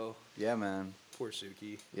no. Yeah, man. Poor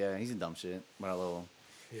Suki. Yeah, he's a dumb shit.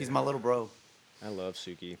 He's my little bro. I love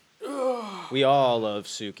Suki. We all love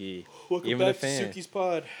Suki. Welcome Even back the fan. to Suki's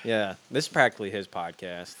pod. Yeah, this is practically his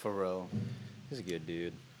podcast. For real. He's a good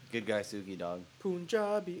dude. Good guy, Suki, dog.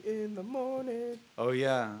 Punjabi in the morning. Oh,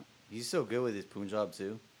 yeah. He's so good with his Punjab,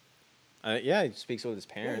 too. Yeah, he speaks with his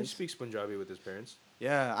Yeah, he parents. speaks Punjabi with his parents.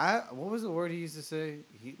 Yeah, what was the word he used to say?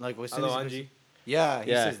 He like was Hello, Anji. Yeah,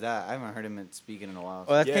 he Yeah. says that. I haven't heard him speaking in a while.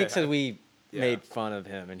 Well, I Yeah. think because we Yeah. made fun of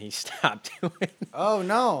him and he stopped doing it. Oh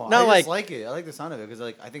no! No, I like- just like it. I like the sound of it because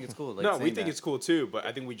like I think it's cool. Like, No, we saying think that. it's cool too, but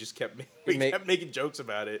I think we just kept Make- kept making jokes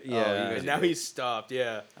about it. Yeah. you guys And are now great. he's stopped.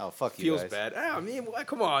 Yeah. Oh fuck you Feels guys. bad. Ah, man, what?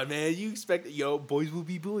 Come on, man. You expect boys will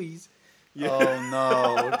be boys. Yeah.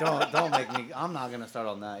 Oh no! Don't make me. I'm not gonna start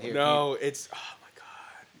on that. Here, No, it's oh my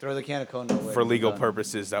god. throw the can of Coke away. For We're legal done.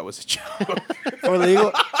 purposes, that was a joke.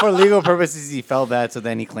 For legal purposes, he felt bad, so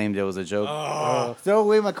then he claimed it was a joke. Oh. Throw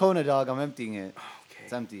away my Kona, dog. I'm emptying it. Okay.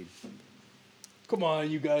 It's emptied. Come on,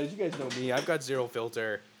 you guys. You guys know me. I've got zero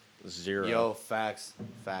filter. Zero. Yo, facts.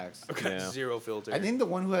 I've got Yeah. zero filter. I think the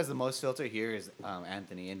one who has the most filter here is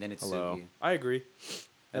Anthony, and then it's Hello. Suki. I agree. And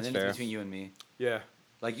That's then fair. it's between you and me. Yeah.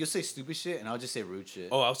 Like, you'll say stupid shit, and I'll just say rude shit.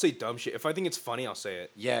 Oh, I'll say dumb shit. If I think it's funny, I'll say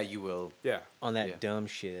it. Yeah, you will. Yeah. On that Yeah. dumb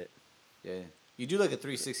shit. Yeah. You do like a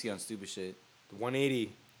 360 on stupid shit.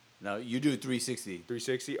 180, No, you do 360.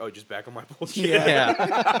 360. Oh, just back on my bullshit. Yeah.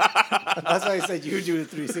 That's why I said you do the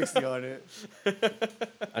 360 on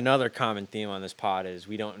it. Another common theme on this pod is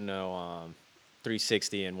we don't know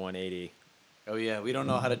 360 and 180. Oh, yeah. We don't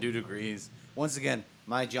know how to do degrees. Once again,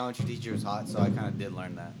 my geometry teacher was hot, so I kind of did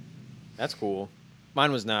learn that. That's cool.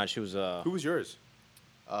 Mine was not. She was Who was yours?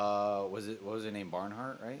 What was her name?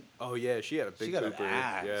 Barnhart, right? Oh yeah, she had a big She got an pooper.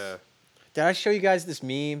 ass. Yeah. Did I show you guys this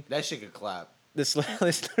meme? That shit could clap. This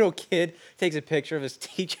little kid takes a picture of his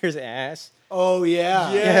teacher's ass. Oh,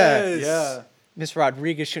 yeah. Yes. Yeah. Miss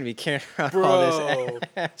Rodriguez shouldn't be carrying around all Bro. this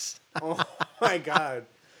ass. Oh my god.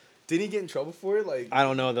 Didn't he get in trouble for it? Like. I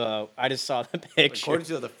don't know though. I just saw the picture. According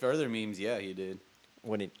to the further memes, yeah, he did.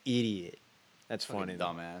 What an idiot. That's funny.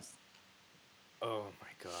 Fucking dumbass. Oh my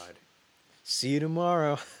god. See you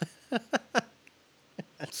tomorrow.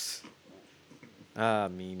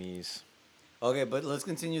 memes. Okay, but let's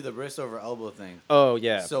continue the wrist over elbow thing. Oh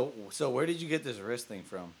yeah. So where did you get this wrist thing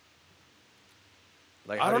from?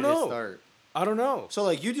 Like, I how don't did know. it start? I don't know. So,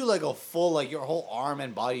 like, you do, like, a full, like, your whole arm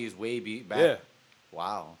and body is way back. Yeah.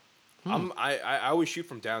 Wow. I always shoot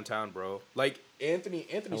from downtown, bro. Like Anthony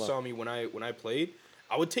Hello. saw me when I played.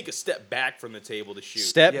 I would take a step back from the table to shoot.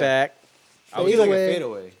 Step Yeah. back. I was You do, like, away. a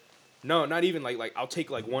fadeaway. No, not even like I'll take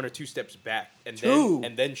like 1 or 2 steps back and Two?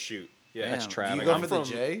 then shoot. Yeah. That's Damn. traffic. Do you go I'm for the from-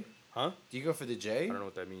 J? Huh? Do you go for the J? I don't know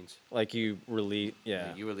what that means. Like you release. Yeah.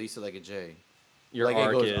 Like, you release it like a J. Your like arc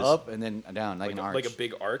it goes is up and then down, like an arch. Like a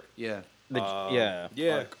big arc. Yeah. yeah.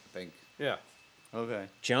 Yeah. Arc, I think. Yeah. Okay.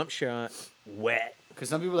 Jump shot. Wet. Because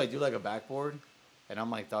some people, like, do, like, a backboard, and I'm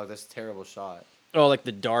like, dog, that's a terrible shot. Oh, like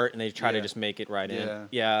the dart, and they try to Yeah. just make it right Yeah. in.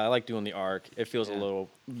 Yeah, I like doing the arc. It feels a Yeah. little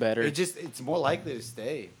better. It's more likely to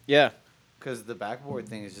stay. Yeah. Because the backboard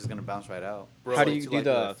thing is just going to bounce right out. Bro, How do It's you do like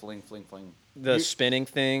the a fling, fling, fling. the spinning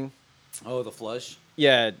thing? Oh, the flush?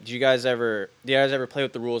 Yeah. Do you guys ever play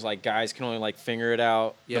with the rules like guys can only like finger it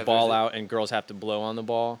out, Yeah, the ball there's a- out, and girls have to blow on the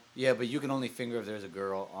ball? Yeah, but you can only finger if there's a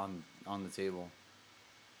girl on the table.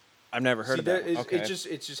 I've never heard See, of that. It's, Okay.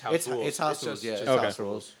 it's just house rules. It's house rules, just- yeah. just It's Okay. house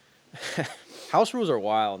rules. House rules are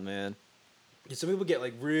wild, man. Yeah, some people get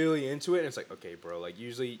like really into it, and it's like, okay, bro. Like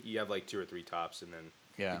usually you have like 2 or 3 tops, and then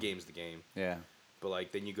Yeah. the game's the game. Yeah. But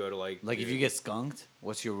like then you go to like Like, if you get skunked,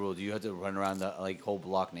 what's your rule? Do you have to run around the, like, whole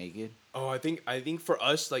block naked? Oh, I think for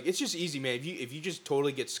us, like it's just easy, man. If you just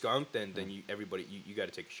totally get skunked, then you got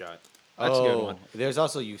to take a shot. That's a good one. There's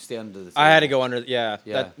also you stay under the table. I had to go under. Yeah.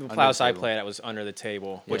 Yeah, That the under house the I table. played at was under the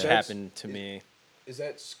table, which Yeah. happened to me. Is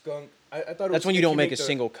that skunk? I thought it That's was when you if don't make a the-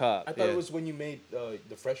 single cup. I thought Yeah. it was when you made the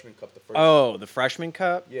freshman cup the first. Oh, the freshman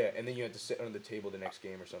cup? Yeah, and then you had to sit under the table the next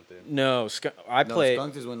game or something. No, I No, played.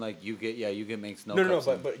 skunked is when, like, you get makes no No, cups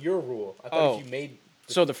in. but your rule. I thought Oh. if you made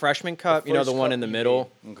So the freshman cup, you know, the first one cup in the you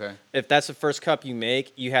middle. Okay. If that's the first cup you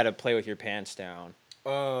make, you had to play with your pants down,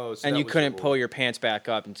 oh, so and that you was couldn't rule. pull your pants back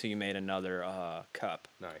up until you made another cup.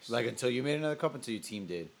 Nice. Like, until you made another cup, until your team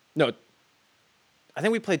did. No, I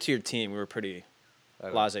think we played to your team. We were pretty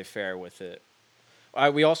Okay. laissez-faire with it.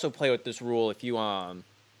 We also play with this rule: if you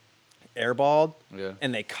airballed Yeah.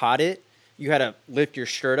 and they caught it, you had to lift your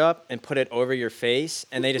shirt up and put it over your face,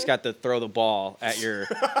 and they just got to throw the ball at your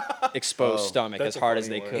exposed Oh, stomach that's as a hard as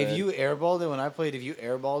funny they one. could. If you airballed it, when I played, if you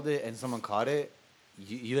airballed it and someone caught it,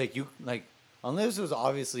 you unless it was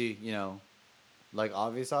obviously, like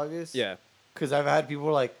obvious. yeah, Because I've had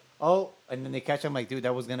people like, oh, and then they catch. I'm like, dude,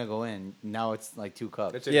 that was gonna go in. Now it's like 2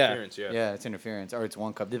 cups. That's Yeah. interference. Yeah. Yeah, it's interference, or it's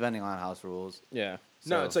 1 cup, depending on house rules. yeah.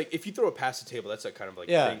 No, So- it's like if you throw it past the table, that's like kind of like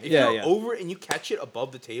Yeah. thing. If Yeah, you're yeah. over and you catch it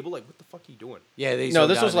above the table, like what the fuck are you doing? Yeah, they No,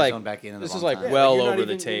 zoned this out was and they like- zoned back in at the this was wrong like time. well you're not over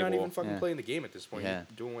the even, You're not table. even fucking Yeah. playing the game at this point. Yeah. You're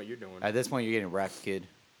doing what you're doing. At this point, you're getting wrecked, kid.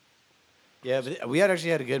 Yeah, but we had actually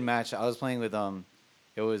had a good match. I was playing with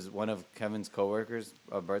it was one of Kevin's coworkers'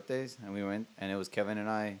 birthdays, and we went, and it was Kevin and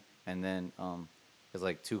I, and then it was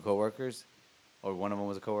like 2 coworkers, or one of them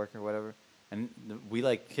was a coworker, whatever. And we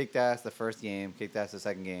like kicked ass the first game, kicked ass the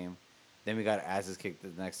second game, then we got asses kicked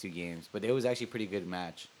the next 2 games. But it was actually a pretty good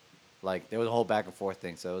match. Like there was a whole back and forth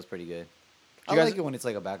thing, so it was pretty good. I you guys- like it when it's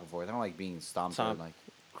like a back and forth. I don't like being stomped or Stomp. like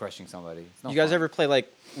crushing somebody. It's not You guys fun. ever play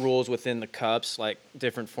like rules within the cups, like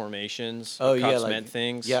different formations? Oh cups yeah, like meant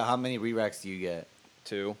things. Yeah, how many re-racks do you get?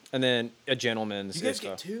 Two, and then a gentleman's. You guys if,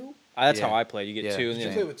 get 2? That's Yeah. how I play. You get Yeah. two, Did and you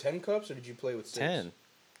then play with 10 cups or did you play with 6? 10,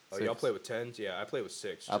 Oh, y'all 6. play with 10s? Yeah, I play with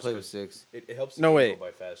 6. I just play with 'cause 6. It helps the No, game wait. go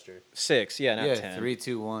by faster. 6. Yeah, not Yeah, 10. 3,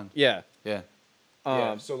 2, 1. Yeah. Yeah.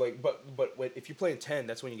 Yeah, Um, so like, but if you play in 10,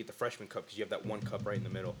 that's when you get the freshman cup because you have that one cup right in the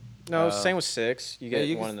middle. no, same with 6. You yeah, get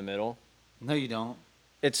you one can- in the middle. No, you don't.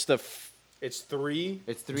 It's the. It's 3.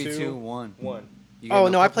 It's 3, 2, 1. 1. You get Oh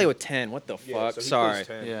no, I cup play in- with 10. What the Yeah, fuck? so he Sorry. plays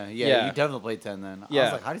 10. Yeah, Yeah. you definitely played 10 then. I Yeah.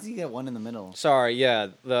 was like, how does he get one in the middle? Sorry. Yeah,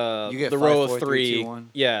 the You get the 5, row 4, of 3, 3. 2, 1.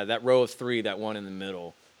 Yeah, that row of 3, that one in the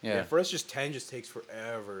middle. Yeah. Yeah. For us, just 10 just takes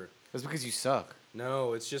forever. That's because you suck.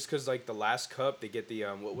 No, it's just because like the last cup, they get the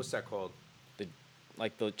what's that called?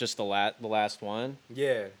 Like the last one.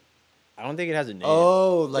 Yeah. I don't think it has a name.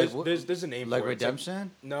 Oh, like There's a name like for it. It's like-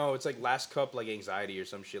 redemption? no, it's like last cup like anxiety or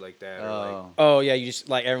some shit like that. Or like Oh. Oh yeah, you just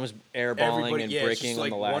like everyone's airballing everybody, and yeah, it's breaking just on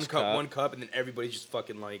like the last one cup, one cup, and then everybody's just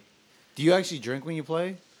fucking like Do you actually drink when you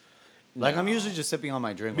play? Like I'm No. usually just sipping on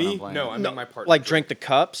my drink when I'm me. playing. No, I mean my partner. Like drink the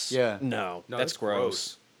cups. Yeah. No, No, that's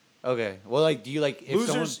gross. Okay. Well, like, do you like if Losers,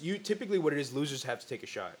 someone? you typically what it is. Losers have to take a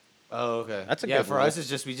shot. Oh, okay. That's a yeah. good For rule. us, it's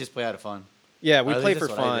just we just play out of fun. Yeah, we At play least for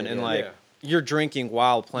that's what I fun did, and yeah. like Yeah. you're drinking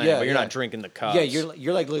while playing, Yeah, but you're yeah. not drinking the cups. Yeah,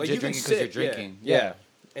 you're like legit you can drinking because you're sip, yeah. drinking. Yeah.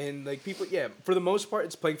 And like people, yeah, for the most part,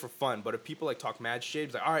 it's playing for fun. But if people like talk mad shit,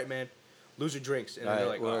 it's like, all right, man, loser drinks, and then they're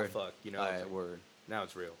like, Alright, oh word. fuck, you know. All it's right, like, word. now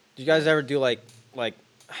it's real. Do you guys ever do like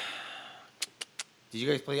Did you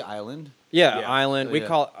guys play Island? yeah, Yeah. Island? Oh, we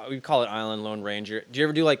yeah. call it Island Lone Ranger. Do you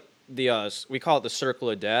ever do like the we call it the Circle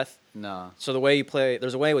of Death? Nah. So the way you play,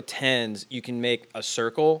 there's a way with 10s, you can make a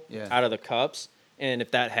circle Yeah. out of the cups, and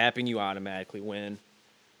if that happened, you automatically win.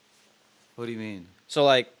 What do you mean? So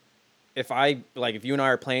like, if you and I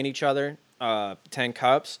are playing each other, 10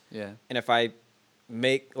 cups, Yeah. and if I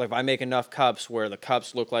make enough cups where the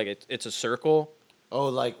cups look like it's a circle, Oh,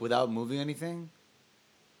 like without moving anything?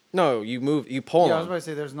 no, you pull Yeah, I was them. about to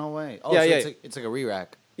say there's no way. Oh, Yeah, so yeah. It's like a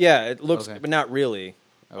re-rack. Yeah, it looks, Okay. but not really.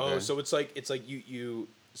 Okay. Oh, so it's like you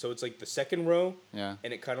so it's like the second row, Yeah.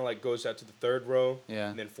 and it kind of like goes out to the third row, Yeah.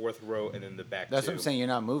 and then fourth row, and then the back. That's two. what I'm saying. You're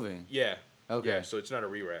not moving. Yeah. Okay. Yeah, so it's not a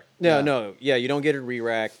re-rack. No, Yeah. no, yeah, you don't get a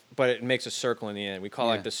re-rack, but it makes a circle in the end. We call it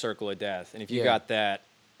Yeah. like the Circle of Death, and if you Yeah. got that,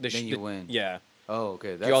 Then you win. Yeah. Oh,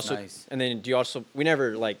 okay. Do That's you also, nice. And then do you also? We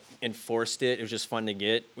never like enforced it. It was just fun to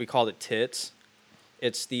get. We called it tits.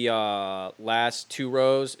 It's the last 2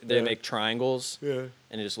 rows. They Yeah. make triangles, Yeah.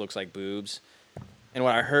 and it just looks like boobs. And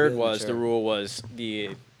what I heard Really was the mature. rule was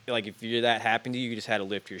if you're that happened to you, you just had to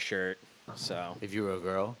lift your shirt. So If you were a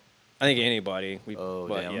girl. I think anybody. Oh,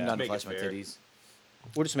 but damn. yeah, I'm not to Make flash it my fair. titties.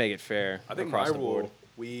 we'll just make it fair. I think across my the board. rule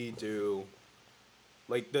we do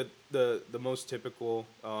like the most typical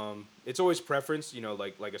it's always preference, you know,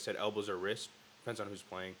 like I said, elbows or wrists. Depends on who's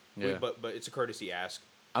playing. Yeah. But it's a courtesy ask.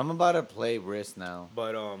 I'm about to play wrist now.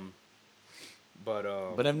 But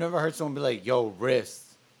But I've never heard someone be like, yo, wrist.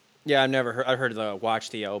 Yeah, I've heard the watch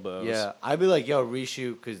the elbows. Yeah. I'd be like, yo,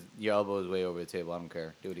 reshoot because your elbow is way over the table. I don't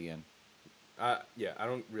care. Do it again. yeah, I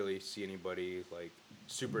don't really see anybody like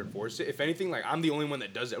super enforce it. If anything, like I'm the only one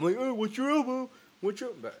that does it. I'm like, oh, what's your elbow?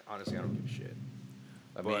 But honestly, I don't give a shit.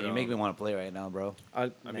 I mean, But, you make me want to play right now, bro.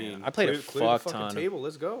 I I mean, mean, I played a clear the fuck fucking ton. table.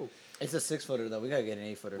 Let's go. It's a 6-footer, though. We got to get an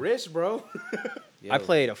 8-footer. Wrist, bro. I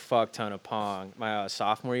played a fuck ton of Pong my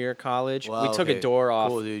sophomore year of college. Wow, we took okay. a door off.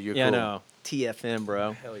 Cool, dude, you're yeah, cool. no. TFM,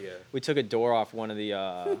 bro. Hell yeah. We took a door off one of the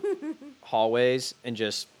hallways and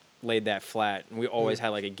just laid that flat. And we always had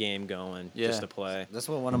like a game going Yeah. just to play. That's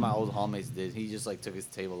what one of my old hallmates did. He just like took his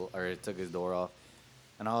table or took his door off,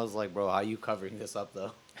 and I was like, "Bro, how you covering this up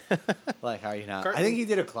though? Like, how are you not?" I think he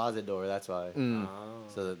did a closet door. That's why. Mm. Oh.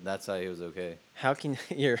 So that's why he was okay. How can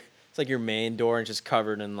it's like your main door and just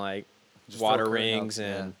covered in like Just water throw curtain rings up,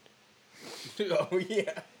 yeah. and Oh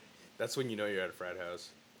yeah. That's when you know you're at a frat house.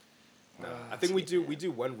 No, I think we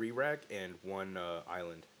do one re-rack and one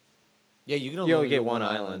island. Yeah, you can You only only get do one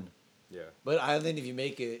island. Yeah. But island, if you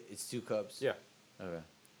make it, it's 2 cups. Yeah. Okay.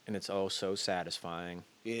 and it's oh so satisfying.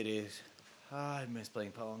 It is. I miss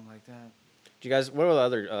playing Pong like that. Do you guys? What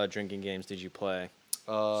other drinking games did you play?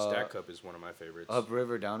 Stack Cup is one of my favorites.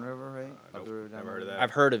 Upriver, downriver, right? Nope, Upriver, never heard of downriver? that.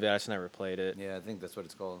 I've heard of it. I just never played it. Yeah, I think that's what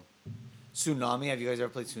it's called. Tsunami. Have you guys ever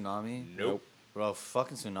played Tsunami? Nope. Bro,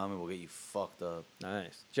 fucking Tsunami will get you fucked up.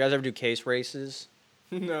 Nice. Did you guys ever do case races?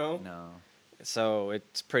 No. No. So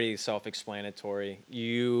it's pretty self-explanatory.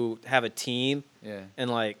 You have a team, Yeah. and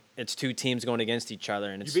like it's 2 teams going against each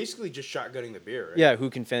other, and You're it's basically just shotgunning the beer, right? yeah, who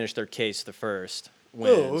can finish their case the first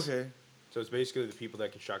wins. So it's basically the people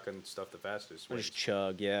that can shotgun stuff the fastest. Or wins. just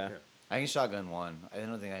chug, yeah. Yeah. I can shotgun one. I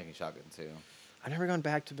don't think I can shotgun two. I've never gone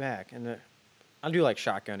back to back, and I do like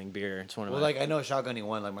shotgunning beer. It's one of Well, my. like I know shotgunning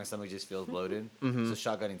one, like my stomach just feels bloated. Mhm. So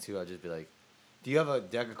shotgunning two, I'll just be like, "Do you have a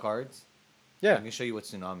deck of cards? Yeah, I can show you what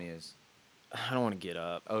tsunami is." I don't want to get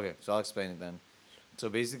up. Okay, so I'll explain it then. So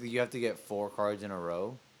basically, you have to get 4 cards in a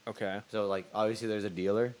row. Okay. So like obviously there's a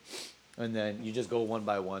dealer, and then you just go one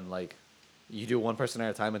by one. Like you do one person at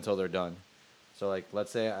a time until they're done. So like let's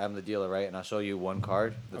say I'm the dealer, right? And I'll show you one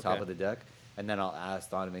card, the top Okay. of the deck, and then I'll ask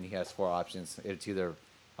Donovan. He has 4 options. It's either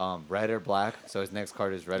red or black. So his next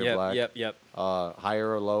card is red or Yep. black. Yep.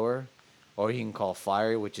 Higher or lower, or he can call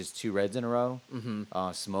fire, which is 2 reds in a row.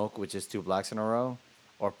 Mhm. Smoke, which is 2 blacks in a row,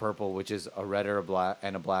 or purple, which is a red or a black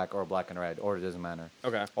and a black, or a black and a red, or it doesn't matter.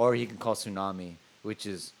 Okay. Or he can call tsunami, which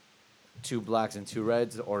is 2 blacks and 2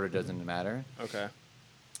 reds. The order doesn't matter. Okay.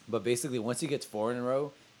 But basically, once he gets 4 in a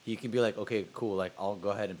row, he can be like, okay, cool, like I'll go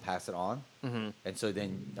ahead and pass it on. Mhm. And so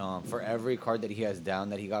then, for every card that he has down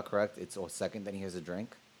that he got correct, it's a second that he has a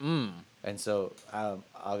drink. Mm. And so,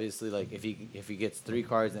 obviously, like if he gets 3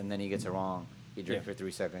 cards and then he gets it wrong, he drinks Yeah. for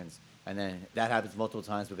 3 seconds, and then that happens multiple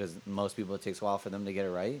times because most people it takes a while for them to get it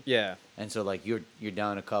right. Yeah. And so like you're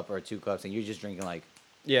down a cup or 2 cups and you're just drinking like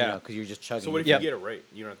Yeah. because you're just chugging. So what if Yep. you get it right?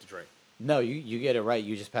 You don't have to drink. No, you get it right.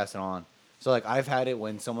 You just pass it on. So like I've had it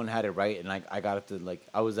when someone had it right and like I got up to like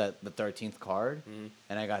I was at the 13th card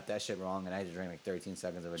and I got that shit wrong and I had to drink like 13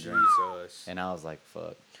 seconds of a drink Jesus. and I was like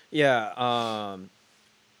fuck. Yeah.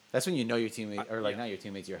 That's when you know your teammate or like yeah. not your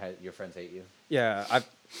teammates, your friends hate you. Yeah.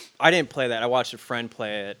 I didn't play that. I watched a friend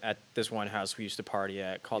play it at this one house we used to party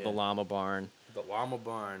at called the Yeah. Llama Barn. The Llama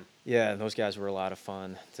Barn. Yeah, those guys were a lot of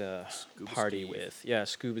fun to Scuba party Steve. with. Yeah,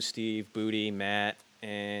 Scuba Steve, Booty, Matt,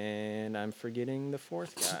 and I'm forgetting the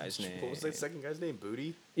 4th guy's name. What was that second guy's name?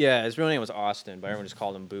 Booty? Yeah, his real name was Austin, but everyone just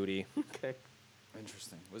called him Booty. Okay.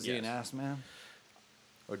 Interesting. Was he Yes. an ass man?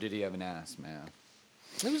 Or did he have an ass man?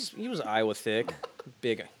 He was Iowa thick,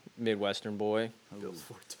 big Midwestern boy. Built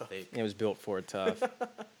for tough. He was built for it tough.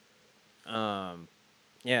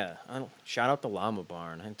 Yeah, shout out the Llama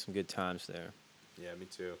Barn. I had some good times there. Yeah, me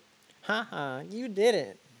too. Haha, you did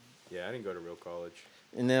it. Yeah, I didn't go to real college.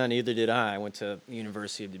 And then neither did I. I went to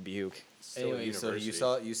University of Dubuque. Still a Anyway, so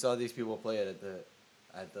university. you saw these people play it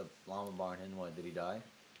at the Llama Barn and what, did he die?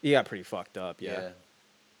 He got pretty fucked up, yeah.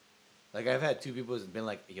 Like I've had 2 people who's been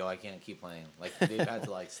like, yo, I can't keep playing. Like they've had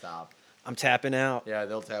to like stop. I'm tapping out. Yeah,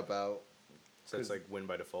 they'll tap out. So it's like win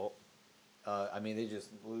by default. I mean, they just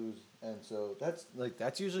lose, and so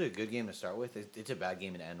that's usually a good game to start with. It's a bad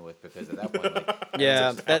game to end with because at that point, like, Yeah,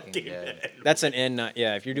 everyone's just that- fucking dead. That's an end night.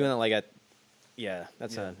 Yeah, if you're doing it like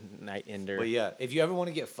that's a night ender. But yeah, if you ever want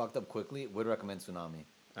to get fucked up quickly, would recommend Tsunami.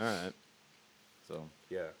 All right. So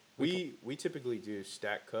Yeah. We typically do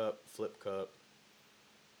stack cup, flip cup,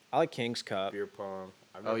 I like King's Cup. beer pong.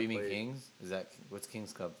 I've oh, never you mean played- Kings? Is that what's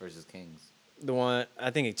Kings Cup versus Kings? The one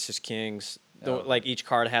I think it's just Kings. Oh. Like each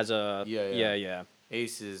card has a Yeah. yeah.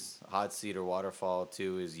 Ace is hot seat or waterfall.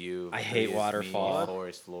 2 is you. I 3 hate is waterfall. Me, 4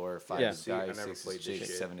 is floor. 5 Yeah. is See, I guy. never 6 played is this chick.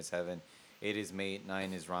 shit. 7 is heaven. 8 is mate.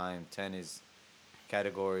 9 is rhyme. 10 is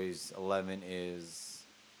categories. 11 is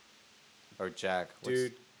or jack.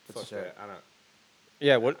 Dude, what's fuck jack? that. I don't.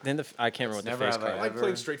 Yeah, what then I can't remember It's what the never face have I I card. like ever-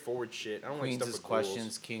 playing straightforward shit. I don't Queens like is stuff with questions.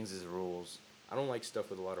 rules. Kings is rules. I don't like stuff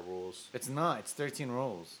with a lot of rules. It's not. It's 13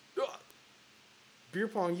 rules. Ugh. Beer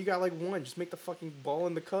pong, you got like one. Just make the fucking ball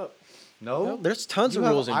in the cup. No, No, there's tons You of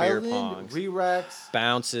have rules in beer island, pong. Re-racks,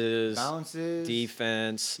 Bounces, bounces,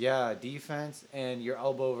 defense. Yeah, defense, and your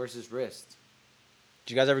elbow versus wrist.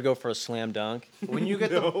 Did you guys ever go for a slam dunk? When you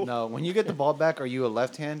get when you get the ball back, are you a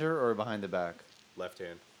left-hander or behind the back? Left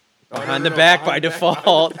hand. Behind the back by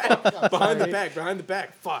default. Behind the back. Behind the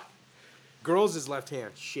back. Fuck. Girls is left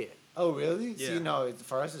hand. Shit. Oh, really? Yeah. See, no,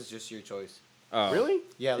 for us, it's just your choice. Oh. Really?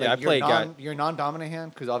 Yeah, Yeah, I your played your non-dominant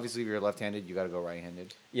hand, because obviously if you're left-handed, you got to go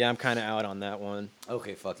right-handed. Yeah, I'm kind of out on that one.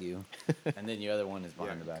 Okay, fuck you. And then your other one is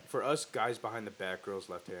behind the back. For us, guys behind the back, girls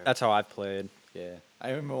left hand. That's how I've played. Yeah,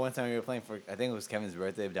 I remember one time we were playing for, I think it was Kevin's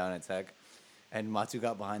birthday down at Tech, and Matsu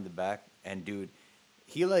got behind the back, and dude,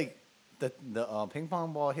 he like the ping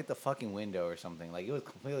pong ball hit the fucking window or something, like it was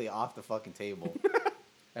completely off the fucking table.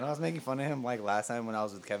 And I was making fun of him like last time when I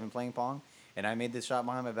was with Kevin playing pong, and I made this shot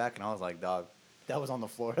behind my back, and I was like, dog, that was on the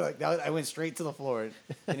floor, like that was, I went straight to the floor,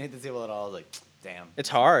 didn't hit the table at all. I was like, damn, It's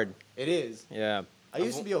hard. it is. Yeah. I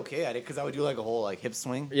used to be okay at it because I would do like a whole like hip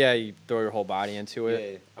swing. Yeah, you throw your whole body into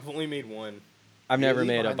it. Yeah. I've only made one. I've never Really?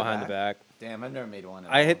 made a Behind behind the the back. Damn, I've never made one.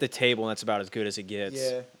 At I all. hit the table, and that's about as good as it gets.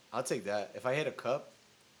 Yeah, I'll take that. If I hit a cup,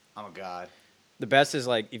 I'm a god. The best is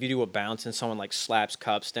like if you do a bounce and someone like slaps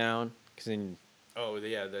cups down, because then Oh,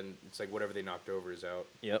 yeah, then it's like whatever they knocked over is out.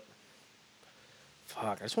 yep.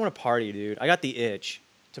 Fuck, I just want to party, dude. I got the itch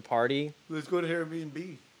to party. Let's go to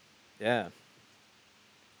Airbnb. Yeah.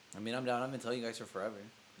 I mean, I'm down. I've been telling you guys for forever.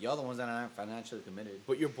 Y'all the ones that aren't financially committed.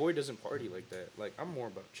 But your boy doesn't party like that. Like, I'm more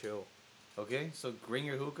about chill. Okay, so bring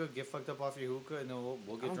your hookah, get fucked up off your hookah, and then we'll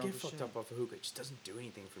I get don't drunk get as fucked shit. up off a hookah. It just doesn't do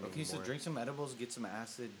anything for me Okay, so anymore. drink some edibles, get some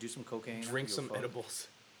acid, do some cocaine. I don't Drink give a some fuck. edibles.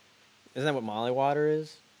 Isn't that what Molly water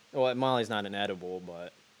is? Well, Molly's not an edible,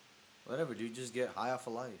 but Whatever, dude. Just get high off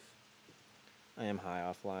of life. I am high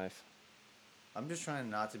off life. I'm just trying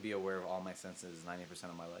not to be aware of all my senses 90%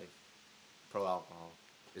 of my life. Pro alcohol.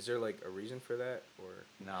 Is there like a reason for that, or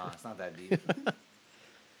Nah, it's not that deep.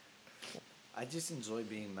 I just enjoy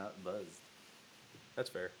being not buzzed. that's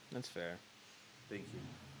fair? That's fair. Thank you.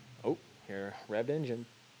 Oh, here, revved engine.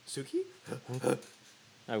 Suki?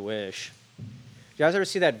 I wish. You guys ever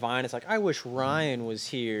see that Vine? It's like, I wish Ryan was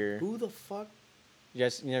here. Who the fuck? You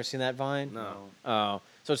never seen that Vine? No. Oh,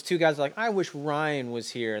 so it's two guys like, I wish Ryan was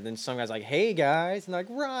here. And then some guy's like, hey guys, and they're like,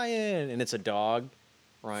 Ryan, and it's a dog.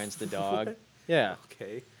 Ryan's the dog. What? Yeah,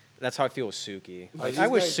 Okay. that's how I feel with Suki. Like, these I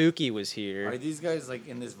wish guys- Suki was Are here. these guys like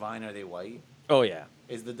in this Vine? Are they white? Oh yeah,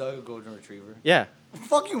 Is the dog a golden retriever? yeah.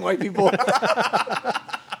 Fucking white people.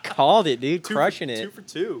 Called it, dude. Crushing it. 2 for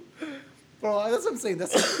 2. Bro, that's what I'm saying.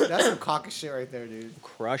 That's some cock of shit right there, dude.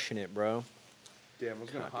 Crushing it, bro. Damn, I was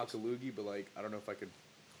gonna hock a loogie, but like, I don't know if I could.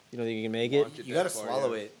 You don't think you can make it? Launch it. You gotta that far,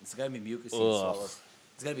 swallow yeah. it. It's gotta be mucusy to Ugh. swallow.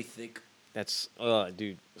 It's gotta be thick. That's,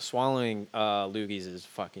 dude. Swallowing loogies is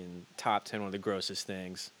fucking top 10 one of the grossest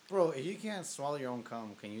things. Bro, if you can't swallow your own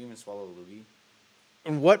cum, can you even swallow a loogie?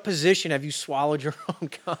 In what position have you swallowed your own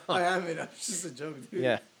cum? I haven't. It's just a joke, dude.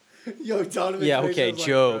 Yeah. Yo, Donovan. Yeah, face okay, was like,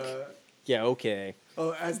 joke. Yeah, okay.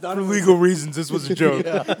 Oh, as Donovan. reasons, this was a joke.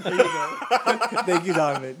 Yeah, there you go. Thank you,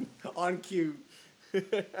 Donovan. On cue.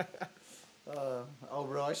 Oh,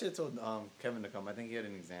 bro, I should have told Kevin to come. I think he had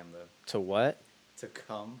an exam though. To what? To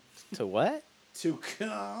come. To what? To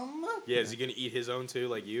come. Yeah, is he gonna eat his own too,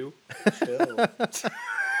 like you? Chill.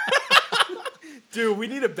 Dude, we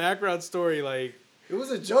need a background story, like. It was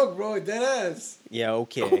a joke, bro. Dead ass. Yeah,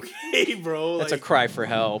 okay. Okay, bro. That's like, a cry for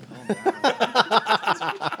help.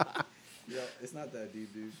 Yeah, it's not that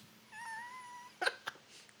deep, dude.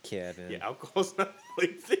 Kevin. Yeah, alcohol's not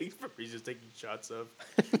like things for me. Just taking shots of.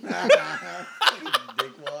 Dick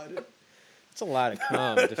wad. That's a lot of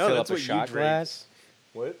cum to fill up that's a what you shot drink. glass.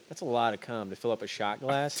 What? That's a lot of cum to fill up a shot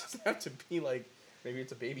glass. Doesn't have to be like. Maybe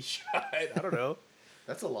it's a baby shot. I don't know.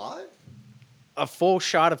 That's a lot. A full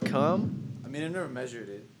shot of cum? I mean, I've never measured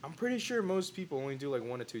it. I'm pretty sure most people only do like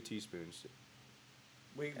 1 to 2 teaspoons.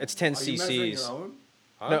 Wait, It's 10 are you measuring cc's. your own?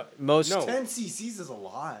 Huh? No, most. No. 10 cc's is a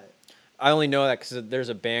lot. I only know that because there's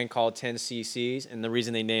a band called 10 cc's, and the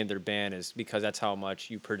reason they named their band is because that's how much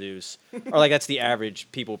you produce, or like that's the average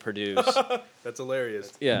people produce. That's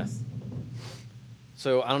hilarious. Yeah.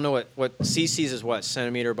 So I don't know what cc's is. What,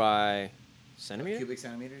 centimeter by centimeter? Cubic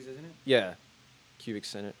centimeters, isn't it? Yeah, cubic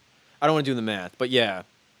centimeter. I don't want to do the math, but yeah.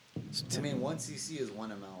 I mean, 1 cc is 1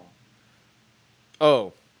 ml.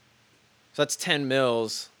 Oh, so that's 10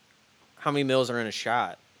 mils. How many mils are in a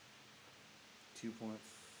shot? 2.5.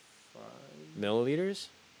 Milliliters?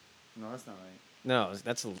 No, that's not right. No,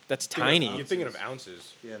 that's You're tiny. thinking of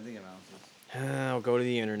ounces. Yeah, I'm thinking ounces. I'll go to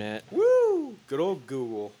the internet. Woo! Good old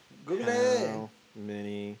Google. Google it. How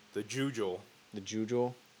many? The Jujul. The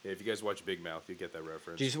Jujul. Yeah, if you guys watch Big Mouth, you get that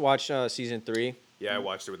reference. Did you watch season 3? Yeah, I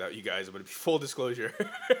watched it without you guys, but full disclosure,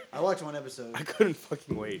 I watched one episode. I couldn't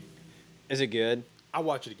fucking wait. Is it good? I'll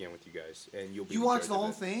watch it again with you guys, and you'll be. You the watched judge the of whole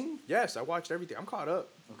it. thing? Yes, I watched everything. I'm caught up.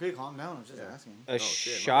 Okay, calm down. I'm just Yeah. asking. A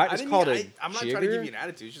shit, shot I is didn't called mean- a I'm not trying to give jigger? you an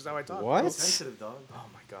attitude. It's just how I talk. What? Real sensitive, dog. Oh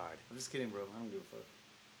my god. I'm just kidding, bro. I don't give a fuck.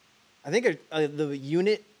 I think the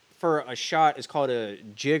unit for a shot is called a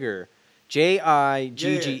jigger. Jigger.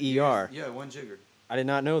 Yeah, 1 jigger. I did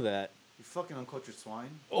not know that. You fucking uncultured swine.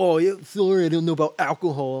 Oh, yeah, sorry, I don't know about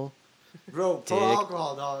alcohol. Bro, pro Dick.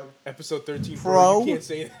 alcohol, dog. Episode 13. Pro? You can't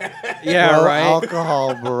say that. Yeah, right.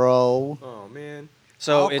 Alcohol, bro. Oh man.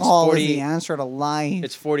 So Alcohol is the it's 40. answer to life.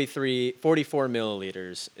 It's 44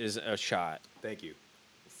 milliliters is a shot. Thank you.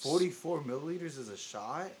 44 milliliters is a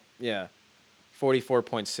shot? Yeah,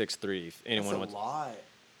 44.63. If anyone That's a wants. lot.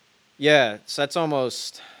 Yeah, so that's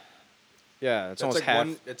almost. Yeah, it's That's almost like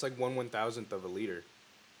half. It's like 1/1000th of a liter,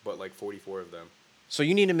 but like 44 of them. So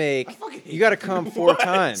you need to make. I fucking hate You got to come 4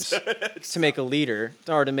 times to make a liter,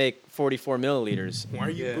 or to make 44 milliliters Why are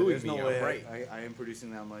you Yeah, booing there's me? no I'm way right. I am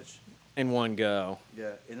producing that much. in one go.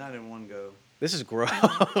 Yeah, and not in one go. This is gross.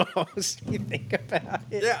 You think about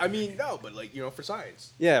it. Yeah, I mean no, but like for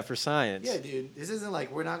science. Yeah, for science. Yeah, dude. This isn't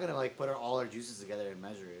like we're not gonna like put all our juices together and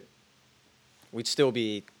measure it. We'd still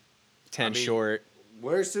be 10 I mean- short.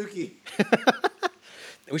 Where's Suki?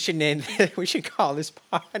 We should name. We should call this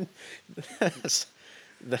pod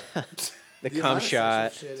the the cum amount of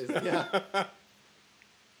shot. sexual shit is- yeah.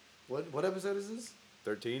 What episode is this?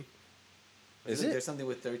 13. Is There's it? something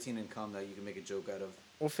with 13 and cum that you can make a joke out of.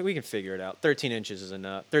 Well, we can figure it out. 13 inches is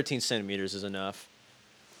enough. 13 centimeters is enough.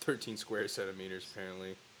 13 square centimeters,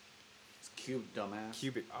 apparently. It's cube, dumbass.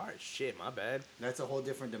 Cubic. All right, shit, my bad. That's a whole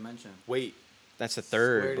different dimension. Wait, That's a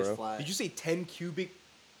Squared third, is bro. flat. did you say 10 cubic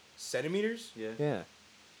centimeters? Yeah. Yeah.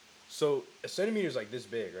 So a centimeter is like this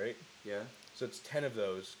big, right? Yeah. So it's 10 of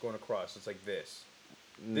those going across. It's like this.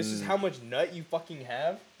 This is how much nut you fucking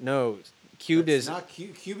have? No, cubed It's is not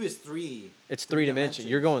cube. Cube is 3. it's three dimension.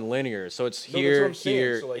 You're going linear, so it's No, that's what here, I'm saying.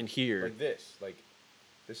 here, So, like, and here. Like this. Like,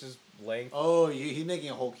 this is length. Oh, he's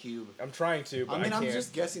making a whole cube. I'm trying to, but I mean, I I'm can't.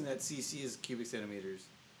 just guessing that CC is cubic centimeters.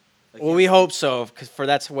 Like, Well, yeah. we hope so, because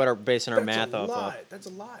that's what we're basing our That's math a off lot. of. That's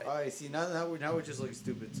a lot. All right, see now we're just looking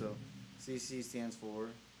stupid. So, CC stands for.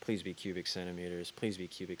 Please be cubic centimeters. Please be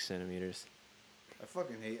cubic centimeters. I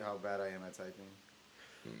fucking hate how bad I am at typing.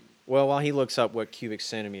 Well, while he looks up what cubic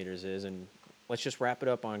centimeters is, and let's just wrap it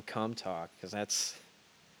up on cum talk, because that's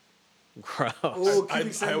gross. Oh, I- cubic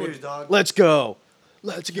I centimeters, would- dog. Let's go.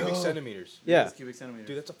 Let's Cubic go. centimeters. Yeah. It's cubic centimeters.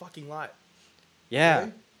 Dude, that's a fucking lot. Yeah.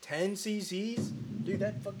 Really? 10 cc's? Dude,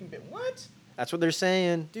 that fucking bit. What? That's what they're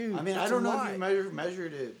saying. Dude, I mean, I that's don't a know lot. if you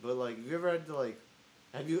measured it, but like, have you ever had to like,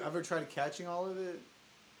 have you ever tried catching all of it?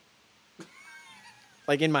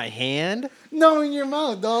 Like in my hand? No, in your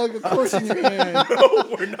mouth, dog. Of course, in your hand. No,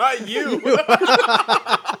 we're not you.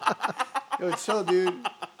 Yo, chill, dude.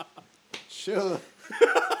 Chill.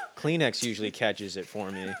 Kleenex usually catches it for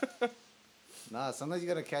me. Nah, sometimes you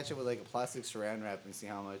gotta catch it with like a plastic saran wrap and see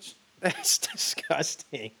how much. That's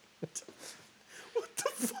disgusting. What the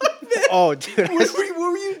fuck, man? Oh, dude. What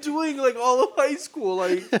were you doing like all of high school?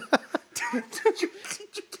 Like, did you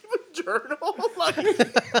keep a journal? Like,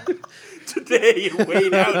 today it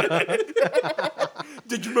weighed out.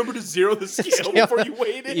 Did you remember to zero the scale before you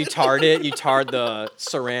weighed it? You tarred it. You tarred the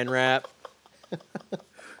saran wrap.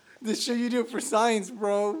 This shit you do for science,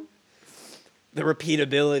 bro. The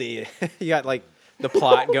repeatability. You got like the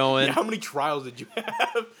plot going. Yeah, how many trials did you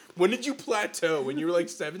have? When did you plateau? When you were like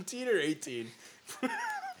 17 or 18?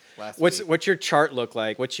 Last What's week. what's your chart look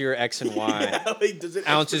like? What's your X and Y? Yeah, like, does it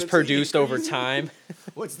Ounces exponentially produced over increase? time.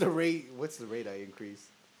 What's the rate? What's the rate I increase?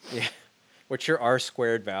 Yeah. What's your R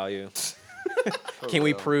squared value? For Can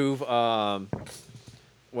we real. prove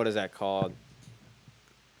what is that called?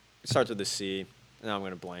 It starts with a C. Now I'm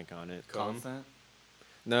gonna blank on it. Constant?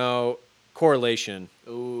 No, correlation.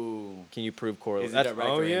 Ooh. Can you prove Is correlation? it direct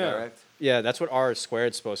oh, or yeah. indirect? Yeah, that's what R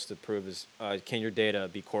squared is supposed to prove is can your data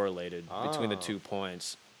be correlated between the Oh. 2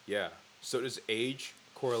 points? Yeah. So does age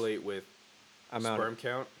correlate with Amount sperm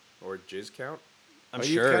count or jizz count? I'm are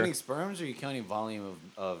sure. you counting sperms or are you counting volume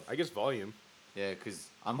of I guess volume. yeah, because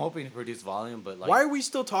I'm hoping to produce volume, but like Why are we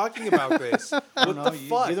still talking about this? I What don't know, the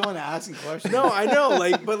fuck? You're the one asking questions. No, I know,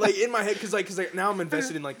 like, but like in my head, cause like now I'm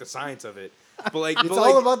invested in like the science of it. But like, It's but,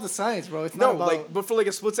 all like, about the science, bro. It's no, not about like, but for like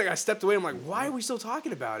a split second, I stepped away. I'm like, why are we still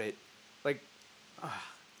talking about it? Like,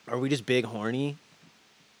 Are we just big horny?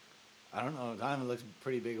 I don't know. Donovan looks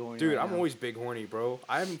pretty big horny. dude, right I'm now. always big horny, bro.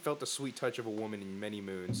 I haven't felt the sweet touch of a woman in many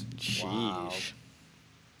moons. Sheesh. Wow.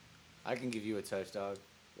 I can give you a touch, dog.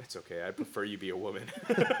 It's okay. I prefer you be a woman.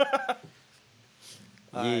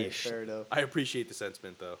 Alright, Yeesh. fair enough. I appreciate the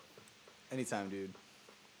sentiment though. Anytime, dude.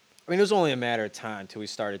 I mean, it was only a matter of time till we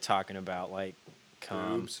started talking about like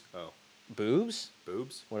cum. Boobs. Oh, Boobs?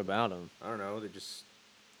 boobs. What about them? I don't know. They just.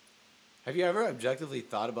 Have you ever objectively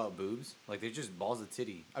thought about boobs? Like they're just balls of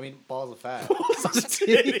titty. I mean, balls of fat.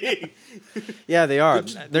 Yeah, they are. They're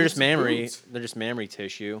just They're boobs just and mammary. boobs. They're just mammary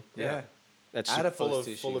tissue. Yeah. That's Adipose full of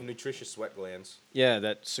tissue. full of nutritious sweat glands. yeah,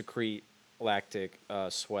 that secrete lactic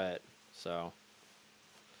sweat. So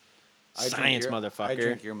I drink science, your- motherfucker. I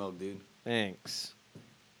drink your milk, dude. Thanks.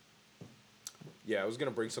 Yeah, I was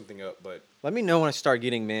gonna bring something up, but Let me know when I start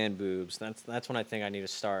getting man boobs. That's when I think I need to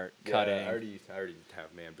start cutting. Yeah, I already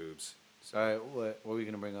have man boobs. So All right, what are we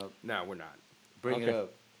gonna bring up? no, we're not. Bring it Okay.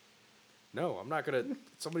 up. No, I'm not gonna.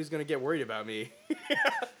 Somebody's gonna get worried about me.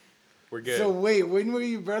 We're good. So wait, when were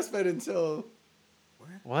you breastfed until?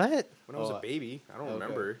 What? when I was Oh, a baby, I don't okay.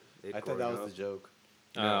 remember. It I thought that growing was up. the joke.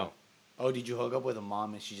 No. Oh, did you hook up with a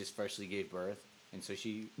mom and she just freshly gave birth, and so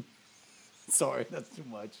she? Sorry, that's too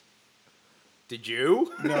much. Did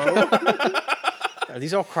you? No, Are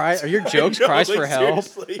these all cries? Are your jokes No, cries like, for help?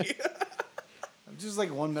 seriously. I'm just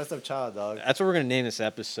like one messed up child, dog. That's what we're gonna name this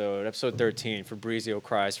episode. Episode 13. Fabrizio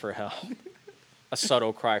cries for help. A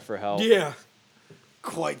subtle cry for help. Yeah.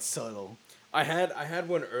 Quite subtle. I had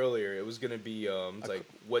one earlier. It was gonna be it's like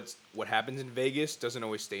what happens in Vegas doesn't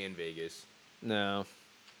always stay in Vegas. No.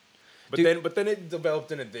 But Dude- then it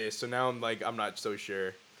developed into this. So now I'm not so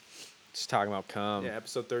sure. Just talking about cum. Yeah,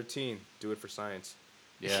 episode 13. Do it for science.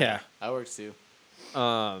 Yeah. That works too.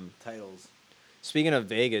 Titles. Speaking of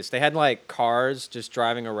Vegas, they had like cars just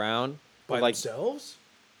driving around. By with, like themselves?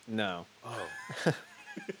 no. Oh.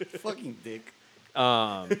 Fucking dick.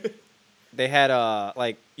 They had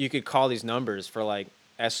like you could call these numbers for like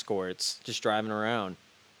escorts just driving around.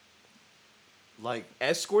 Like,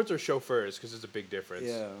 Escorts or chauffeurs? Because there's a big difference.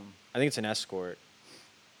 yeah. I think it's an escort.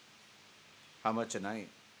 How much a night?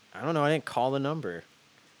 I don't know. I didn't call the number.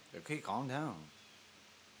 Okay, calm down.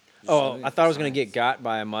 Oh, I thought I was gonna get got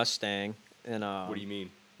by a Mustang and What do you mean?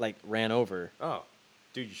 like ran over. Oh,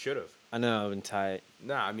 dude, you should have. I know, I've been tight.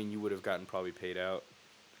 Nah, I mean you would have gotten probably paid out.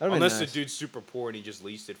 That'd been Unless nice. the dude's super poor and he just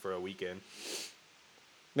leased it for a weekend.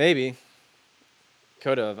 Maybe.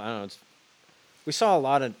 Could have. I don't know. We saw a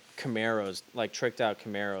lot of Camaros, like tricked out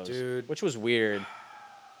Camaros, Dude. which was weird.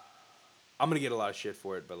 I'm gonna get a lot of shit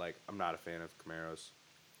for it, but like I'm not a fan of Camaros.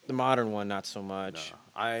 The modern one, not so No, much.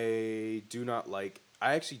 I do not like.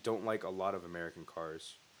 I actually don't like a lot of American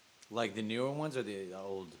cars. Like the newer ones or the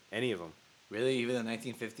old? Any of them. Really? Even the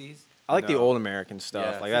 1950s? I like the No. old American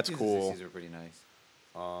stuff. Yeah, like that's 50s and cool. 60s were pretty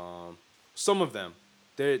nice. Some of them.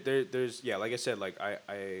 There's yeah, like I said, like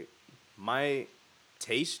I my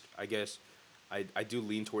taste, I guess, I do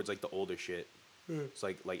lean towards like the older shit. It's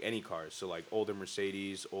like any cars. So like older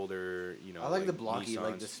Mercedes, older, you know. I like the blocky,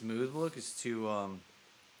 like the Nissans. smooth look is too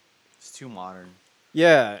it's too modern.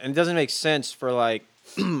 Yeah, and it doesn't make sense for like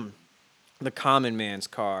the common man's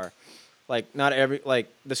car. Like not every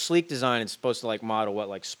like the sleek design is supposed to like model what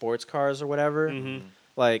like sports cars or whatever. Mm-hmm.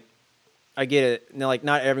 Like I get it. No, like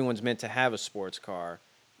not everyone's meant to have a sports car.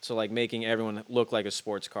 So like making everyone look like a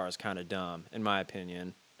sports car is kind of dumb in my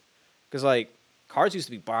opinion. Cuz like cars used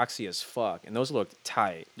to be boxy as fuck and those looked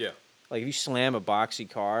tight. Yeah. Like if you slam a boxy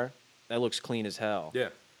car, that looks clean as hell. Yeah.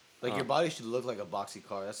 Like your body should look like a boxy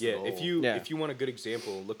car. That's Yeah. the If goal. you Yeah. if you want a good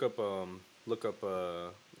example, look up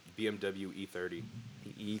BMW E30.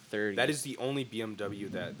 The E30. That is the only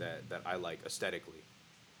BMW that I like aesthetically.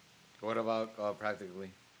 What about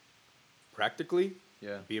practically? Practically,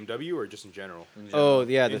 Yeah. BMW or just in general? in Oh,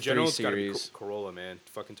 general? yeah, the in general, 3 it's gotta be series. Corolla, man.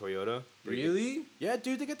 Fucking Toyota. Bring it. Really? Yeah,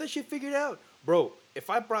 dude, they got that shit figured out. Bro, if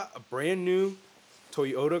I brought a brand new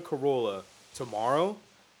Toyota Corolla tomorrow,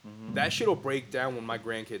 that shit will break down when my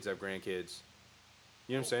grandkids have grandkids.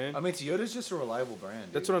 You know what I'm saying? I mean, Toyota's just a reliable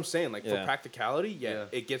brand. That's dude. what I'm saying. Like, Yeah. for practicality, yeah, Yeah.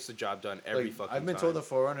 it gets the job done every Like, fucking I've been time. told the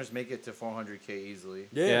Forerunners make it to 400K easily.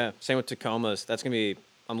 Yeah. Same with Tacomas. That's gonna be.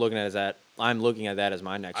 I'm looking at that as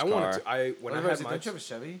my next I car. wanted to. When What I about had it? my Don't you have a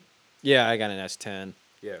Chevy? Yeah, I got an S10.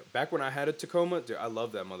 yeah, back when I had a Tacoma, dude, I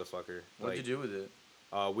love that motherfucker. What'd you do with it?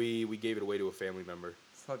 We gave it away to a family member.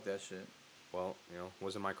 Fuck that shit. Well, you know, it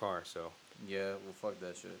wasn't my car, so. Yeah, well, fuck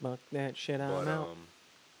that shit. Fuck that shit out.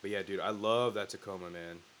 But yeah, dude, I love that Tacoma,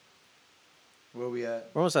 man. Where we at?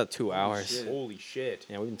 We're almost at 2 hours. shit. Holy shit.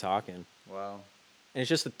 Yeah, we've been talking, Wow. and it's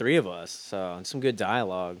just the three of us, so it's some good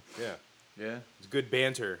dialogue. Yeah, Yeah. it's good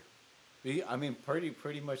banter. I mean,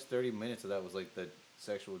 pretty much 30 minutes of that was like the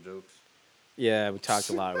sexual jokes. Yeah, we talked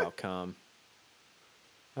a lot about cum.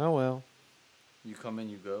 Oh well, You come in,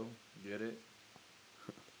 you go. Get it?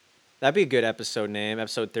 that'd be a good episode name.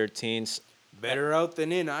 Episode 13. Better out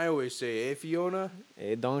than in, I always say. Hey, Fiona?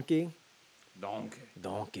 Hey, donkey. Donkey.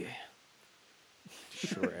 Donkey.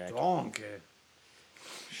 Shrek. Donkey.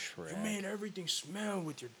 Shrek. everything smell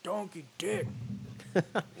with your donkey dick.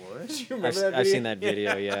 What? You I've seen that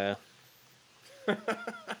video. Yeah.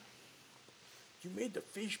 You made the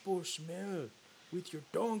fishbowl smell with your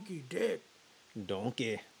donkey dick.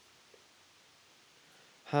 Donkey.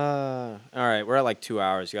 All right, we're at like 2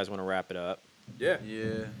 hours. You guys want to wrap it up? Yeah,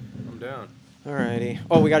 Yeah. I'm down. Alrighty.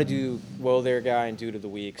 Oh, we got to do Whoa There Guy and Dude of the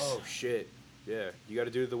Weeks. Oh, shit. Yeah, you got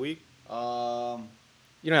to do the week? You don't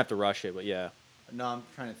have to rush it, but yeah. No, I'm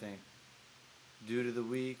trying to think. Dude of the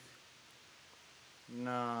week.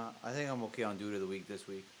 Nah, I think I'm okay on dude of the week this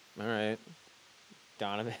week. All right.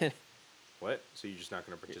 Donovan. What? So you're just not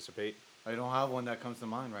going to participate? I don't have one that comes to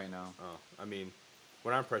mind right now. Oh, I mean,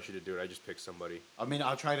 when I'm pressured to do it, I just pick somebody. I mean,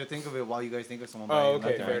 I'll try to think of it while you guys think of someone. but I Oh, ain't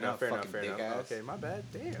okay, nothing fair right enough, now, fair enough, fucking fair dick enough. ass. Okay, my bad.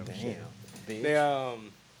 Damn. shit. Bitch. They,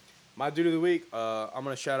 my dude of the week, I'm going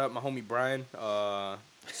to shout out my homie Brian.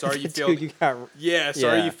 Sorry you Dude, failed. you got. Yeah,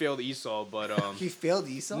 sorry Yeah. you failed Esau, but He failed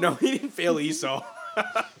Esau? no, he didn't fail Esau.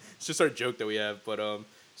 It's just our joke that we have, but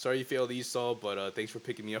sorry you failed Esau, but thanks for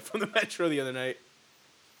picking me up from the metro the other night.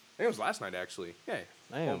 I think it was last night actually. Yeah,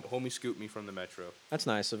 Damn. homie scooped me from the metro. That's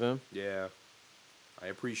nice of him. Yeah, I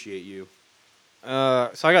appreciate you.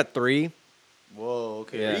 So I got 3. Whoa.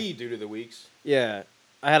 Okay. Yeah. 3 due to the weeks. Yeah,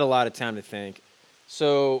 I had a lot of time to think.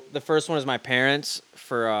 So the first one is my parents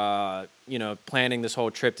for planning this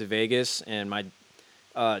whole trip to Vegas, and my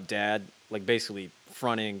dad like basically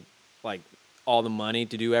fronting like all the money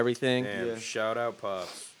to do everything. Damn, Yeah. shout out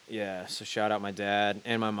Pops. Yeah, so shout out my dad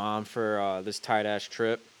and my mom for this tight ass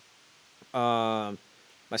trip.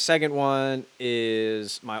 My second one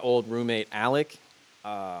is my old roommate Alec,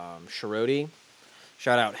 Sharoti.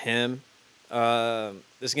 Shout out him.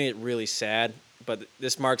 This is gonna get really sad, but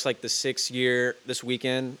this marks like the 6th year. This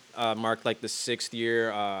weekend marked like the 6th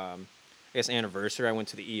year, I guess, anniversary. I went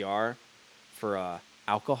to the ER for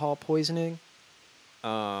alcohol poisoning.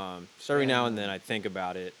 So every now and then I think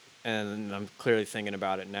about it, and I'm clearly thinking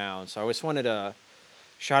about it now. And so I just wanted to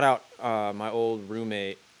shout out my old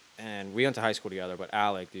roommate, and we went to high school together. But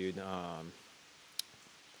Alec, dude,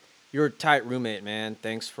 you're a tight roommate, man.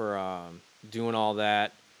 Thanks for doing all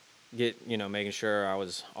that. Making sure I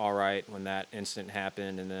was all right when that incident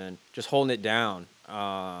happened, and then just holding it down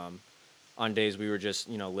on days we were just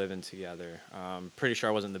living together. Pretty sure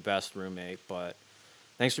I wasn't the best roommate, but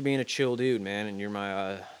thanks for being a chill dude, man. And you're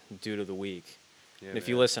my dude of the week. Yeah, and if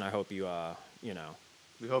you man. listen, I hope you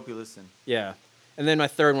We hope you listen. yeah. And then my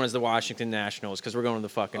third one is the Washington Nationals because we're going to the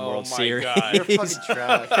fucking Oh World my Series. God. You're fucking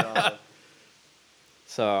trash, dog.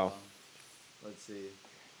 So Let's see.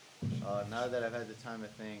 Now that I've had the time to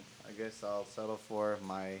think, I guess I'll settle for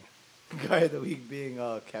my guy of the week being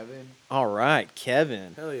Kevin. all right,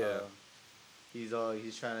 Kevin. Hell yeah. He's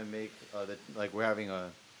trying to make we're having a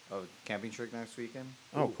camping trip next weekend.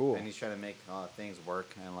 Oh, cool. And he's trying to make things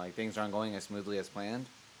work, and like things aren't going as smoothly as planned.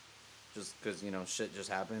 Just because shit just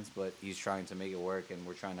happens, but he's trying to make it work, and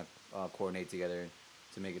we're trying to coordinate together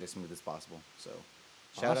to make it as smooth as possible. So,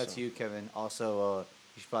 shout out Awesome. to you, Kevin. Also,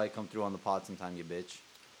 you should probably come through on the pod sometime, you bitch.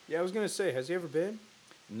 Yeah, I was gonna say, has he ever been?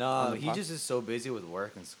 No, On the he pod? just is so busy with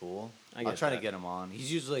work and school. I I'll get try to that. get him on.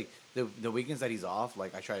 He's usually the weekends that he's off.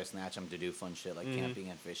 Like I try to snatch him to do fun shit like camping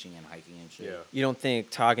and fishing and hiking and shit. Yeah. You don't think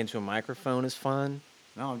talking to a microphone is fun?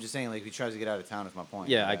 No, I'm just saying like he tries to get out of town. Is my point.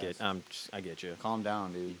 Yeah, I guys. get. I get you. Calm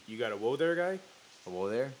down, dude. You got a whoa there guy? Whoa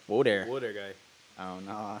there. Whoa there. Whoa there guy. Oh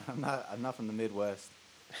no, I'm not from the Midwest.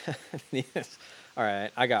 Yes. All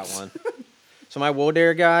right, I got one. So my whoa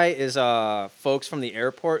there guy is folks from the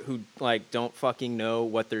airport who like don't fucking know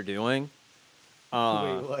what they're doing. Wait,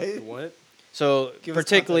 what? What? So Give us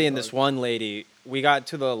particularly in context, this dog. one lady, we got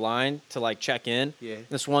to the line to like check in. Yeah.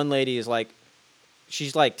 This one lady is like,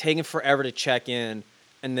 she's like taking forever to check in,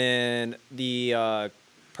 and then the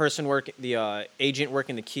agent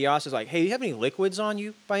working the kiosk is like, "Hey, do you have any liquids on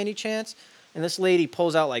you by any chance?" And this lady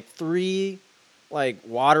pulls out like 3 like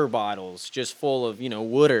water bottles just full of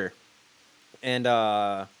water, and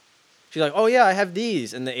she's like, "Oh yeah, I have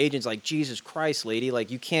these." And the agent's like, "Jesus Christ, lady,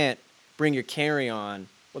 like you can't bring your carry-on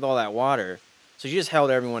with all that water." So she just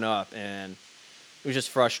held everyone up, and it was just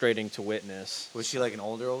frustrating to witness. Was she like an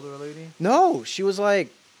older lady? No, she was like,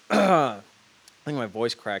 I think my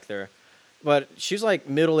voice cracked there, but she was like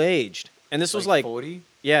middle-aged, and this was like 40.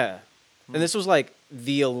 yeah, and this was like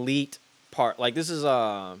the elite part. Like this is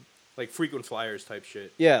Like frequent flyers type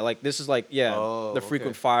shit. yeah, like this is like Oh, the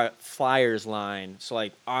frequent flyers line. So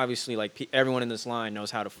like obviously like everyone in this line knows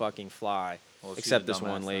how to fucking fly, Well, she's except a this dumbass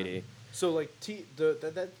one then. lady. So like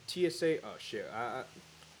that TSA. Oh shit.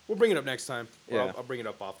 We'll bring it up next time. Or Yeah. I'll bring it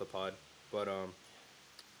up off the pod. But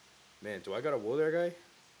man, do I got a whoa there guy?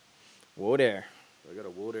 Whoa there. I got a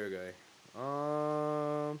whoa there guy.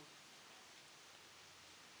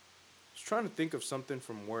 Just trying to think of something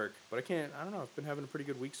from work, but I can't. I don't know. I've been having a pretty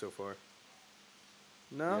good week so far.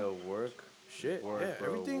 No. Yo, work. Shit. Work, Yeah. bro,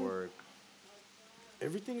 Everything. work.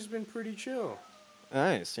 Everything's been pretty chill.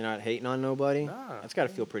 Nice. You're not hating on nobody. Nah. That's got to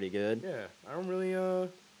feel pretty good. Yeah. I don't really.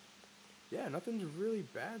 Yeah. Nothing's really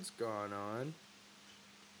bad's gone on.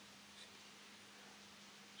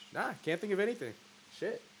 Nah. Can't think of anything.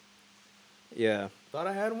 Shit. Yeah. Thought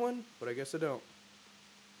I had one, but I guess I don't.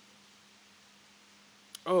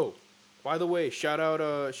 Oh, by the way, shout out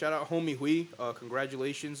homie Hui.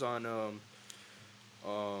 Congratulations on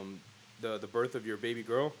the birth of your baby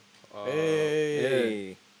girl.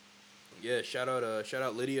 Hey. Yeah, shout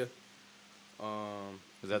out Lydia.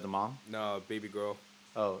 Is that the mom? No, baby girl.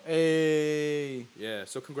 Oh, hey. Yeah,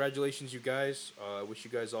 so congratulations, you guys. I wish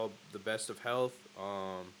you guys all the best of health.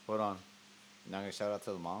 Hold on. Now I'm gonna shout out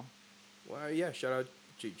to the mom. Well, yeah, shout out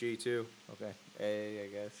G too. Okay. Hey, I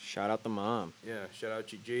guess. Shout out the mom. Yeah, shout out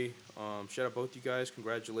G. Shout out both you guys.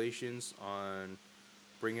 Congratulations on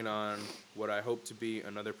bringing on what I hope to be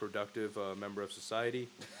another productive member of society.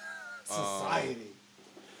 Society.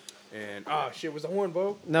 And shit, was the horn,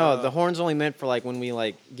 Bo? No, the horn's only meant for like when we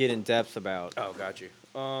like get in depth about. Oh, got you.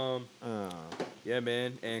 Yeah,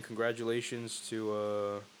 man, and congratulations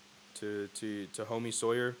to homie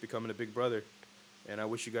Sawyer becoming a big brother, and I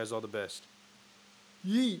wish you guys all the best.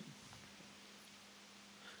 Yeet.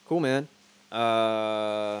 Cool, man.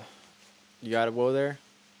 You got a woe there?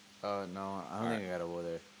 No, I don't think I gotta go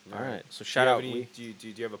there. All right. So Do shout you out. have any, do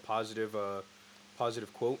you have a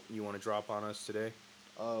positive quote you want to drop on us today?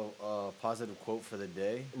 Positive quote for the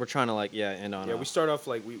day. We're trying to like end on. Yeah, we start off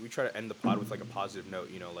like we try to end the pod with like a positive note,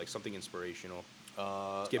 like something inspirational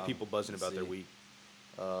to get people buzzing about their week.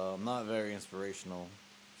 I'm not very inspirational,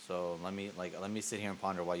 so let me sit here and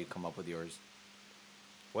ponder while you come up with yours.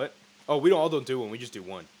 What? Oh, we don't do one. We just do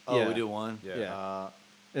one. Oh, Yeah. we do one. Yeah. Yeah.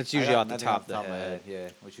 It's I usually got off the nothing top of the my head. Yeah,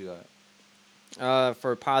 what you got?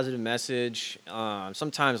 For a positive message,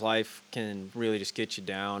 sometimes life can really just get you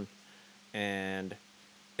down, and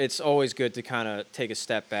it's always good to kind of take a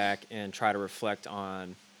step back and try to reflect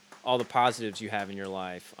on all the positives you have in your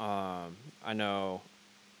life. I know,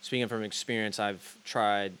 speaking from experience, I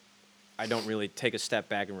don't really take a step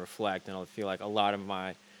back and reflect, and I feel like a lot of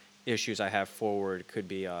my issues I have forward could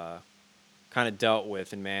be kind of dealt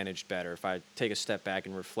with and managed better if I take a step back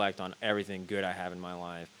and reflect on everything good I have in my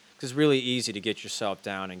life. Because it's really easy to get yourself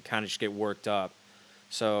down and kind of just get worked up.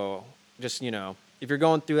 So just, if you're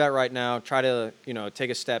going through that right now, try to, take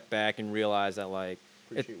a step back and realize that, like,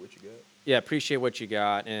 Appreciate what you got. yeah, appreciate what you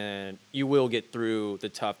got, and you will get through the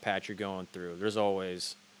tough patch you're going through. There's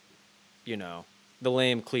always, the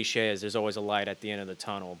lame cliche is there's always a light at the end of the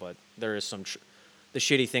tunnel, but there is some, the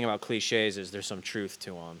shitty thing about cliches is there's some truth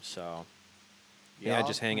to them, so, yeah,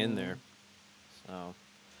 just hang in there. So,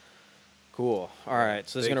 cool. All right,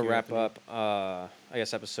 so this is Thank going to you, wrap Anthony. up, I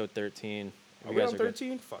guess, episode 13. Are You we guys on good?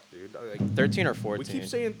 13? Fuck, dude. Like, 13 or 14? we keep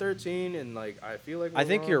saying 13, and like I feel like I we're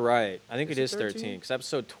think wrong. you're right. I think Is it it is 13, 13? because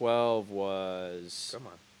episode 12 was... Come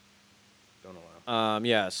on. Don't allow.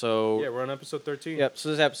 yeah, so... Yeah, we're on episode 13. Yep, so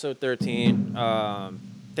this is episode 13.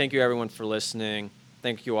 Thank you, everyone, for listening.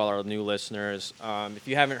 Thank you, all our new listeners. If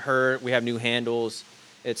you haven't heard, we have new handles.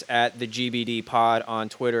 It's at the GBD Pod on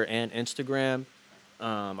Twitter and Instagram.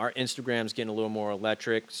 Our Instagram's getting a little more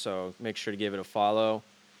electric, so make sure to give it a follow.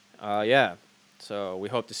 Yeah, so we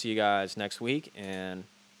hope to see you guys next week, and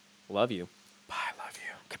love you. Bye, love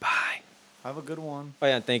you. Goodbye. Have a good one. Oh,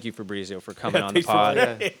 yeah, and thank you, Fabrizio, for coming on the thanks for pod.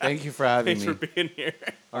 that. Yeah, thank you for having Thanks me. for being here.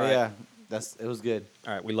 Oh yeah, it was good.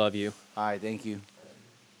 All right, we love you. All right, thank you.